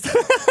worse.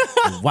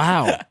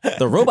 Wow.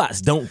 The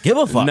robots don't give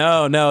a fuck.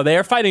 No, they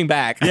are fighting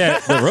back. Yeah,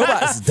 the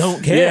robots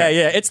don't care.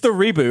 Yeah, it's the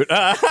reboot.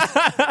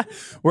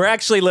 We're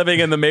actually living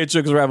in the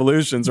Matrix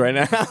Revolutions right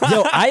now.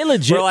 Yo, I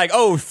legit. We're like,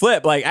 oh,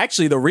 flip! Like,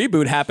 actually, the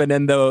reboot happened,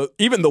 and the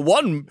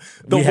one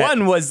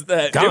was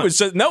it Gone. was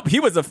just nope. He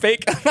was a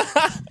fake.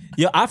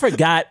 Yo, I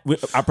forgot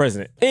our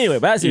president. Anyway,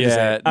 but I see what you're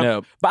saying.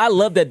 no. But I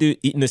love that dude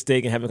eating the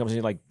steak and having a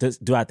conversation like,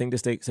 do I think the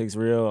steak's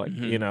real? Like,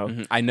 you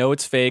know. I know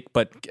it's fake,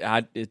 but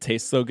God, it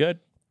tastes so good.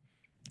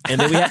 And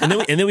then we had,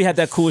 and then we had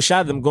that cool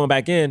shot of them going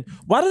back in.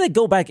 Why do they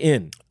go back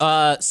in?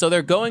 So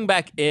they're going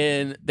back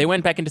in. They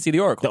went back in to see the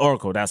Oracle. The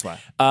Oracle. That's why.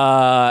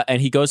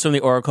 And he goes from the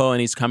Oracle, and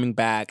he's coming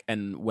back.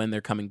 And when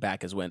they're coming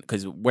back is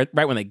because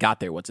right when they got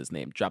there, what's his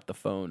name? Dropped the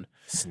phone.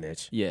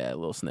 Snitch. Yeah, a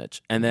little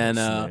snitch. And then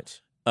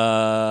Snitch.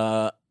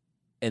 and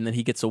then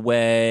he gets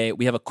away.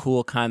 We have a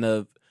cool kind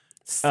of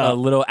Oh.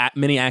 little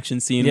mini action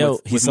scene. Yo,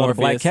 with he saw the Morpheus.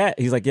 black cat.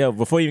 He's like, yo,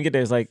 before you even get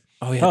there, it's like,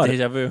 Oh yeah,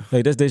 deja vu.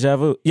 Like, that's deja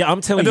vu. Yeah,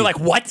 I'm telling And you. they're like,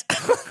 what?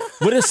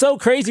 But it's so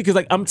crazy because,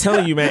 like, I'm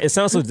telling you, man, it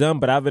sounds so dumb,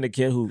 but I've been a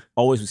kid who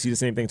always would see the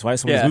same thing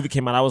twice. When Yeah. this movie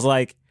came out, I was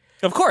like,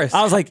 Of course.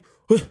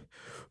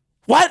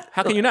 what?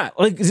 How can you not?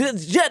 Like,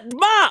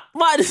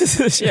 ma, this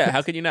is Yeah,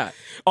 how can you not?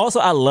 Also,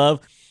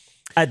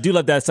 I do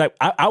love that side.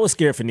 I was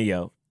scared for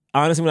Neo.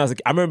 Honestly, when I was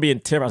like, I remember being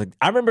terrified.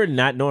 I remember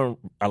not knowing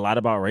a lot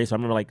about race. But I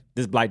remember like,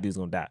 this black dude's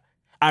gonna die.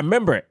 I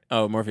remember it.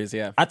 Oh, Morpheus,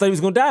 yeah. I thought he was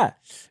gonna die.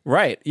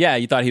 Right. Yeah,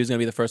 you thought he was going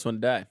to be the first one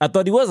to die. I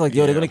thought he was like,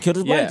 yo, they're gonna kill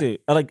this black Yeah. dude.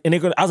 I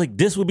was like,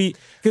 this would be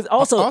because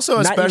also not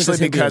even especially just him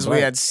being because we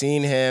black. had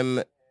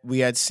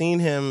seen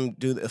him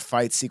do the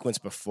fight sequence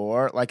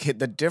before. Like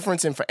the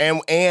difference in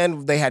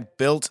and they had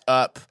built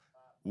up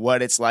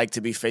what it's like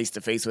to be face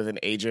to face with an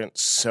agent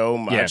so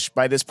much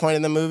by this point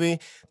in the movie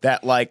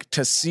that like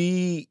to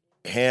see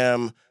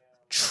him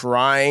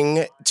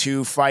trying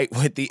to fight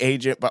with the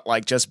agent but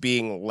like just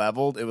being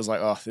leveled, it was like,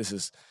 oh, this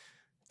is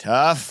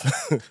tough.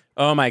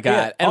 Oh my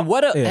God. Yeah. And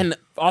what a Yeah. and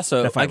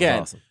also That fight was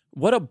again, awesome.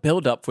 what a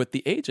build up with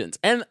the agents.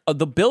 And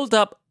the build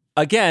up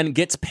again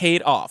gets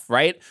paid off,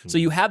 right? So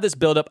you have this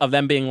build up of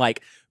them being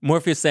like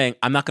Morpheus saying,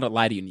 I'm not going to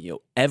lie to you, Neo.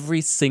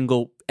 Every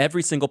single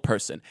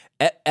person,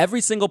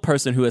 every single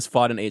person who has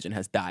fought an agent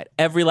has died.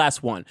 Every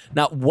last one.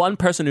 Not one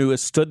person who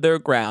has stood their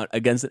ground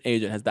against an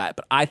agent has died,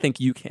 but I think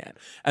you can.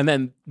 And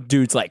then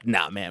dude's like,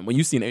 nah, man, when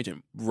you see an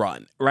agent,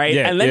 run, right?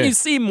 Yeah, and then yeah. you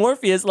see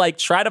Morpheus like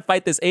try to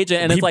fight this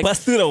agent, and He it's like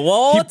busts through the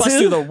wall, He busts too?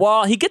 through the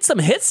wall. He gets some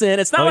hits in.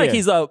 It's not Oh, like yeah.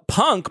 he's a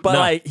punk, but No.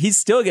 like he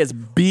still gets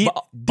beat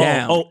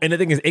down. Oh, and the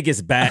thing is, it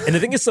gets bad. And the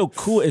thing is so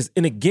cool is,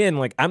 and again,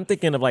 like I'm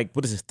thinking of like,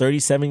 what is this,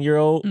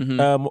 37-year-old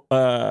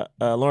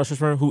Lawrence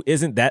Fishburne, who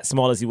isn't that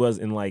small as he was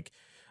in like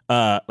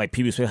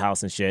Pee-wee's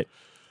Playhouse and shit,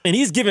 and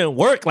he's giving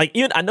work. Like,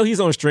 even I know he's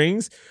on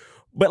strings,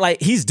 but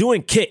like he's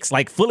doing kicks,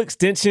 like full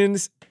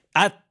extensions.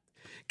 Could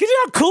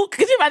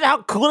you imagine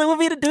how cool it would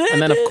be to do that?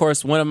 And then, of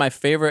course, one of my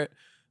favorite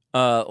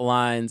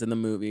lines in the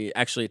movie,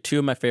 actually two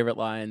of my favorite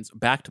lines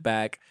back to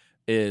back,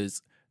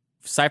 is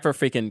Cypher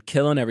freaking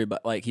killing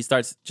everybody. Like, he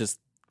starts just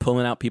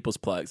pulling out people's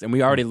plugs, and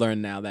we already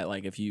learned now that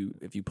like if you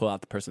pull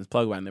out the person's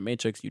plug while in the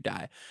Matrix, you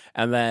die.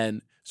 And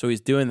then so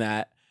he's doing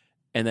that,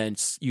 and then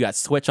you got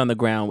Switch on the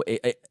ground.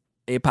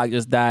 APOC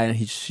just died,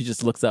 and she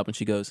just looks up and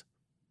she goes,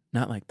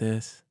 "Not like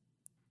this,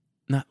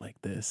 not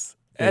like this."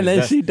 And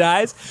then she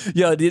dies.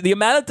 Yo, the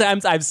amount of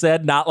times I've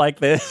said "not like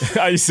this."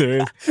 Are you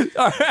serious?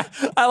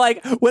 I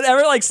like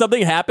whenever like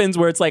something happens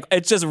where it's like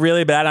it's just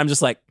really bad. I'm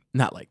just like,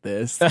 not like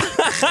this.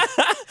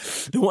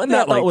 The one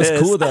that I thought was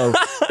cool though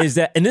is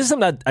that, and this is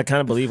something I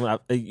kind of believe in.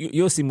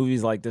 You'll see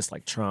movies like this,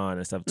 like Tron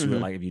and stuff too.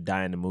 Mm-hmm. Like if you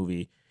die in the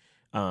movie,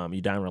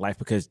 you die in real life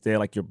because they're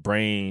like your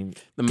brain,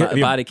 The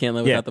body can't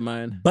live without the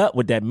mind. But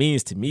what that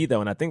means to me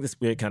though, and I think this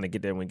we kind of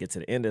get there when we get to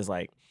the end, is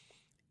like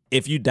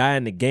if you die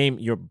in the game,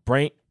 your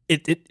brain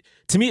it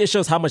to me, it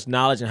shows how much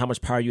knowledge and how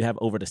much power you have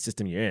over the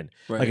system you're in.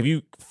 Right. Like if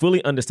you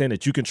fully understand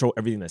that you control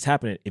everything that's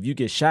happening, if you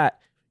get shot,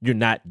 you're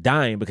not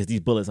dying because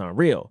these bullets aren't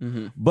real.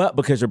 Mm-hmm. But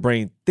because your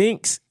brain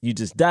thinks you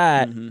just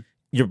died,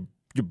 your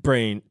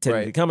brain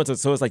technically comes to it.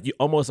 So it's like you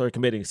almost are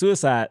committing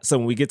suicide. So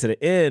when we get to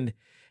the end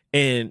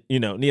and,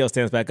 Neo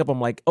stands back up, I'm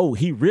like, oh,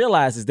 he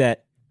realizes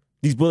that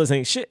these bullets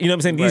ain't shit. You know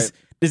what I'm saying? Right.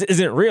 This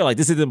isn't real. Like,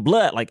 this isn't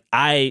blood. Like,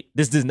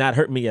 this does not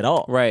hurt me at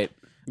all. Right.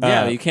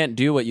 Yeah, you can't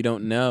do what you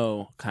don't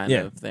know kind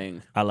of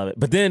thing. I love it.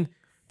 But then,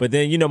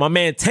 my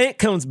man Tank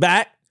comes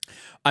back.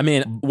 I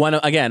mean, one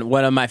of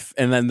my,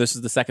 and then this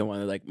is the second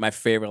one. Like my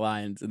favorite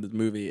lines in the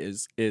movie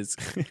is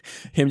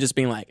him just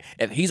being like,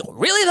 "If he's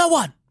really the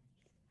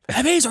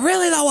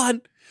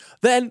one,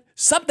 then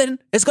something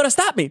is gonna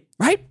stop me,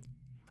 right?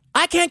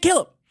 I can't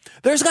kill him.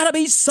 There's gotta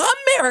be some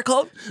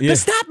miracle to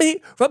stop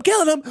me from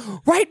killing him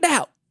right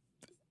now."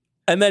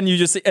 And then you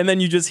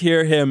just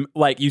hear him,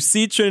 like, you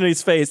see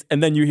Trinity's face,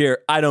 and then you hear,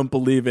 "I don't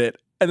believe it."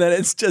 And then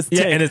it's just,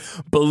 and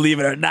it's, "Believe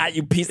it or not,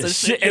 you piece of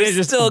shit, and it's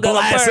just still gonna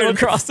blast burn him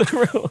across the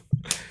room.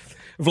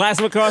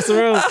 Blast him across the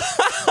room.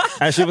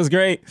 That shit was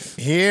great.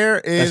 Here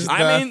is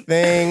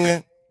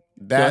thing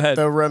that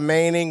the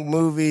remaining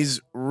movies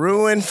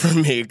ruin for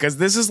me, because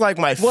this is like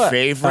my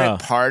favorite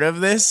part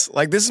of this.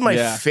 Like, this is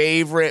my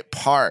favorite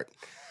part.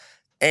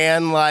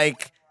 And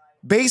like,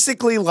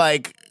 basically,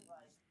 like,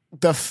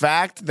 the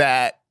fact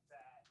that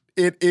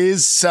it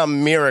is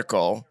some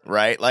miracle,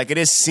 right? Like, it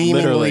is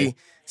seemingly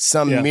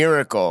some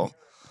miracle.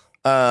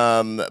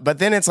 But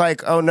then it's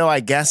like, oh no, I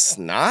guess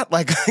not.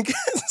 Like, I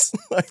guess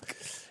like,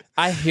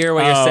 I hear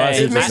what you're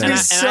saying. It makes me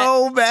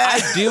so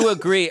bad. I do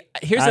agree.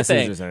 Here's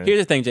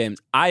the thing,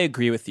 James. I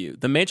agree with you.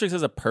 The Matrix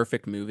is a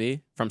perfect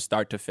movie from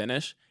start to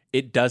finish.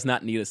 It does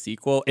not need a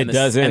sequel. It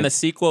doesn't. And the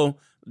sequel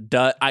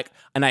does.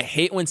 I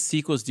hate when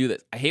sequels do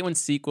this. I hate when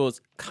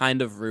sequels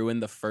kind of ruin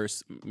the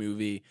first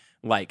movie.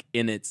 Like,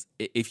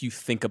 if you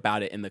think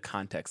about it in the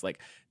context, like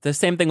the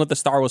same thing with the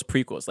Star Wars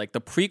prequels. Like,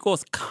 the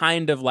prequels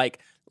kind of like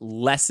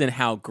lessen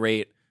how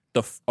great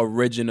the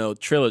original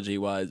trilogy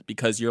was,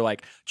 because you're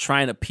like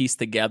trying to piece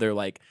together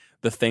like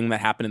the thing that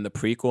happened in the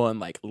prequel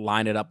and like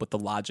line it up with the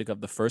logic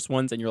of the first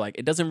ones, and you're like,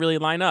 it doesn't really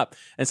line up.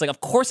 And it's like,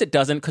 of course it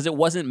doesn't, because it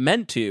wasn't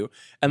meant to.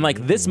 And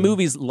like this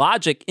movie's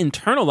logic,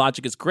 internal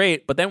logic, is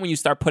great, but then when you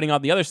start putting all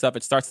the other stuff,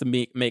 it starts to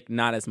make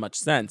not as much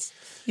sense.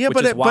 Yeah,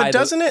 but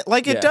doesn't it?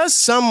 Like, it does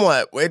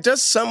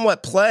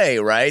somewhat play,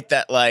 right?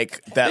 That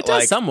it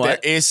does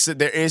somewhat.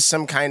 There is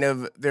some kind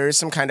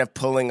of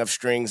pulling of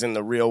strings in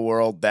the real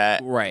world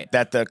that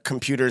the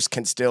computers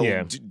can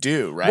still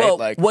do, right? Well,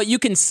 like, what you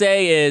can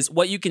say is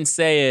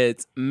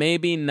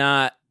maybe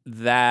not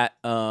that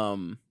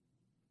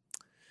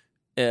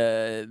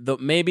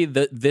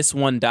this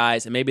one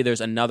dies and maybe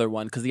there's another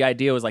one, because the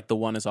idea was like the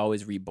one is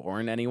always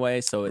reborn anyway,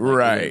 so it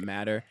wouldn't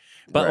matter.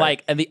 But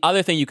like, and the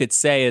other thing you could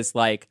say is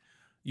like,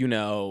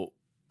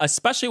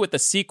 especially with the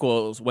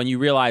sequels, when you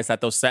realize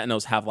that those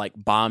Sentinels have like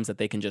bombs that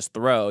they can just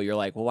throw, you're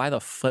like, well, why the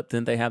flip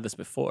didn't they have this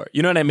before?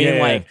 You know what I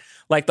mean?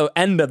 Like the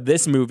end of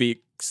this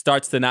movie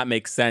starts to not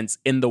make sense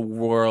in the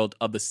world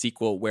of the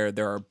sequel, where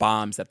there are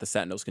bombs that the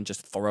Sentinels can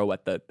just throw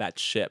at that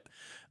ship.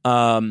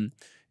 And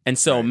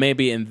so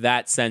maybe in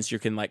that sense, you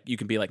can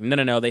be like,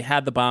 no, they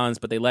had the bombs,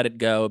 but they let it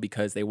go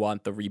because they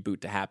want the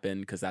reboot to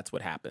happen, because that's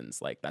what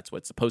happens. Like, that's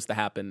what's supposed to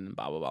happen,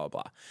 blah, blah, blah,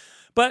 blah.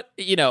 But,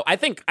 I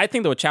think the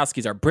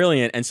Wachowskis are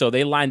brilliant, and so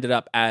they lined it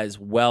up as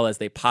well as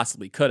they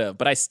possibly could have.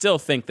 But I still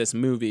think this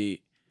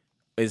movie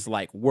is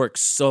like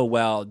works so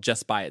well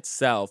just by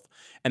itself.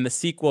 And the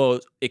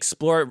sequels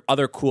explore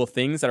other cool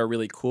things that are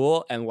really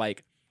cool and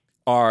like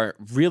are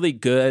really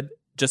good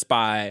just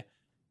by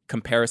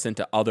comparison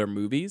to other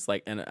movies,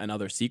 like and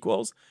other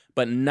sequels,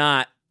 but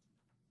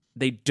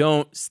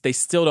they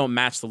still don't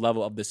match the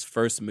level of this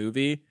first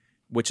movie,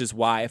 which is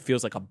why it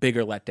feels like a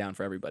bigger letdown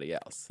for everybody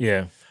else.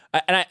 Yeah.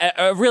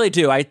 I really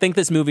do. I think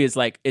this movie is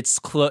like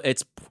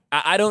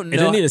I don't know. It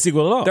didn't need a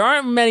sequel at all. There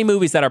aren't many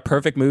movies that are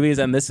perfect movies,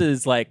 and this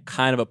is like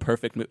kind of a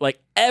perfect movie. Like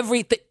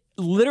everything,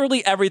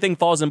 literally everything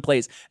falls in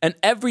place, and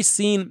every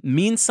scene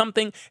means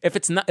something. If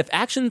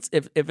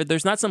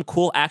there's not some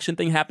cool action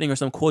thing happening or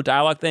some cool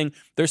dialogue thing,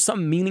 there's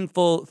some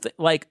meaningful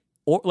like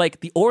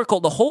the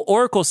Oracle, the whole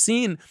Oracle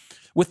scene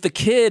with the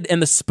kid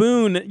and the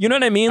spoon. You know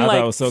what I mean? I like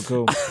thought it was so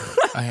cool.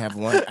 I have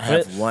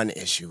one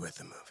issue with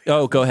the movie.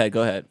 Oh, go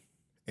ahead.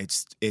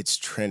 It's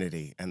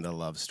Trinity and the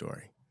love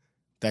story.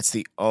 That's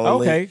the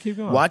only. Okay, keep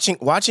going.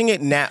 Watching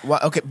it now.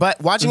 Okay, but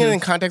watching it in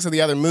context of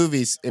the other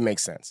movies, it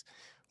makes sense.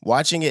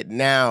 Watching it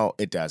now,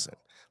 it doesn't.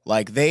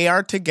 Like they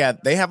are together.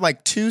 They have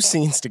like 2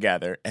 scenes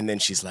together, and then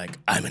she's like,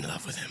 "I'm in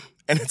love with him,"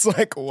 and it's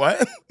like,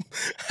 what?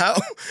 How?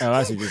 Oh,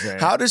 I see what you're saying.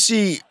 How does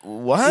she?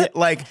 What? Yeah.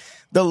 Like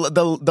the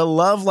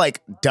love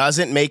like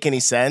doesn't make any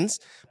sense.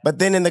 But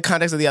then in the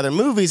context of the other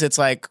movies, it's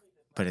like.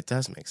 But it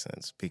does make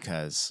sense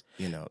because,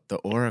 the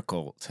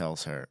Oracle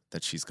tells her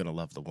that she's going to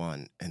love the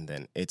one. And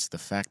then it's the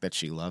fact that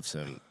she loves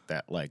him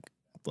that like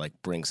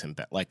brings him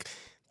back. Like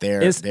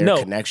their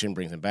connection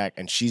brings him back.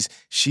 And she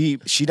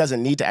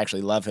doesn't need to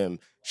actually love him.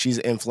 She's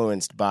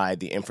influenced by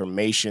the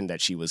information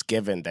that she was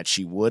given that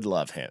she would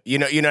love him. You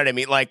know what I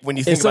mean? Like when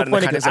you think it's about so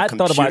it in the funny, context of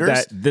computers. I thought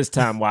about that this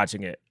time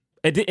watching it.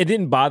 It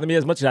didn't bother me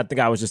as much as I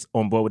think I was just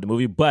on board with the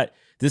movie. But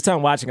this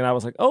time watching it, I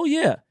was like, oh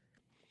yeah.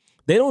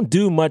 They don't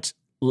do much.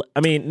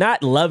 I mean,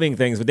 not loving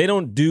things, but they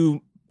don't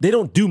do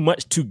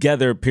much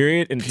together.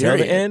 Period. Until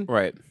the end,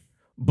 right?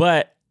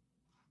 But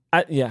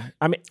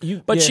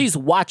she's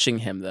watching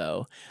him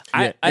though.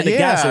 Yeah. The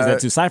guy says that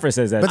too. Cypher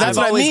says that. But that's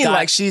too. what I mean.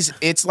 Like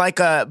it's like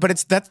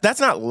but that's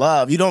not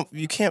love. You don't.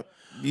 Well,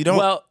 you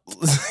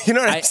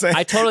know what I'm saying.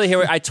 I totally hear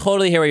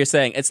what you're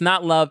saying. It's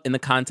not love in the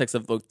context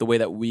of the way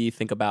that we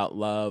think about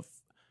love,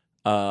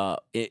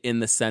 in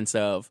the sense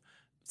of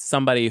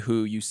somebody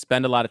who you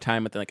spend a lot of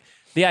time with, like.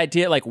 The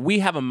idea, like we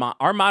have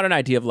our modern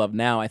idea of love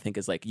now, I think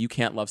is like you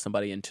can't love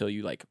somebody until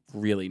you like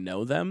really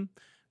know them,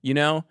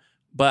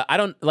 But I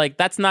don't like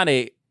that's not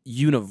a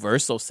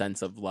universal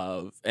sense of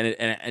love, and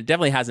it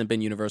definitely hasn't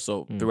been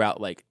universal throughout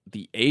like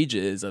the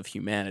ages of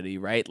humanity,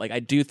 right? Like I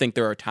do think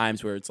there are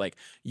times where it's like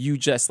you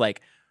just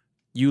like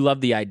you love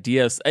the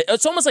idea.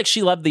 It's almost like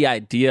she loved the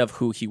idea of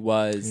who he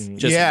was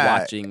just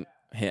watching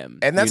him,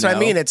 and that's what I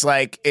mean. It's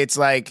like,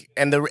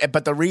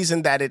 but the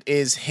reason that it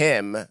is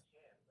him.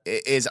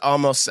 Is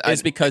almost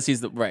it's because he's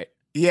the right.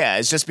 Yeah,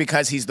 it's just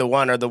because he's the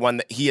one or the one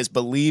that he is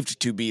believed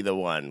to be the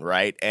one,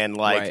 right? And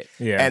like,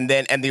 and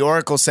the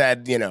Oracle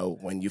said,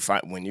 when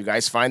you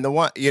guys find the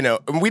one,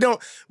 and we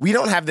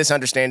don't have this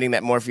understanding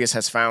that Morpheus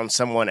has found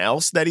someone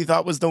else that he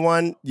thought was the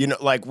one,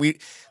 like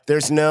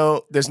there's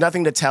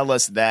nothing to tell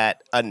us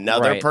that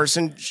another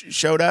person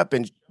showed up,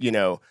 and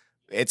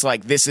it's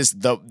like this is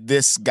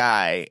this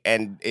guy,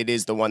 and it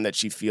is the one that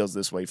she feels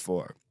this way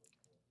for.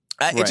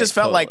 It just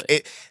felt like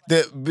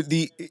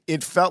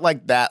it felt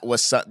like that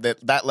was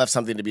that left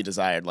something to be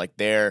desired. Like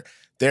their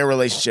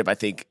relationship, I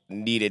think,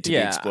 needed to be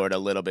explored a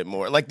little bit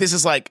more. Like this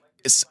is like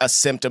a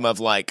symptom of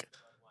like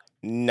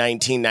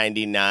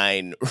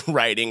 1999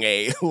 writing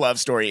a love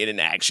story in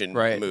an action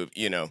movie.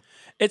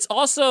 It's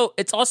also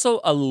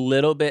a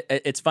little bit.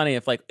 It's funny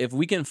if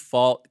we can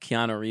fault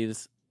Keanu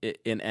Reeves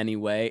in any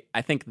way,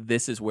 I think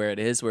this is where it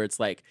is. Where it's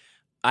like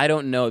I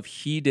don't know if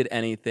he did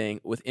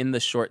anything within the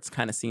short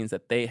kind of scenes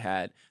that they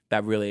had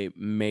that really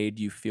made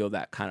you feel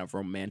that kind of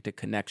romantic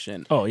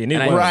connection. Oh, you need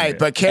right,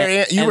 but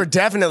Carrie, you were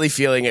definitely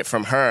feeling it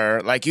from her.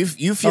 Like you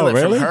feel it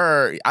from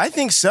her. I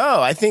think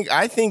so. I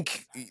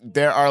think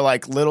there are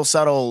like little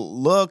subtle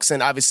looks,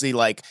 and obviously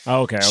like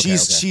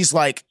she's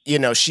like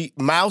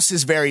Mouse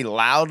is very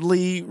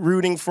loudly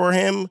rooting for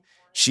him.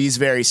 She's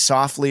very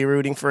softly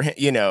rooting for him.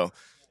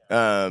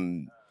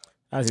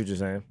 I see what you're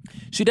saying.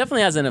 She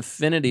definitely has an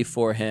affinity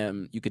for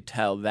him. You could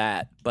tell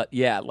that. But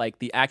yeah, like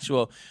the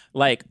actual,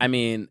 like, I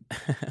mean,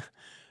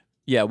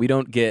 yeah, we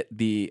don't get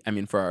the, I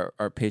mean, for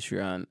our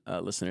Patreon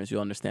listeners,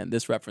 you'll understand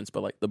this reference,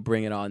 but like the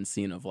Bring It On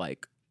scene of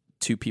like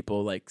 2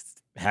 people like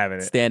having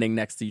it standing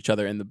next to each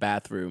other in the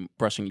bathroom,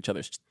 brushing each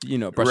other's,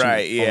 brushing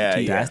right, yeah,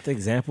 yeah. That's the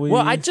example.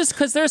 Well,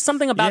 because there's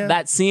something about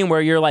that scene where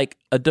you're like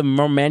the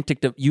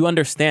romantic. You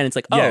understand. It's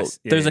like,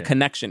 there's a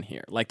connection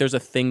here. Like there's a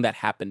thing that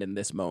happened in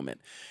this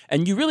moment,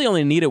 and you really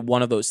only needed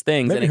one of those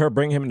things. Maybe her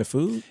bring him into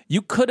food.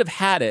 You could have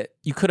had it.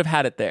 You could have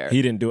had it there.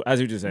 He didn't do it. As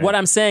you just saying. What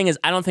I'm saying is,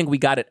 I don't think we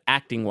got it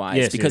acting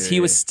wise because he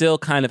was still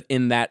kind of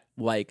in that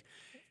like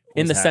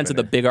in the sense of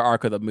the bigger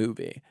arc of the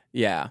movie.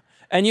 Yeah.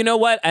 And you know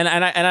what? And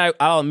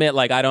I'll admit,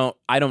 like I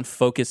don't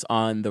focus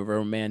on the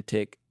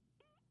romantic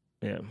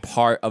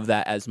part of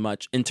that as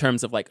much in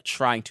terms of like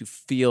trying to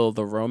feel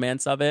the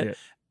romance of it.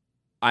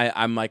 Yeah.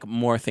 I'm like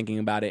more thinking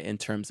about it in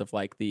terms of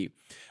like the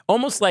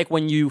almost like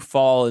when you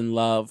fall in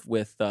love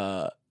with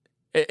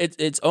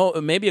it's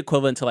maybe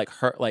equivalent to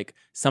like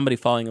somebody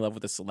falling in love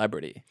with a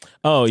celebrity.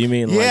 Oh, you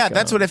mean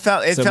that's what it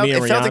felt. It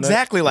felt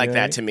exactly like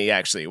that to me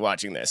actually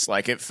watching this.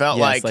 Like it felt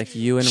like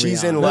you and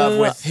she's Rihanna. in love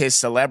with his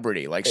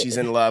celebrity. Like she's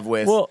in love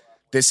with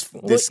This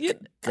yeah.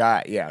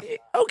 guy, yeah.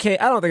 Okay,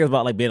 I don't think it's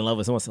about like being in love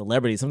with someone's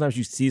celebrity. Sometimes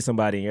you see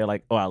somebody and you're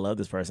like, oh, I love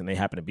this person. They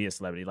happen to be a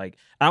celebrity. Like,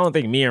 I don't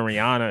think me and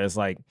Rihanna is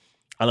like,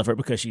 I love her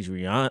because she's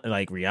Rihanna.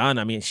 Like Rihanna,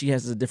 I mean, she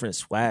has a different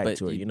swag But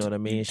to her. you You know what I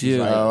mean? do.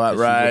 Like, Oh,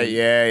 right. wouldn't-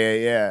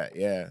 Yeah.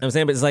 you know what I'm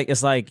saying, but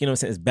it's like you know what I'm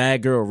saying. It's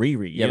bad girl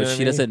Riri. Yeah, but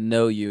she doesn't. doesn't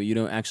know you. You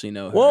don't actually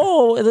know her.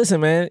 Whoa,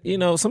 listen, man. You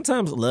know,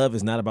 sometimes love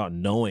is not about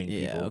knowing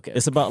Yeah, people. okay.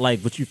 It's about like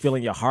what you feel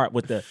in your heart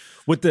with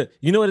the.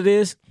 You know what it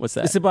is? What's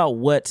that? It's about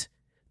what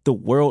the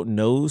world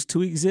knows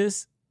to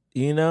exist.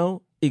 You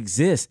know,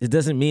 exists. It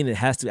doesn't mean it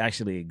has to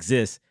actually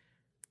exist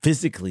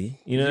physically.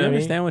 You know Do what you I mean?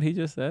 understand what he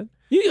just said?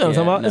 You know what I'm Yeah,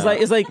 talking about? no.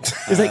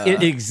 It's like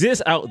it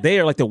exists out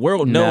there. Like the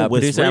world know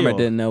what's producer real. Amber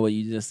didn't know what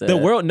you just said. The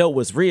world know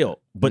what's real,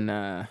 but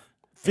nah.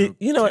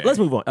 you know what? Let's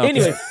move on. Okay.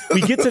 Anyway,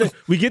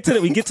 we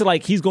get to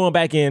like he's going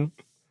back in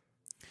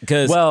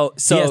because Well, he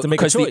so has to make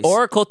a because the choice.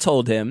 Oracle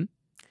told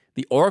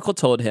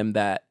him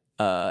that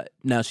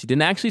now she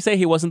didn't actually say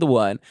he wasn't the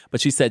one,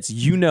 but she says,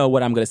 you know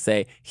what I'm going to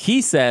say.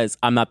 He says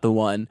I'm not the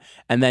one,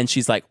 and then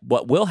she's like,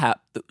 what will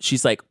happen?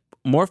 She's like,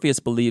 Morpheus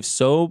believes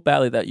so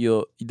badly that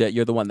you're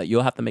the one that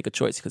you'll have to make a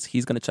choice because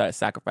he's going to try to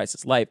sacrifice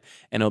his life,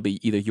 and it'll be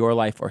either your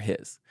life or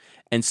his.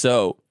 And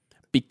so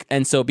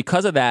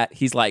because of that,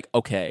 he's like,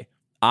 okay,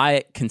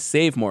 I can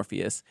save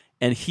Morpheus,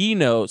 and he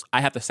knows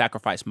I have to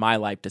sacrifice my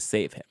life to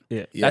save him. Yeah.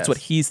 That's Yes. what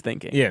he's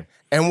thinking. yeah.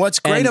 And what's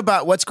great And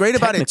about it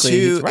technically,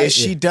 too he's right. is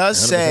she does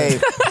say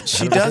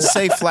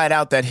flat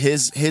out that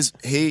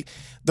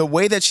the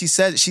way that she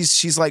says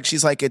she's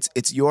like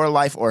it's your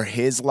life or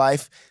his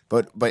life,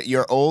 but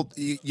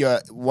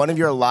one of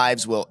your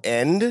lives will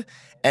end.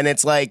 And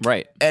it's like,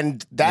 Right.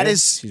 and that Yeah,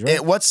 is she's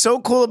right. what's so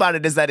cool about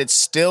it is that it's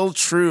still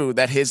true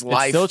that his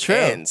life still true.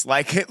 ends.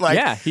 Like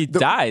Yeah, he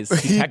dies.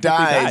 He technically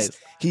dies.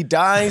 He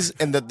dies,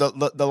 and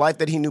the life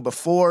that he knew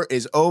before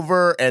is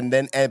over,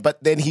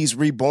 but then he's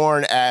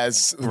reborn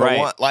as the Right.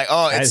 one. Like,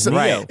 oh, As it's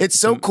Neo. it's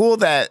so cool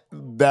that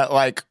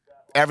like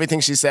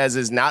everything she says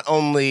is not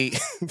only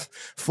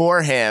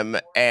for him,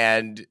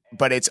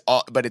 but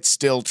it's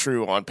still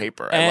true on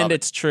paper. I And love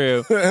it's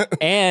true.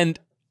 And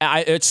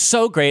it's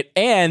so great.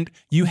 And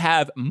you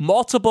have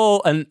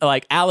multiple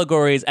like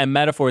allegories and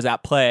metaphors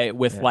at play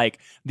with like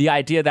the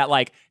idea that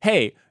like,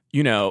 hey,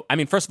 you know, I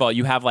mean, first of all,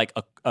 you have like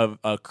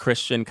a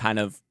Christian kind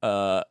of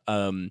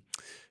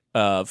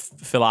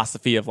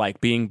philosophy of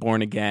like being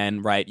born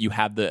again, right? You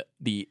have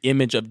the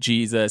image of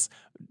Jesus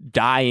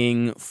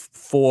dying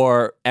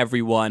for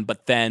everyone,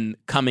 but then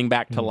coming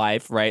back to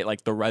life, right?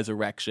 Like the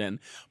resurrection.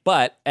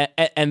 But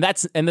and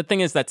the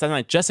thing is that's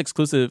not just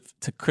exclusive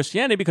to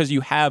Christianity because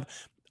you have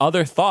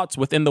other thoughts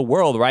within the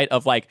world, right?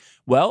 Of like,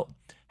 well,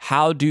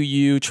 how do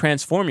you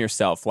transform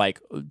yourself? Like,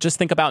 just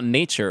think about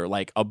nature,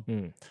 like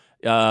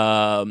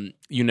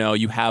you know,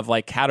 you have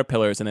like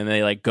caterpillars and then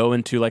they like go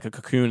into like a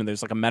cocoon and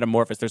there's like a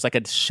metamorphosis. There's like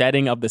a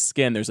shedding of the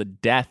skin. There's a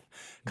death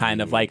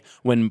kind of like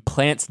when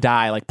plants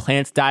die,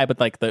 but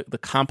like the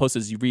compost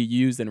is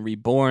reused and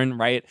reborn,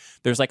 right?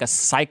 There's like a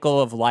cycle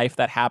of life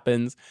that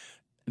happens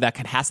that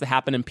has to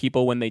happen in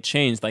people when they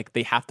change. Like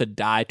they have to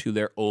die to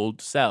their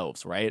old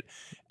selves, right?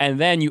 And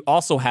then you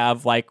also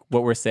have like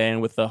what we're saying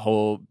with the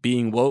whole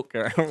being woke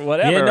or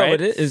whatever, Yeah, no, right?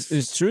 it is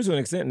it's true to an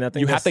extent. And I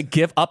think You have to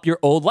give up your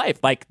old life.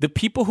 Like the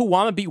people who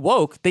want to be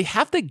woke, they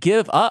have to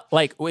give up.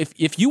 Like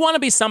if you want to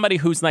be somebody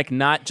who's like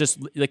not just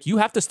like you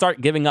have to start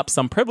giving up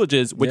some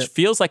privileges, which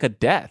feels like a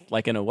death,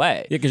 like in a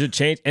way. Yeah, because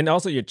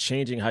you're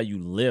changing how you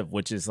live,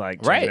 which is like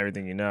changing Right.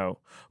 everything you know.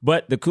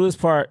 But the coolest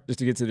part, just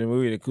to get to the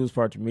movie, the coolest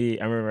part to me,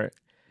 I remember,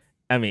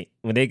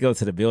 when they go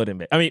to the building,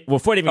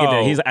 before they even get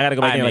there, he's like, I gotta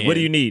go back in. Like, what do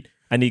you need?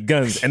 I need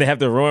guns, and they have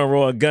the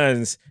row of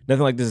guns.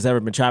 Nothing like this has ever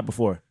been tried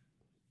before.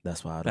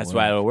 That's why.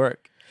 It'll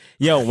work.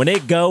 Yo, when they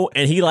go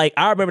and he like,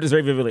 I remember this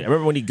very vividly. I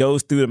remember when he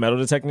goes through the metal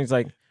detector, and he's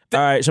like, all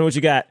right, show me what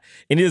you got.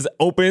 And he just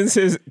opens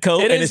his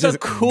coat and it's the just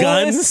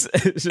coolest-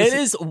 guns. It's just- It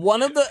is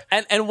one of the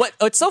and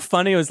what's so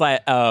funny was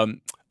like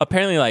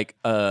apparently like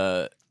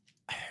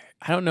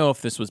I don't know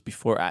if this was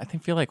before. I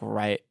feel like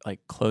right like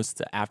close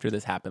to after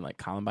this happened, like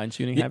Columbine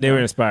shooting happened. They were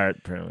inspired,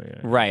 apparently. Yeah.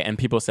 Right, and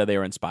people said they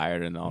were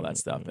inspired and all that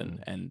stuff,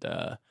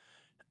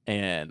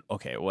 and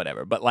okay,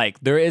 whatever. But like,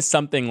 there is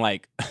something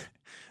like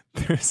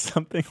there's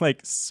something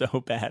like so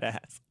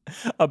badass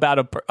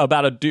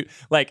about a dude.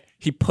 Like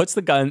he puts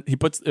the gun,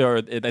 or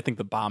I think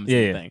the bomb is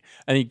the thing,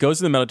 and he goes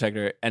to the metal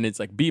detector, and it's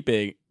like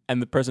beeping,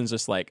 and the person's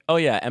just like, oh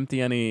yeah,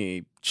 empty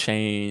any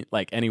chain,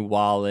 like any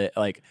wallet,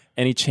 like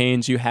any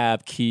change you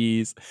have,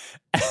 keys.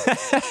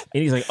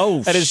 And he's like,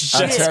 oh, That is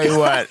shit.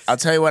 I'll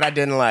tell you what I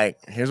didn't like.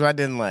 Here's what I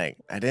didn't like.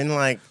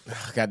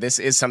 God, this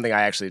is something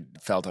I actually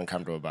felt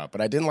uncomfortable about,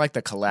 but I didn't like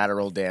the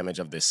collateral damage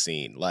of this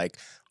scene. Like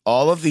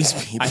all of these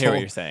people, I hear what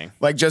you're saying.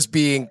 like just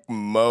being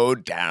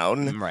mowed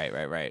down.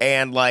 Right.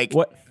 And like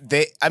What?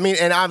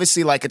 and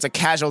obviously like it's a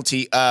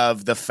casualty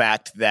of the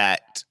fact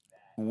that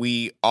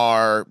we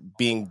are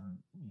being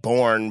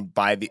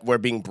we're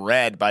being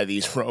bred by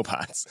these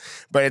robots.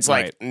 But it's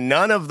like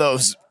none of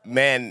those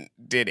men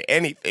did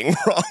anything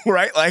wrong,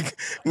 right? Like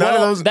none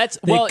of those. That's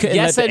They couldn't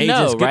yes let the and no,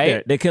 agents get right?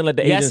 there. They couldn't let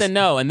the yes agents. and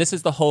no, and this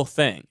is the whole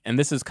thing, and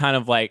this is kind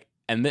of like,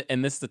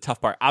 and this is the tough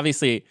part.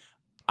 Obviously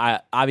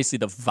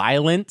the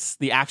violence,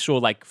 the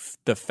actual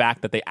the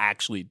fact that they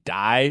actually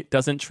die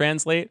doesn't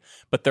translate,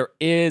 but there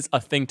is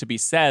a thing to be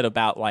said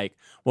about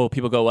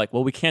people go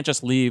well, we can't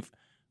just leave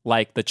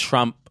the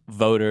Trump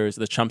voters,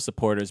 the Trump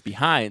supporters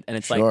behind, and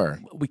it's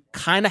we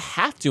kind of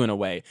have to in a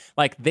way.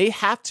 They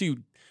have to.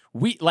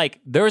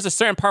 There is a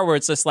certain part where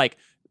it's just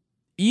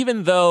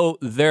even though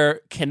there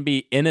can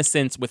be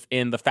innocence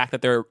within the fact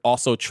that they're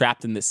also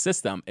trapped in this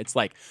system, it's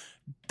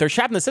they're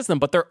trapped in the system,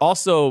 but they're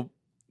also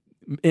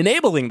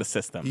enabling the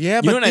system.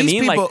 Yeah, you know what I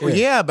mean?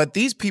 But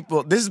these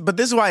people. This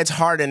is why it's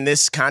hard in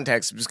this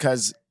context,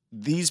 because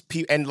these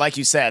people, and like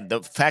you said,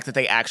 the fact that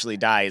they actually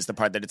die is the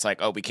part that it's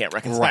we can't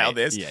reconcile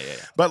this. Yeah.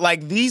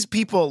 But these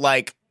people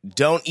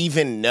don't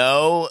even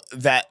know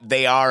that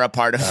they are a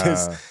part of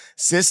this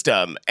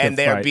system, and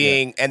they are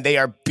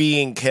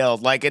being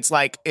killed. It's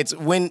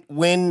when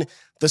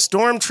the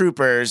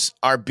stormtroopers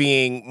are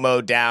being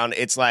mowed down,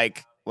 it's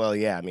well,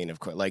 yeah, I mean, of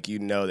course, that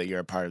you're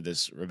a part of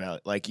this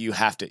rebellion. You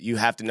have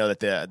to know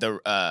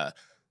that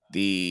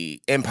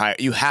the Empire,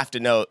 you have to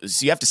know,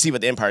 so you have to see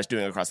what the Empire is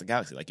doing across the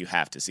galaxy. You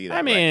have to see that.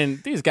 I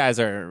mean, these guys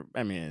are,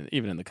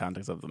 even in the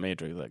context of the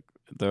Matrix,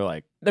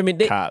 they're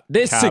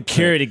they're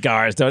security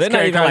guards though. They're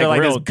not even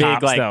real this big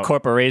cops, though.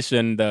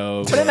 corporation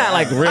though. But they're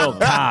not real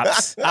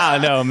cops. I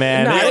don't know,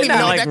 man. No, They're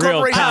not like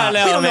real cops. I don't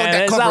know, we don't know man. what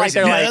that It's not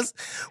corporation does.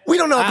 We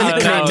don't know if in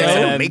the context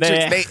of the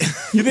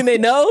Matrix You think they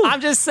know?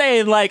 I'm just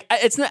saying,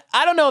 it's not.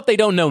 I don't know if they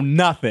don't know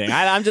nothing.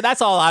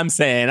 That's all I'm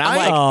saying.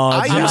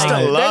 I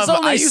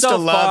used to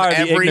love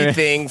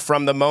everything ignorant.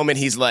 from the moment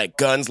he's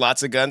guns,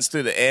 lots of guns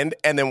through the end,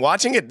 and then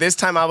watching it this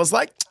time, I was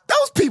like,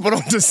 those people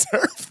don't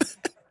deserve that.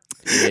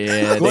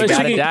 Yeah, they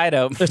gotta die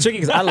though. It's tricky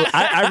because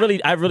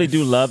I really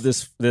do love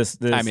this this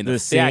scene.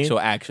 The actual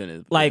action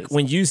is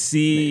when you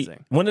see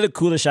amazing. One of the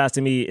coolest shots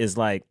to me is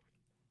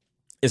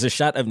is a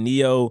shot of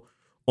Neo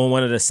on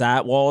one of the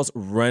side walls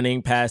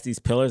running past these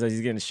pillars as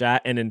he's getting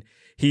shot, and then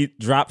he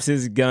drops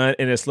his gun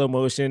in a slow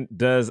motion,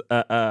 does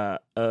handstand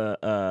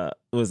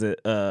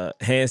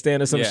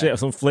or some shit or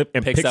some flip,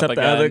 and picks up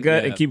the other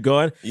gun and keep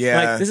going.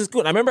 Yeah, this is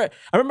cool. I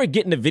remember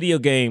getting the video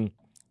game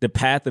The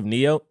Path of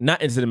Neo,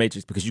 not Into the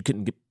Matrix because you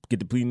couldn't get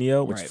to play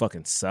Neo, which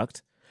fucking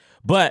sucked.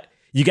 But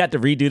you got to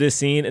redo this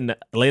scene in the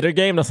later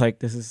game, and I was like,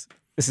 this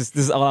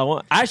is all I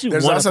want. I actually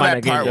want to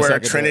find that part where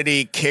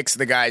Trinity kicks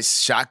the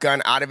guy's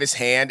shotgun out of his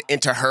hand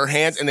into her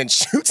hands and then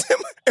shoots him.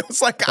 It was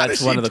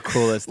that's one of the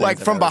coolest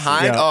things. From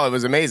behind. Yeah. Oh, it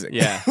was amazing.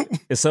 Yeah,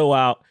 it's so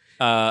wild.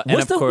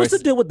 What's the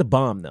deal with the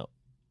bomb though?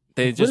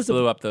 They just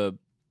blew up the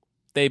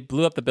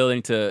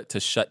building to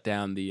shut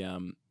down the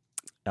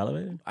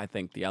elevator. I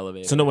think the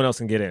elevator, so no one else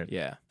can get in.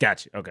 Yeah,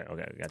 got you. Okay,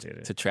 got you.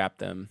 To trap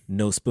them.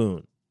 No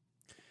spoon,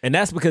 and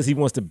that's because he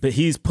wants to.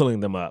 He's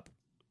pulling them up.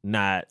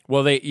 Not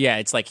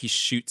it's he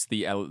shoots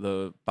the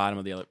bottom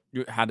of the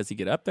elevator. How does he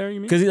get up there?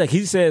 You mean? Because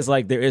he says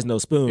there is no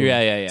spoon.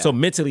 Yeah. So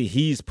mentally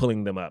he's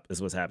pulling them up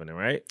is what's happening,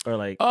 right?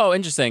 Or oh,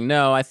 interesting.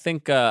 No, I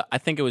think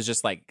it was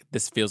just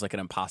this feels like an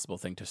impossible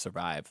thing to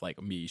survive.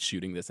 Me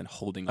shooting this and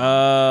holding on.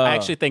 I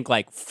actually think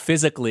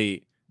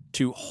physically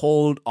to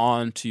hold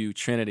on to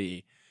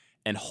Trinity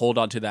and hold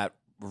on to that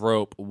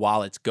rope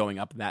while it's going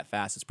up that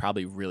fast is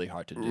probably really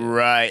hard to do.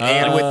 Right.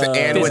 And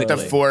with the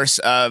force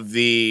of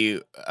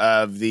the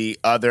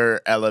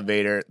other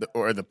elevator,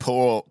 or the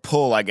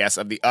pull I guess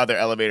of the other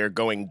elevator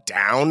going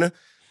down,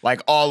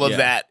 all of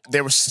that,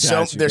 there was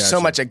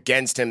so much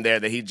against him there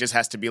that he just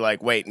has to be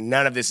wait,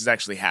 none of this is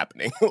actually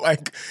happening.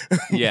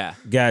 Yeah.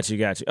 Got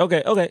you.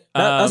 Okay.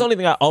 That's the only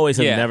thing I always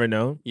have never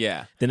known.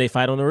 Yeah. Then they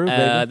fight on the roof,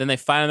 baby. Then they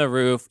fight on the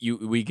roof.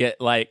 We get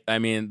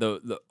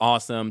the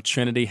awesome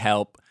Trinity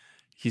help.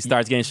 He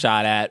starts getting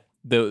shot at.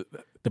 The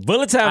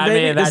bullet time,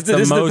 baby. That's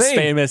the most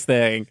famous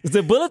thing. It's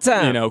the bullet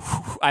time.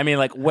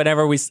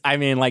 Whatever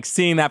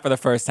seeing that for the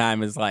first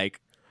time is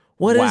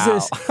what wow.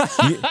 is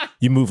this?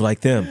 You move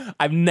like them.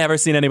 I've never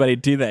seen anybody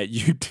do that.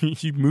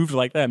 You moved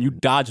like them. You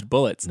dodged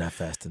bullets. Not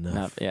fast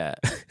enough.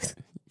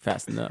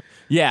 Fast enough.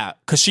 Yeah,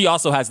 because she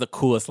also has the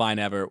coolest line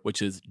ever,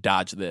 which is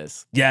dodge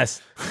this.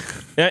 Yes.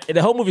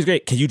 The whole movie's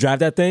great. Can you drive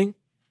that thing?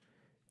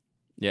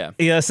 Yeah.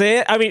 You know what I'm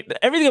saying? I mean,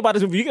 everything about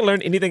this movie, you can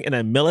learn anything in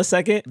a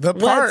millisecond.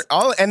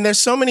 And there's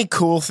so many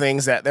cool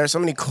things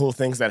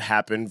that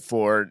happen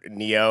for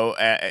Neo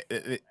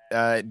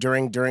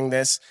during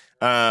this.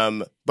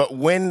 But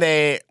when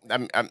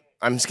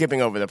I'm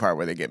skipping over the part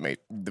where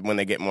when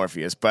they get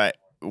Morpheus, but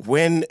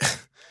when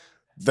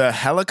the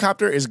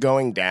helicopter is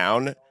going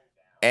down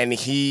and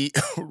he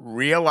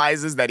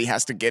realizes that he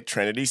has to get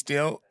Trinity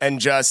still and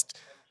just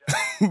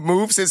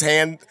moves his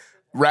hand,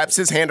 wraps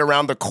his hand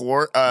around the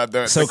core,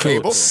 the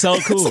cable. So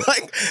cool.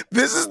 It's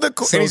this is the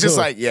cool. So and he's just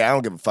I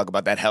don't give a fuck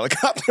about that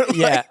helicopter.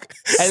 Yeah.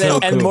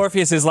 And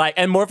Morpheus is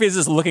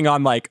looking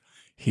on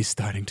he's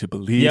starting to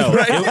believe. Yo,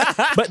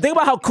 but think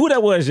about how cool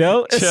that was,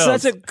 yo. It's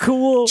Chills. such a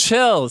cool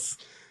chills.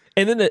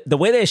 And then the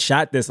way they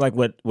shot this,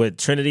 with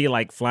Trinity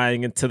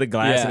flying into the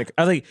glass, and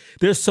I was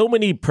there's so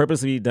many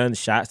purposely done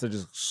shots that are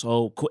just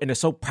so cool and they're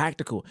so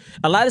practical.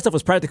 A lot of stuff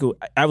was practical.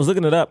 I was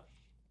looking it up.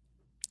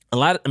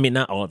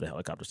 Not all of the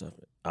helicopter stuff,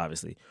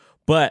 obviously,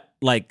 but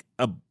like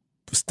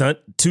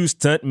two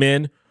stunt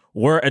men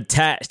were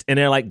attached, and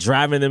they're like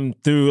driving them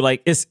through.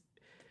 Like it's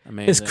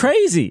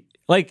crazy.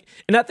 Like,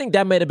 and I think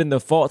that might have been the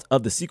fault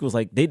of the sequels.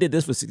 Like, they did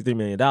this for $63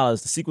 million. The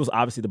sequels,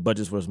 obviously, the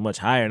budgets was much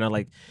higher.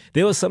 And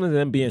there was something to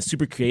them being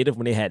super creative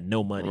when they had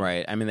no money.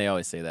 Right. I mean, they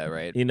always say that,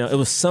 right? You know, it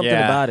was something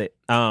about it.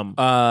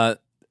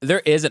 There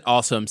is an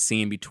awesome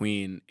scene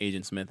between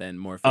Agent Smith and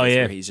Morpheus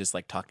where he's just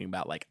like talking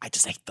about like, I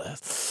just hate the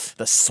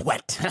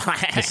sweat,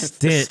 the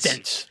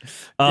stench.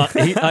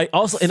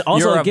 Also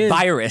you're again, a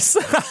virus.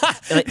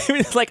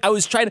 Like I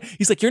was trying to.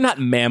 He's like, you're not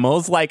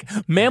mammals. Like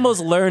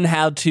mammals learn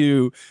how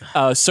to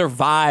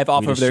survive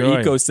off of their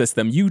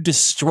ecosystem. You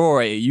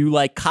destroy. You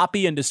like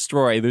copy and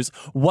destroy. There's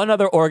one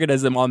other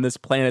organism on this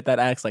planet that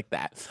acts like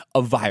that.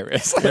 A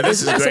virus. Yeah,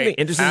 this is great. Something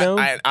interesting though.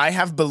 I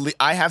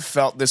have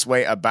felt this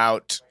way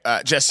about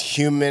just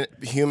humanity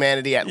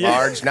at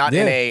large, not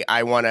in a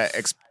I want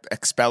to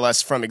expel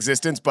us from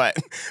existence, but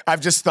I've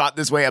just thought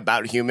this way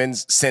about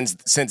humans since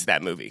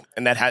that movie,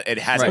 and that it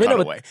hasn't gone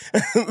away.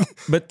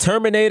 But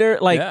Terminator,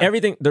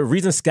 everything, the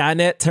reason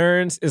Skynet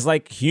turns is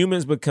like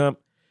humans become.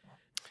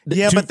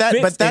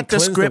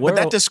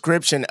 That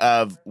description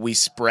of we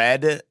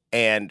spread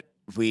and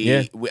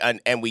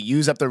we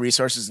use up the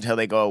resources until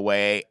they go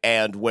away,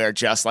 and we're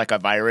just like a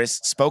virus.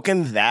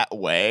 Spoken that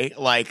way,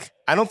 like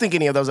I don't think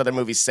any of those other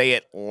movies say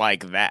it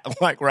like that.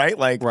 Like right,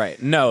 like right.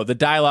 No, the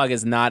dialogue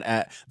is not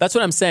at. That's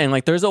what I'm saying.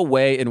 Like there's a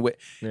way in which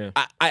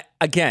I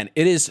again,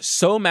 it is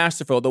so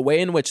masterful the way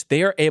in which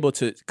they are able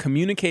to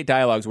communicate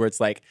dialogues where it's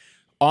like.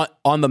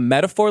 On the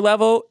metaphor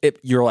level,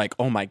 you're like,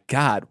 oh my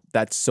God,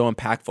 that's so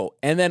impactful.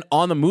 And then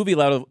on the movie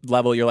level,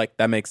 you're like,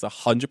 that makes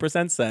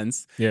 100%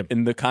 sense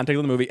in the context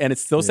of the movie, and it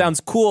still sounds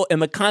cool in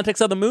the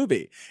context of the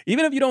movie.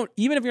 Even if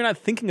you're not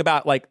thinking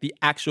about like the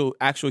actual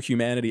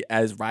humanity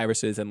as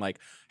viruses and like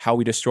how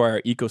we destroy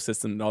our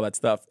ecosystem and all that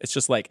stuff, it's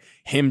just like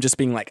him just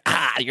being like,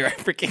 you're a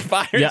freaking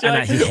virus. Yeah,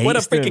 like, what a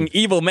freaking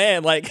evil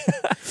man. Like,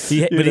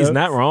 but he's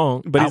not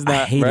wrong. But he's not.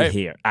 I hate right? it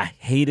here. I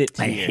hate it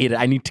here. I hate it.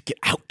 I need to get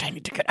out.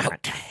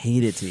 I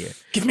hate it here.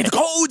 Give me the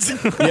codes.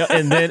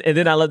 And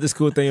then I love this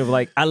cool thing of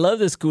like,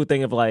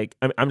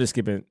 I'm just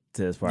skipping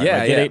to this part.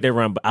 They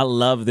run, but I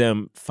love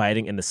them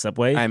fighting in the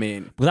subway. I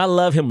mean, because I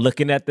love him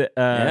looking at the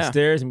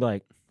stairs and be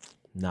like,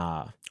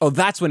 nah. Oh,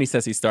 that's when he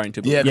says he's starting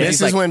to believe. Yeah, this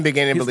is when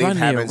beginning to believe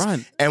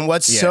happens. And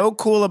what's so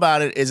cool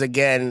about it is,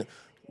 again,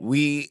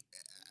 we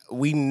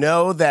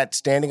know that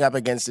standing up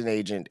against an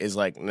agent is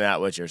like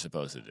not what you're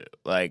supposed to do.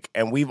 Like,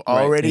 and we've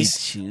already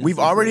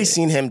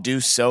seen him do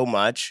so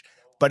much,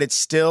 but it's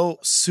still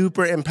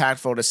super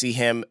impactful to see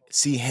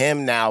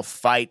him now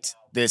fight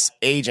this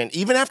agent,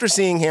 even after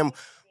seeing him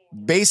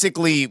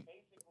basically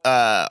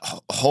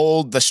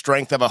hold the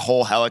strength of a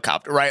whole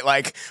helicopter, right?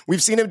 Like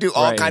we've seen him do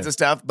all kinds of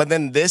stuff, but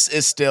then this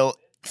is still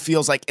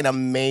feels like an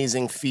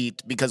amazing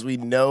feat because we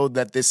know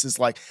that this is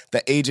like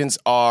the agents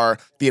are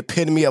the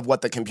epitome of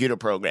what the computer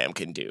program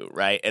can do,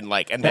 right? And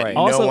that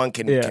no one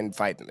can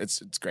fight them.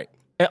 It's great.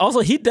 And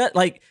also, he does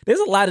like. There's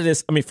a lot of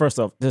this. I mean, first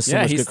off, there's so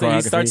much good choreography.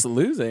 He starts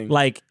losing.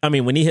 Like, I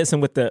mean, when he hits him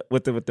with the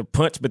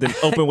punch, but then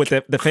open with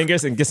the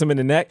fingers and gets him in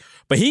the neck.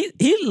 But he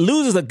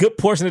loses a good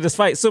portion of this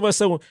fight. So much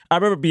so, I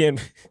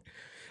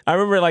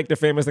remember like the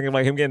famous thing of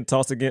like him getting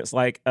tossed against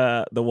like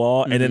the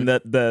wall, and then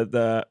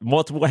the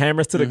multiple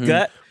hammers to the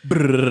gut.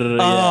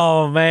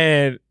 Oh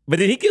man! But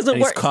then he gives him.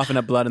 He's coughing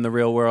up blood in the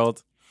real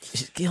world.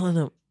 He's killing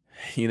him.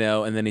 You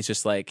know, and then he's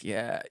just like,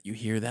 yeah, you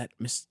hear that,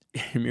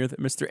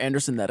 Mr.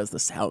 Anderson? That is the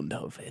sound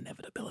of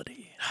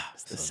inevitability.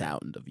 It's the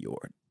sound of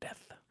your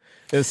death.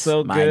 It's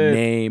so My good. My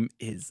name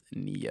is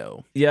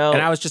Neo. Yo.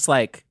 And I was just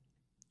like,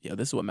 yo,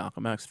 this is what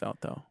Malcolm X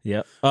felt, though.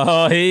 Yep.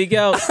 Oh, here you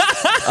go.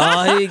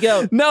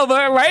 No,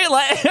 but right?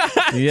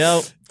 Like,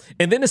 yep.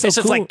 And then it's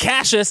just cool. like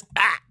Cassius,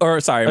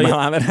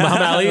 Muhammad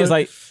Ali is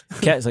like,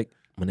 Cassius like,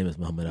 my name is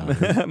Muhammad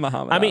Ali.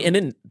 Muhammad I mean, Ali. and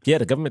then,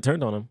 the government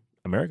turned on him.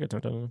 America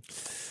turned on him.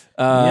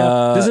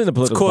 This is a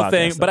political cool podcast,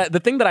 thing, so. but the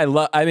thing that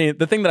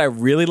the thing that I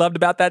really loved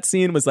about that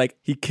scene was like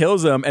he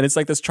kills him, and it's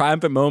like this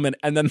triumphant moment,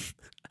 and then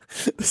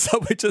the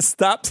subway just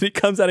stops, and he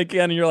comes out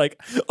again, and you're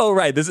like, oh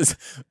right, this is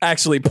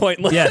actually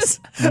pointless. Yes,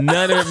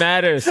 none of it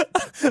matters.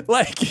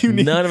 Like you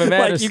need, none of it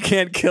matters. Like you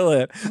can't kill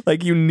it.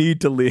 Like you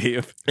need to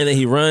leave. And then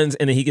he runs,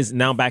 and then he gets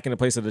now back in the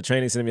place of the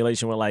training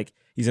simulation where like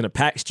he's in a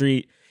packed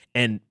street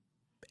and.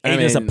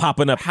 Agents are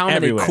popping up how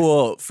everywhere. Many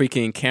cool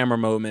freaking camera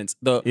moments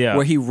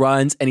where he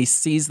runs and he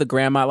sees the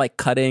grandma like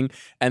cutting,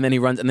 and then he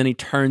runs and then he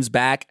turns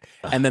back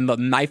and then the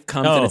knife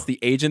comes and it's the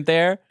agent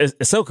there.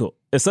 It's so cool.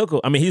 It's so cool.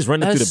 I mean, he's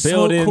running through the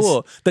buildings. So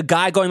cool. The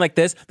guy going like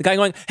this, the guy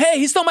going, hey,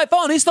 he stole my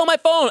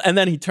phone. And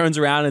then he turns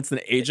around and it's an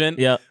agent.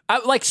 Yeah.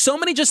 Like so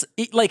many just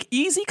like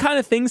easy kind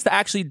of things to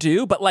actually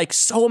do, but like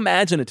so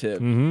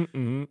imaginative.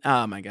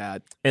 Oh my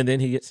God. And then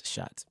he gets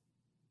shot.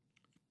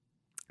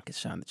 Gets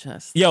shot in the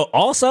chest. Yo,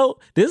 also,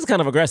 this is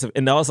kind of aggressive.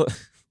 And also,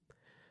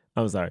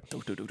 I'm sorry.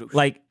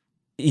 Like,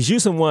 he's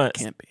using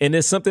once. And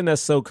there's something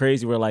that's so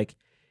crazy where, like,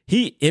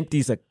 he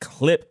empties a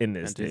clip in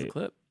this. Empties a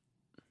clip.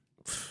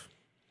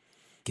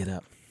 Get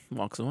up.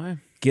 Walks away.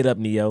 Get up,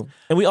 Neo.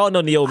 And we all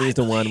know Neo means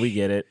the one. We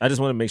get it. I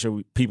just want to make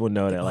sure people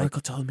know that. Like,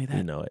 Oracle told me that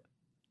you know it.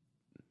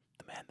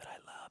 the man that I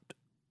loved,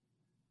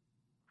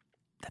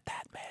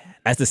 that man.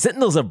 As the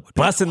Sentinels are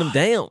busting them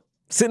down.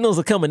 Sentinels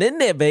are coming in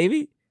there,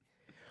 baby.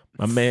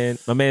 My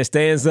man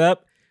stands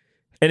up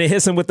and it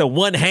hits him with the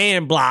one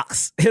hand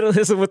blocks. It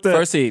hits him with the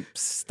First, he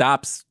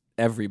stops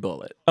every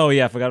bullet Oh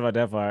yeah, I forgot about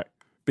that part.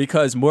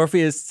 because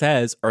Morpheus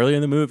says earlier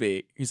in the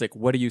movie, he's like,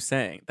 "What are you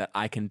saying? That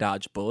I can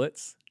dodge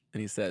bullets?"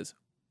 And he says,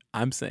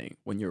 "I'm saying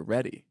when you're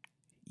ready,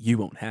 you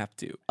won't have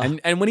to."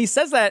 And when he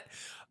says that,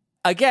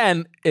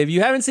 again, if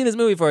you haven't seen this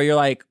movie before, you're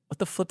like, "What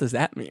the flip does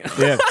that mean?"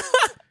 Yeah.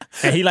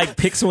 And he like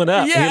picks one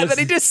up. Yeah, He then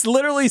he just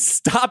literally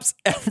stops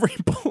every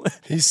bullet.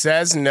 He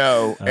says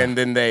no, and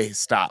then they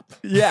stop.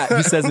 Yeah,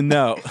 he says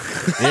no.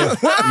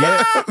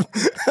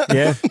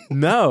 Yeah.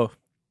 No.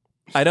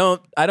 I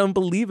don't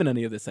believe in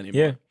any of this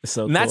anymore. Yeah. It's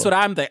so And that's cool. what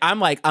I'm thinking. I'm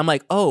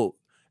like, oh,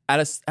 at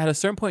a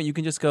certain point you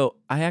can just go,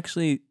 I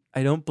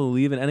don't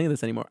believe in any of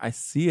this anymore. I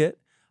see it.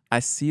 I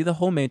see the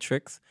whole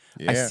Matrix.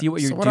 I see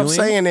what you're so what doing. I'm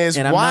saying is,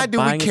 and I'm why not do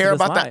we buying into care this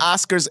about lie. the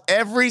Oscars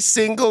every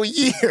single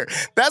year?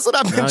 That's what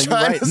I've been No, you're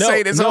trying right. to No,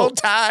 say this no. whole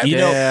time. You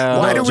know, Yeah.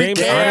 why no, do we James,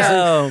 care?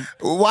 honestly,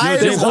 Why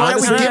James, are we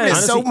honestly- giving it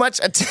so honestly- much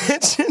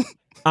attention?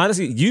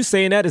 Honestly, you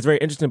saying that is very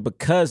interesting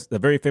because the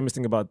very famous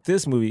thing about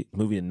this movie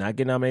did not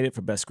get nominated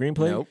for Best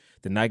Screenplay, Nope.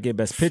 did not get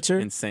Best Picture,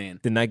 Insane.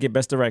 did not get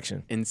Best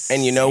Direction. Insane.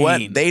 And you know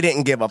what? They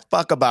didn't give a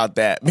fuck about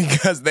that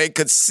because they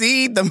could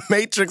see the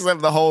matrix of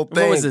the whole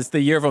thing. What was this?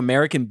 The year of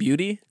American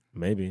Beauty?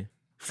 Maybe.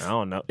 I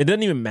don't know. It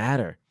doesn't even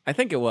matter. I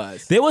think it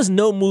was. There was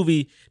no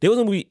movie. There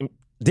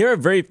are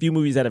very few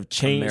movies that have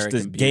changed American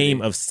the Beauty.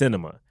 game of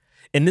cinema.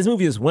 And this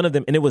movie is one of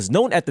them, and it was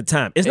known at the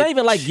time. It's not It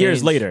even like years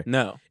changed- later.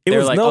 No. It They were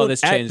was like, known oh,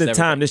 this at changed the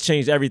time. everything. This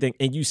changed everything,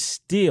 and you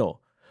still,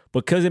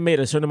 because it made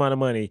a certain amount of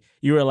money,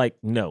 you were like,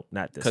 no,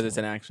 not this. Because it's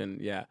an action.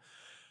 Yeah.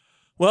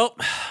 Well,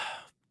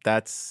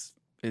 that's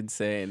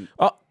insane.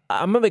 Oh,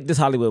 I'm gonna make this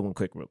Hollywood one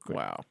real quick.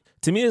 Wow.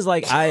 To me, it's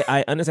like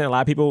I understand a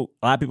lot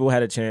of people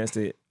had a chance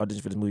to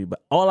audition for this movie,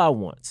 but all I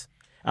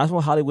just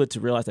want Hollywood to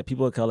realize that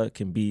people of color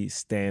can be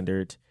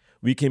standard.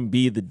 We can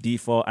be the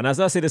default. And as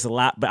I say this a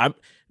lot, but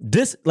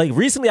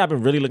recently I've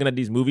been really looking at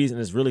these movies and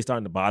it's really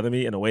starting to bother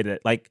me in a way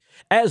that, like,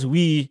 as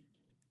we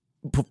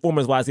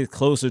performance-wise get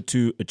closer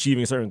to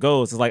achieving certain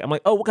goals, it's like, I'm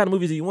like, oh, what kind of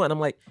movies do you want? And I'm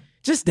like,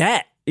 just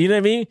that. You know what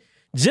I mean?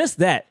 Just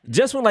that.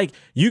 Just when, like,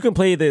 you can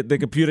play the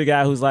computer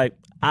guy who's like,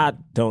 I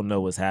don't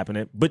know what's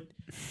happening, but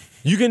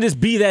you can just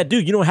be that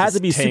dude. You don't have Just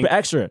to be tank. super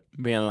extra.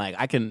 Being like,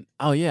 I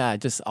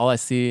just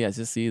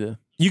see the.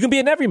 You can be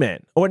an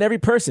everyman or an every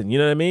person, you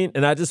know what I mean?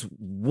 And I just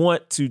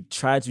want to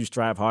try to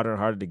strive harder and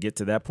harder to get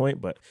to that point.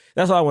 But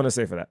that's all I want to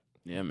say for that.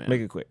 Yeah, man.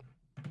 Make it quick.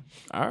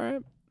 All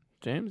right.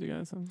 James, you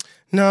got something?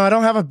 No, I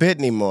don't have a bit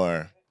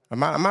anymore.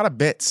 I'm out of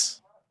bits.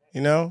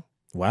 You know,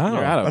 Wow.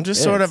 You're out of I'm just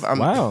bits. sort of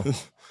Wow.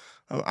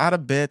 I'm out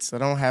of bits. I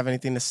don't have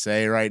anything to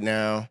say right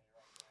now.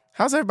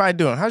 How's everybody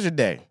doing? How's your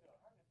day?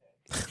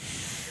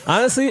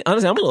 Honestly, I'm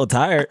a little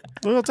tired.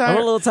 A little tired. I'm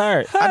a little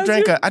tired. I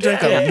drank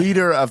a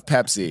liter of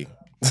Pepsi.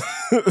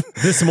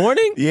 This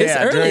morning? Yeah,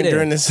 It's early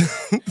during there.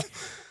 this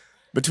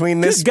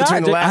between Good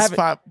God, the I last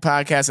haven't-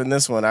 podcast and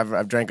this one,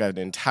 I've drank an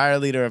entire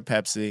liter of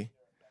Pepsi.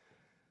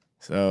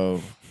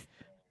 So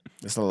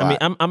it's a lot.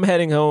 I mean, I'm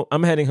heading home.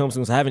 I'm heading home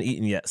soon, so I haven't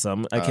eaten yet.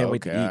 So I can't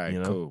wait to eat. All right, you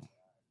know,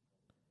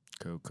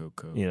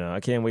 cool. You know, I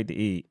can't wait to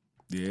eat.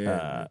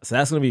 Yeah, So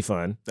that's gonna be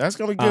fun. that's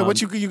gonna be good.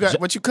 What you got?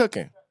 What you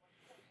cooking?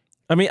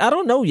 I mean, I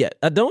don't know yet.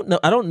 I don't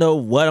know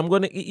what I'm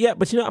gonna eat yet.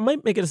 But you know, I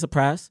might make it a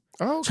surprise.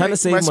 Oh, okay. Trying to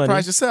save you might money.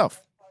 surprise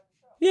yourself.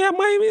 Yeah, I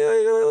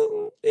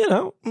might. You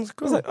know, That's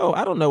cool. it's like, oh,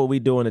 I don't know what we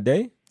doing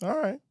today. All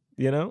right,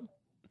 You know,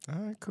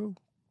 cool.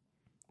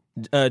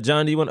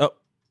 John, do you want? Oh,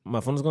 my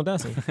phone's going down.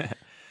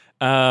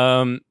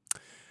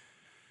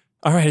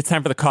 All right, it's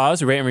time for the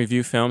cause. We rate and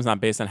review films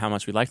not based on how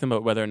much we like them,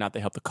 but whether or not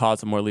they help the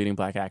cause of more leading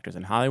black actors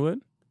in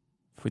Hollywood.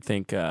 If we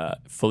think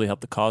fully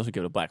help the cause, we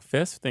give it a black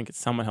fist. If we think it's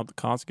somewhat helped the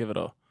cause, we give it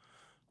a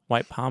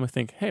white palm. We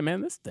think, hey,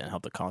 man, this didn't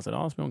help the cause at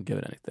all, so we don't give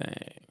it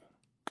anything.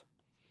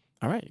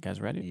 All right, you guys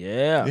ready?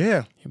 Yeah.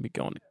 Yeah. Here we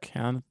go on the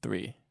count of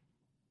 3.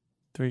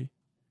 3,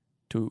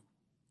 2,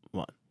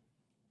 1.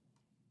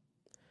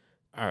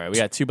 All right, we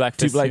got 2 black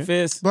Two fists. black here.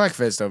 fists. Black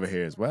fist over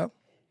here as well.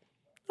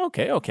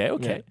 Okay.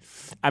 Yeah.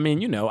 I mean,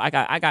 you know, I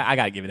got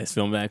to give it this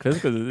film back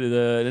because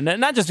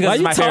not just Why because it's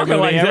you my favorite talking movie,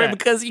 like ever, that?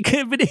 because you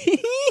could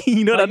be,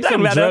 you know what Like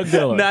I'm you talking some about? drug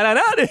dealer.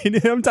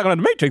 No, I'm talking about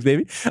the Matrix,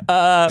 baby.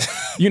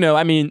 You know,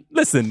 I mean,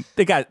 listen,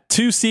 they got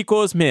 2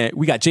 sequels. Man,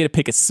 we got Jada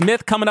Pinkett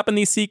Smith coming up in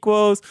these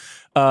sequels.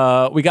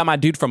 We got my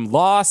dude from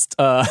Lost.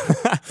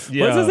 What's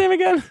his name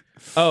again?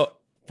 Oh,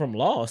 from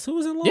Lost. Who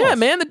was in Lost? Yeah,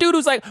 man, the dude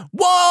who's like,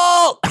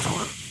 whoa.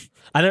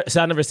 I've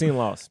never seen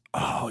Lost.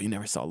 Oh, you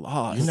never saw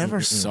Lost. You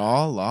never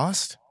saw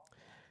Lost?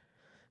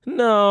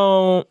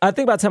 No, I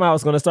think by the time I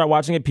was going to start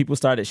watching it, people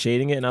started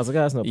shading it, and I was like,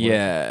 oh, that's no point.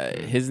 Yeah,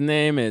 his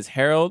name is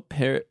Harold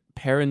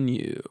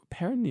Perrineau.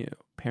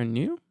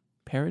 Perrineau.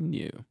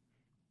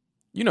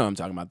 You know what I'm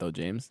talking about, though,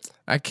 James.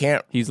 I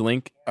can't He's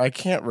Link.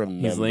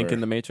 remember. He's Link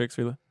in the Matrix,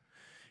 really.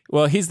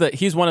 Well, he's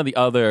one of the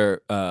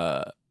other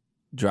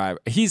Driver.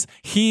 He's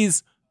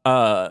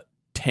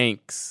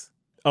Tank's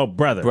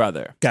brother.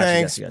 brother. Gotcha,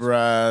 Thanks, gotcha.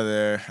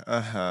 brother.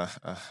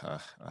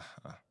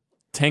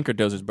 Tank or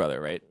Dozer's brother,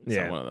 right?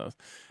 Yeah. So one of those.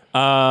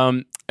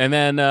 And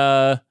then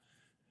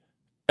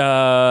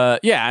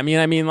yeah, I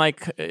mean,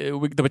 like the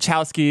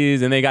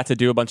Wachowskis, and they got to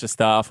do a bunch of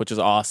stuff, which is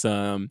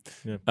awesome.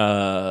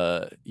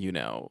 Yeah. You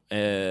know,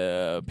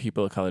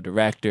 people of color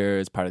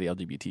directors, part of the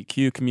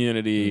LGBTQ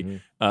community.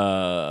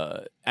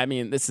 I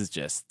mean, this is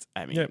just,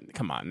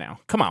 come on now.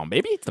 Come on,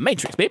 baby. It's the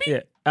Matrix, baby.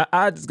 Yeah,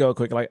 I just go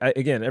quick. Like,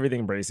 again,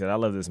 everything Brady said. I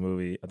love this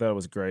movie. I thought it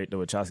was great. The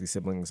Wachowski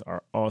siblings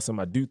are awesome.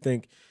 I do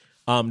think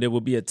there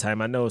will be a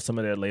time. I know some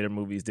of their later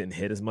movies didn't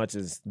hit as much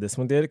as this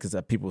one did because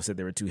people said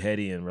they were too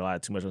heady and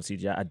relied too much on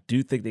CGI. I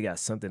do think they got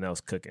something else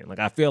cooking. Like,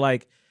 I feel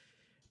like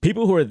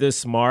people who are this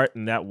smart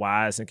and that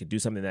wise and can do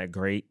something that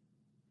great,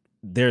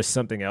 there's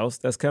something else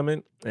that's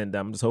coming. And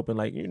I'm just hoping,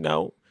 like,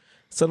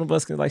 some of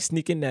us can like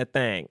sneak in that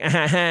thing.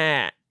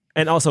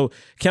 And also,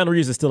 Keanu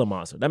Reeves is still a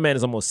monster. That man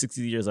is almost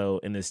 60 years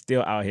old and is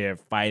still out here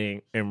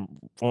fighting and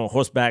on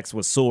horsebacks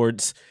with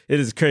swords. It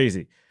is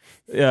crazy.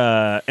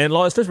 And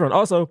Lawrence Fishburne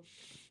also.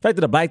 The fact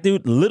that a black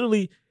dude,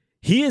 literally,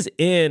 he is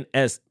in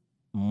as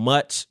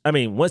much. I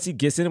mean, once he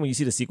gets in it, when you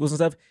see the sequels and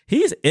stuff,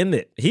 he's in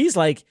it. He's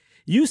like,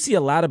 you see a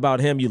lot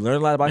about him. You learn a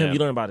lot about him. You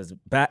learn about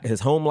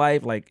his home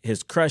life, like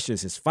his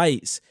crushes, his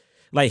fights.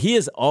 Like, he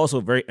is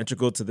also very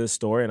integral to this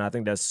story, and I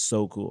think that's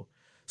so cool.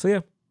 So, yeah.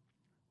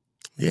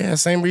 Yeah,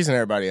 same reason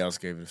everybody else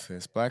gave it a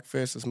fist. Black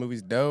Fist, this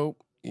movie's dope.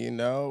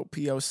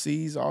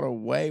 POC's all the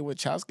way.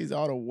 Wachowski's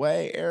all the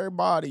way.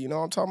 Everybody, you know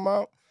what I'm talking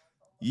about?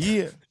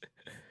 Yeah.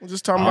 I'm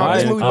just talking about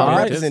this movie about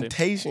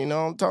representation, you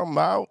know what I'm talking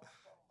about?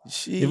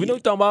 Shit. If we know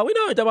what you're talking about, we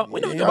know what you're talking about.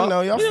 We know what you're Y'all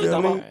talking know, about.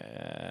 y'all feel me?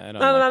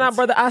 No,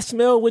 brother. I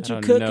smell what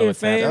you cooking,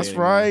 fam. That's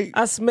right.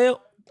 I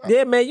smell.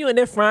 Yeah, man, you in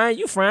there frying.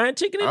 You frying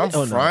chicken in I'm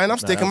there? frying. I'm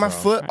sticking my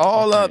foot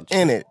all up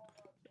in it.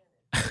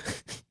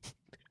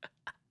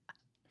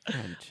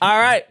 All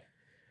right.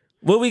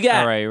 What we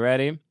got? All right, you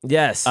ready?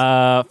 Yes.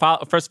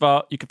 First of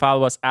all, you can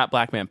follow us at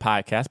Black Man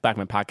Podcast.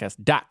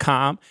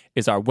 BlackmanPodcast.com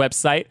is our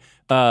website.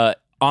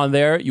 On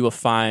there, you will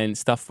find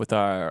stuff with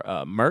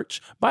our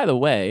merch. By the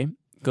way,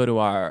 go to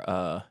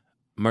our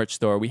merch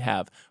store. We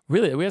have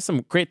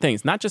some great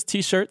things, not just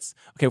T-shirts.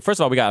 Okay, first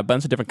of all, we got a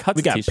bunch of different cuts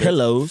of T-shirts.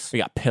 Pillows. We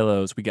got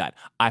pillows. We got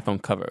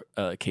iPhone cover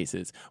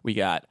cases. We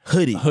got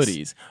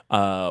hoodies.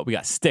 We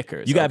got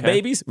stickers. You got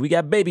babies? We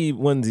got baby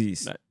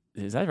onesies.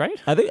 Is that right?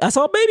 I think I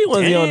saw baby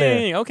onesie on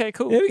there. Okay,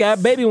 cool. Yeah, we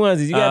got baby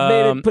onesies. You got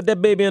baby. Put that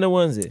baby in a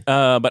onesie.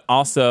 But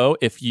also,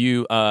 if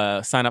you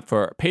sign up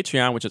for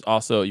Patreon, which is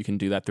also, you can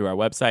do that through our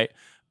website,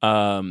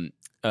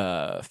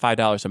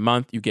 $5 a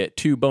month, you get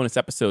 2 bonus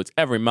episodes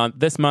every month.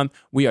 This month,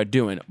 we are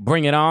doing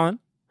Bring It On,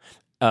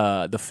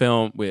 the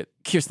film with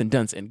Kirsten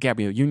Dunst and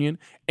Gabrielle Union,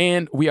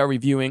 and we are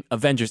reviewing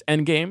Avengers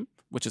Endgame,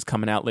 which is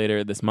coming out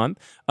later this month.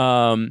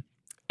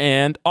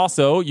 And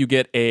also, you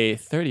get a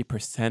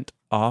 30%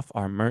 off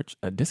our merch,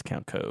 a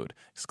discount code,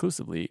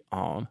 exclusively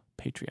on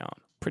Patreon.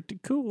 Pretty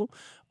cool.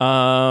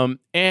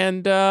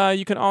 And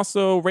you can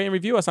also rate and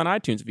review us on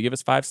iTunes. If you give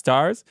us 5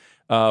 stars,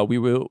 we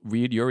will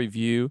read your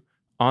review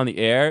on the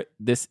air.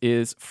 This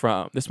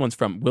one's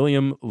from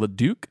William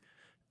Leduc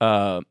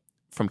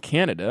from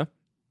Canada.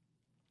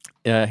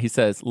 He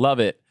says,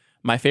 love it.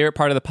 My favorite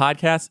part of the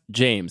podcast,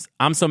 James,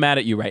 I'm so mad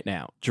at you right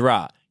now.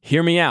 Gerard,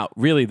 hear me out.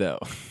 Really, though.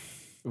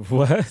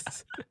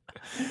 What?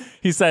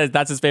 He says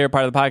that's his favorite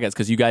part of the podcast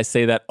because you guys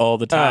say that all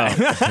the time.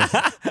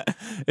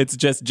 It's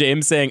just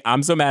James saying,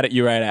 I'm so mad at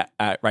you right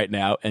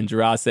now, and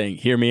Gerard saying,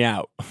 hear me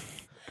out.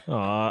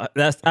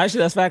 That's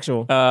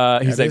factual.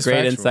 He said,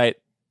 great insight.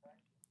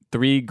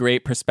 3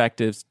 great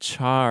perspectives,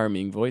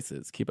 charming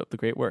voices. Keep up the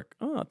great work.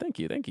 Oh, thank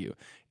you.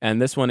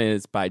 And this one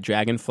is by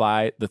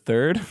Dragonfly the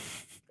Third.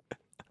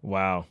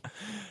 Wow.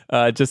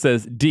 It just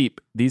says, deep.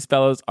 These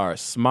fellows are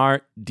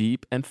smart,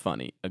 deep, and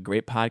funny. A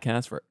great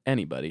podcast for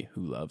anybody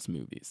who loves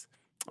movies.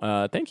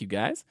 Thank you,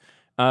 guys.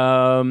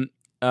 Yeah,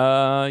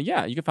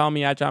 you can follow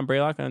me at John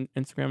Braylock on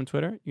Instagram and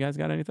Twitter. You guys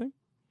got anything?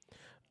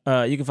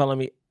 You can follow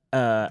me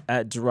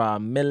at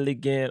Gerard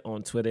Milligan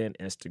on Twitter and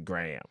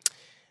Instagram.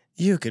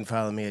 You can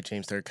follow me at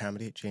James Third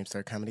Comedy at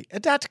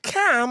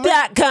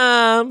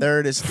jamesthirdcomedy.com.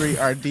 Third is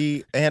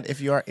 3RD. And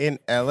if you are in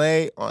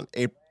LA on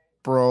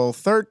April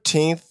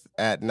 13th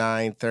at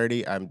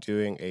 9:30, I'm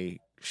doing a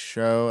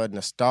show, a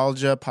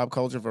nostalgia pop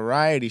culture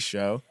variety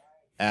show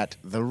at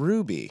The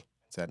Ruby.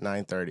 It's at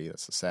 9:30.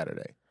 That's a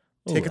Saturday.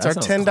 Ooh, Tickets are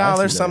 $10,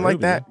 classy, something like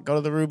Ruby. that.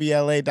 Go to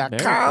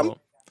therubyla.com Cool.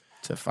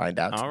 to find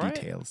out All right.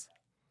 details.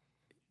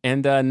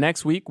 And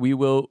next week, we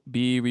will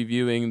be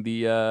reviewing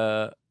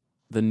the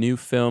new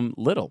film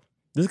Little.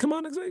 Does it come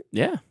out next week?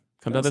 Yeah.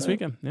 Comes out this That's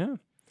weekend. Yeah.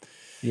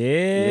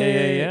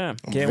 Yeah. I'm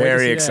Can't wait to very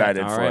see that.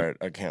 excited All for right. it.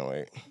 I can't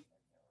wait.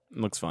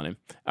 Looks funny.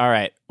 All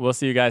right. We'll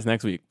see you guys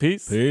next week.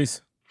 Peace.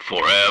 Peace.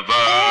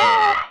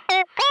 Forever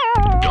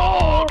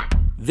Dog.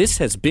 This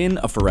has been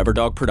a Forever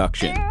Dog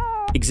production.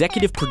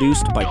 Executive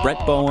produced by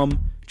Brett Boehm,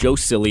 Joe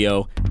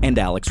Cilio, and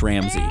Alex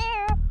Ramsey.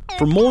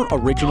 For more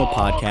original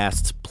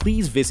podcasts,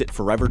 please visit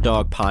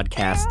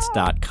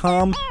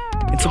foreverdogpodcasts.com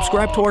And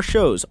subscribe to our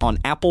shows on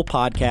Apple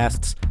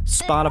Podcasts,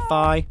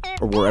 Spotify,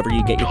 or wherever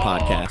you get your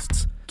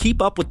podcasts.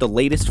 Keep up with the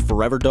latest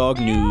Forever Dog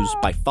news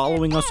by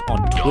following us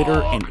on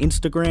Twitter and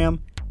Instagram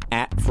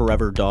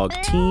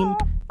 @ForeverDogTeam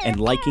and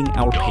liking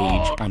our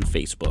page on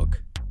Facebook.